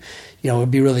to, it would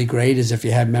be really great is if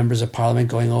you had members of parliament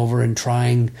going over and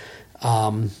trying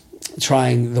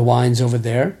the wines over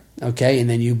there. Okay, and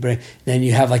then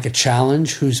you have like a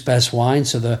challenge: who's best wine?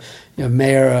 So the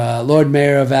Lord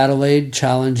Mayor of Adelaide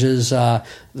challenges the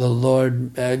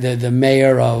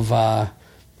mayor of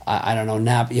I don't know,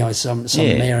 Napa. Some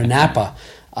mayor of Napa.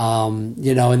 And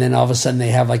then all of a sudden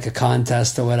they have like a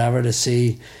contest or whatever to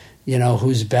see,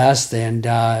 who's best, and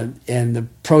the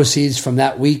proceeds from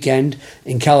that weekend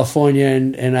in California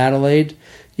and Adelaide,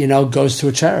 goes to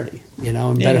a charity,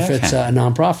 and benefits a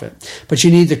nonprofit. But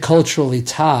you need to culturally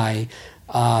tie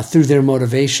through their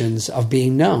motivations of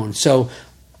being known. So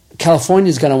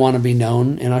California's going to want to be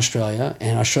known in Australia,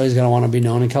 and Australia's going to want to be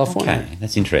known in California. Okay,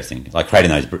 that's interesting. Like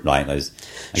creating those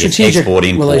strategic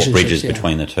export-import bridges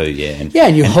between the two. Yeah,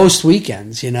 and you host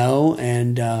weekends, and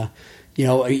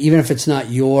even if it's not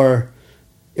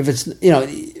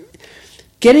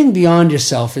getting beyond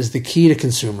yourself is the key to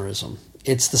consumerism.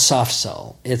 It's the soft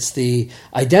sell. It's the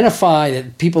identify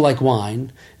that people like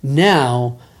wine.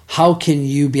 Now, how can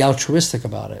you be altruistic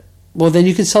about it? Well, then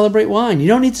you can celebrate wine. You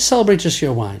don't need to celebrate just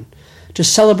your wine.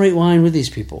 Just celebrate wine with these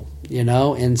people,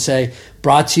 and say,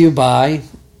 brought to you by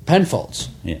Penfolds.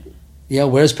 Yeah.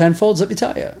 Where's Penfolds? Let me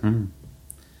tell you. Mm.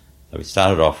 So we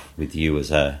started off with you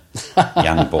as a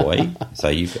young boy.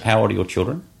 So how old are your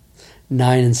children?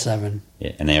 9 and 7.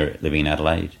 Yeah, and they're living in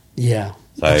Adelaide? Yeah.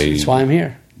 So that's why I'm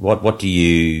here. What do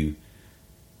you...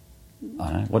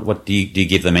 I don't know. What do you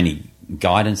give them any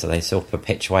guidance? Are they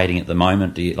self-perpetuating at the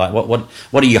moment? Do you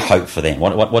what do you hope for them?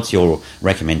 What's your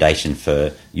recommendation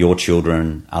for your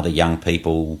children, other young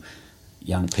people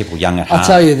young at heart? I'll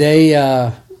tell you, they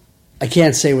I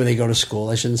can't say where they go to school.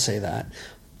 I shouldn't say that.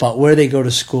 But where they go to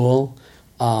school,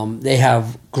 they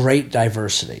have great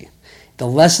diversity. The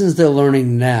lessons they're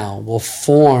learning now will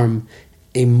form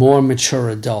a more mature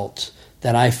adult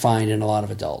than I find in a lot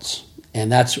of adults.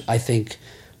 And that's, I think,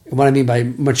 what I mean by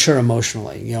mature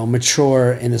emotionally.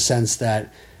 Mature in the sense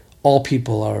that all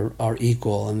people are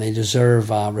equal and they deserve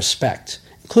respect,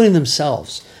 including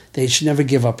themselves. They should never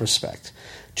give up respect.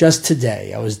 Just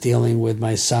today, I was dealing with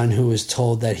my son who was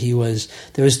told that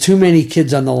there was too many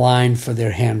kids on the line for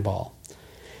their handball.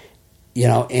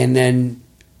 And then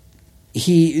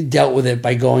he dealt with it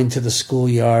by going to the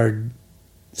schoolyard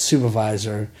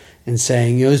supervisor and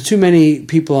saying, there's too many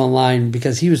people online,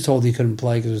 because he was told he couldn't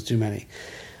play because there was too many.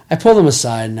 I pulled him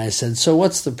aside and I said, so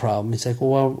what's the problem? He's like,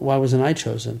 well, why wasn't I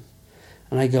chosen?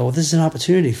 And I go, well, this is an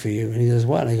opportunity for you. And he goes,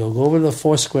 what? I go over to the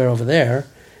Foursquare over there,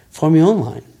 form your own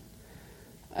line.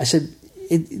 I said,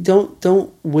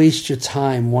 don't waste your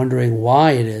time wondering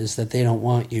why it is that they don't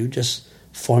want you. Just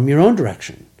form your own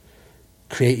direction.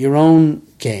 Create your own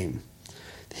game.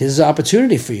 Here's an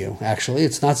opportunity for you, actually.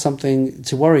 It's not something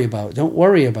to worry about. Don't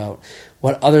worry about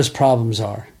what others' problems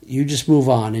are. You just move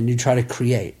on and you try to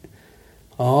create.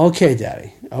 Okay,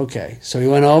 Daddy. Okay. So he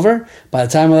went over. By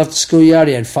the time I left the schoolyard,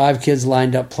 he had 5 kids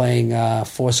lined up playing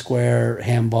Foursquare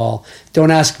handball.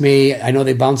 Don't ask me. I know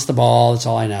they bounced the ball. That's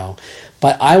all I know.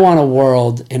 But I want a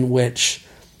world in which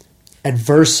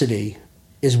adversity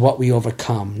is what we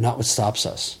overcome, not what stops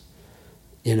us.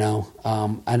 And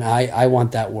I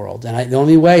want that world. And the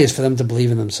only way is for them to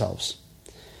believe in themselves.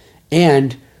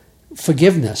 And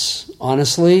forgiveness.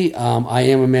 Honestly, I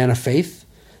am a man of faith.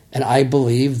 And I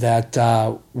believe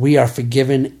that we are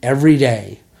forgiven every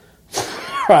day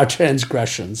for our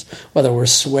transgressions, whether we're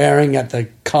swearing at the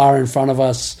car in front of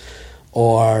us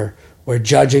or we're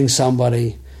judging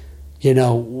somebody.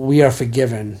 We are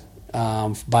forgiven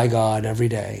by God every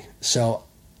day. So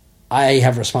I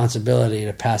have responsibility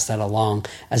to pass that along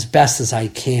as best as I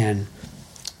can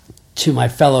to my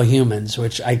fellow humans,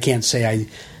 which I can't say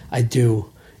I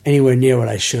do anywhere near what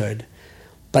I should.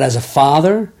 But as a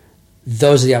father,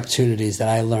 those are the opportunities that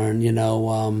I learned.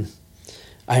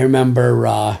 I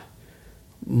remember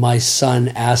my son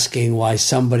asking why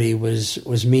somebody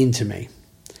was mean to me.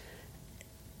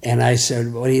 And I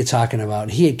said, what are you talking about?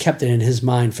 He had kept it in his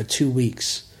mind for 2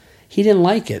 weeks. He didn't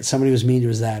like it. Somebody was mean to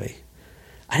his daddy.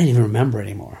 I didn't even remember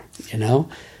anymore,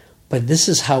 But this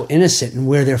is how innocent and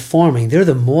where they're forming. They're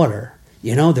the mortar,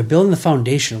 They're building the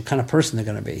foundation of the kind of person they're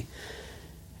going to be.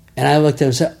 And I looked at him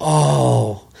and said,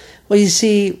 oh, well, you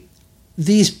see,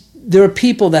 there are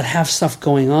people that have stuff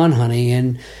going on, honey,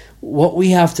 and what we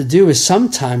have to do is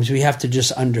sometimes we have to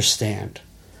just understand.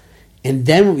 And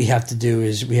then what we have to do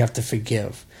is we have to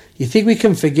forgive. You think we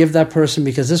can forgive that person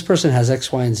because this person has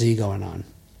X, Y, and Z going on?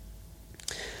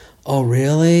 Oh,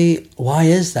 really? Why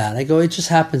is that? I go, it just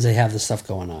happens they have this stuff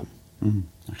going on.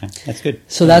 Okay, that's good.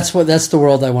 So that's the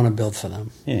world I want to build for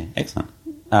them. Yeah, excellent.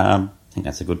 I think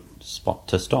that's a good spot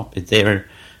to stop. Is there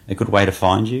a good way to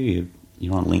find you?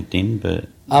 You're on LinkedIn, but...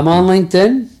 I'm on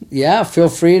LinkedIn. Yeah, feel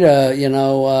free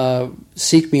to,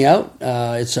 seek me out.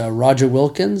 It's Roger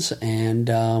Wilkins, and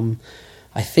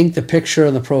I think the picture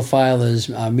and the profile is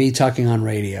me talking on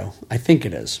radio. I think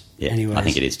it is. Yeah, anyways. I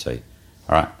think it is too.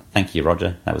 All right. Thank you,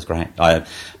 Roger. That was great. I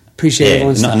appreciate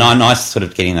everyone's time. Nice sort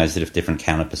of getting those sort of different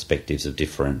counter perspectives of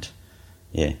different,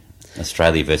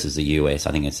 Australia versus the US.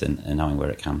 I think it's knowing where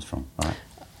it comes from. All right.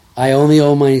 I only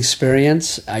own my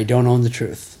experience. I don't own the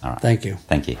truth. All right. Thank you.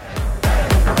 Thank you.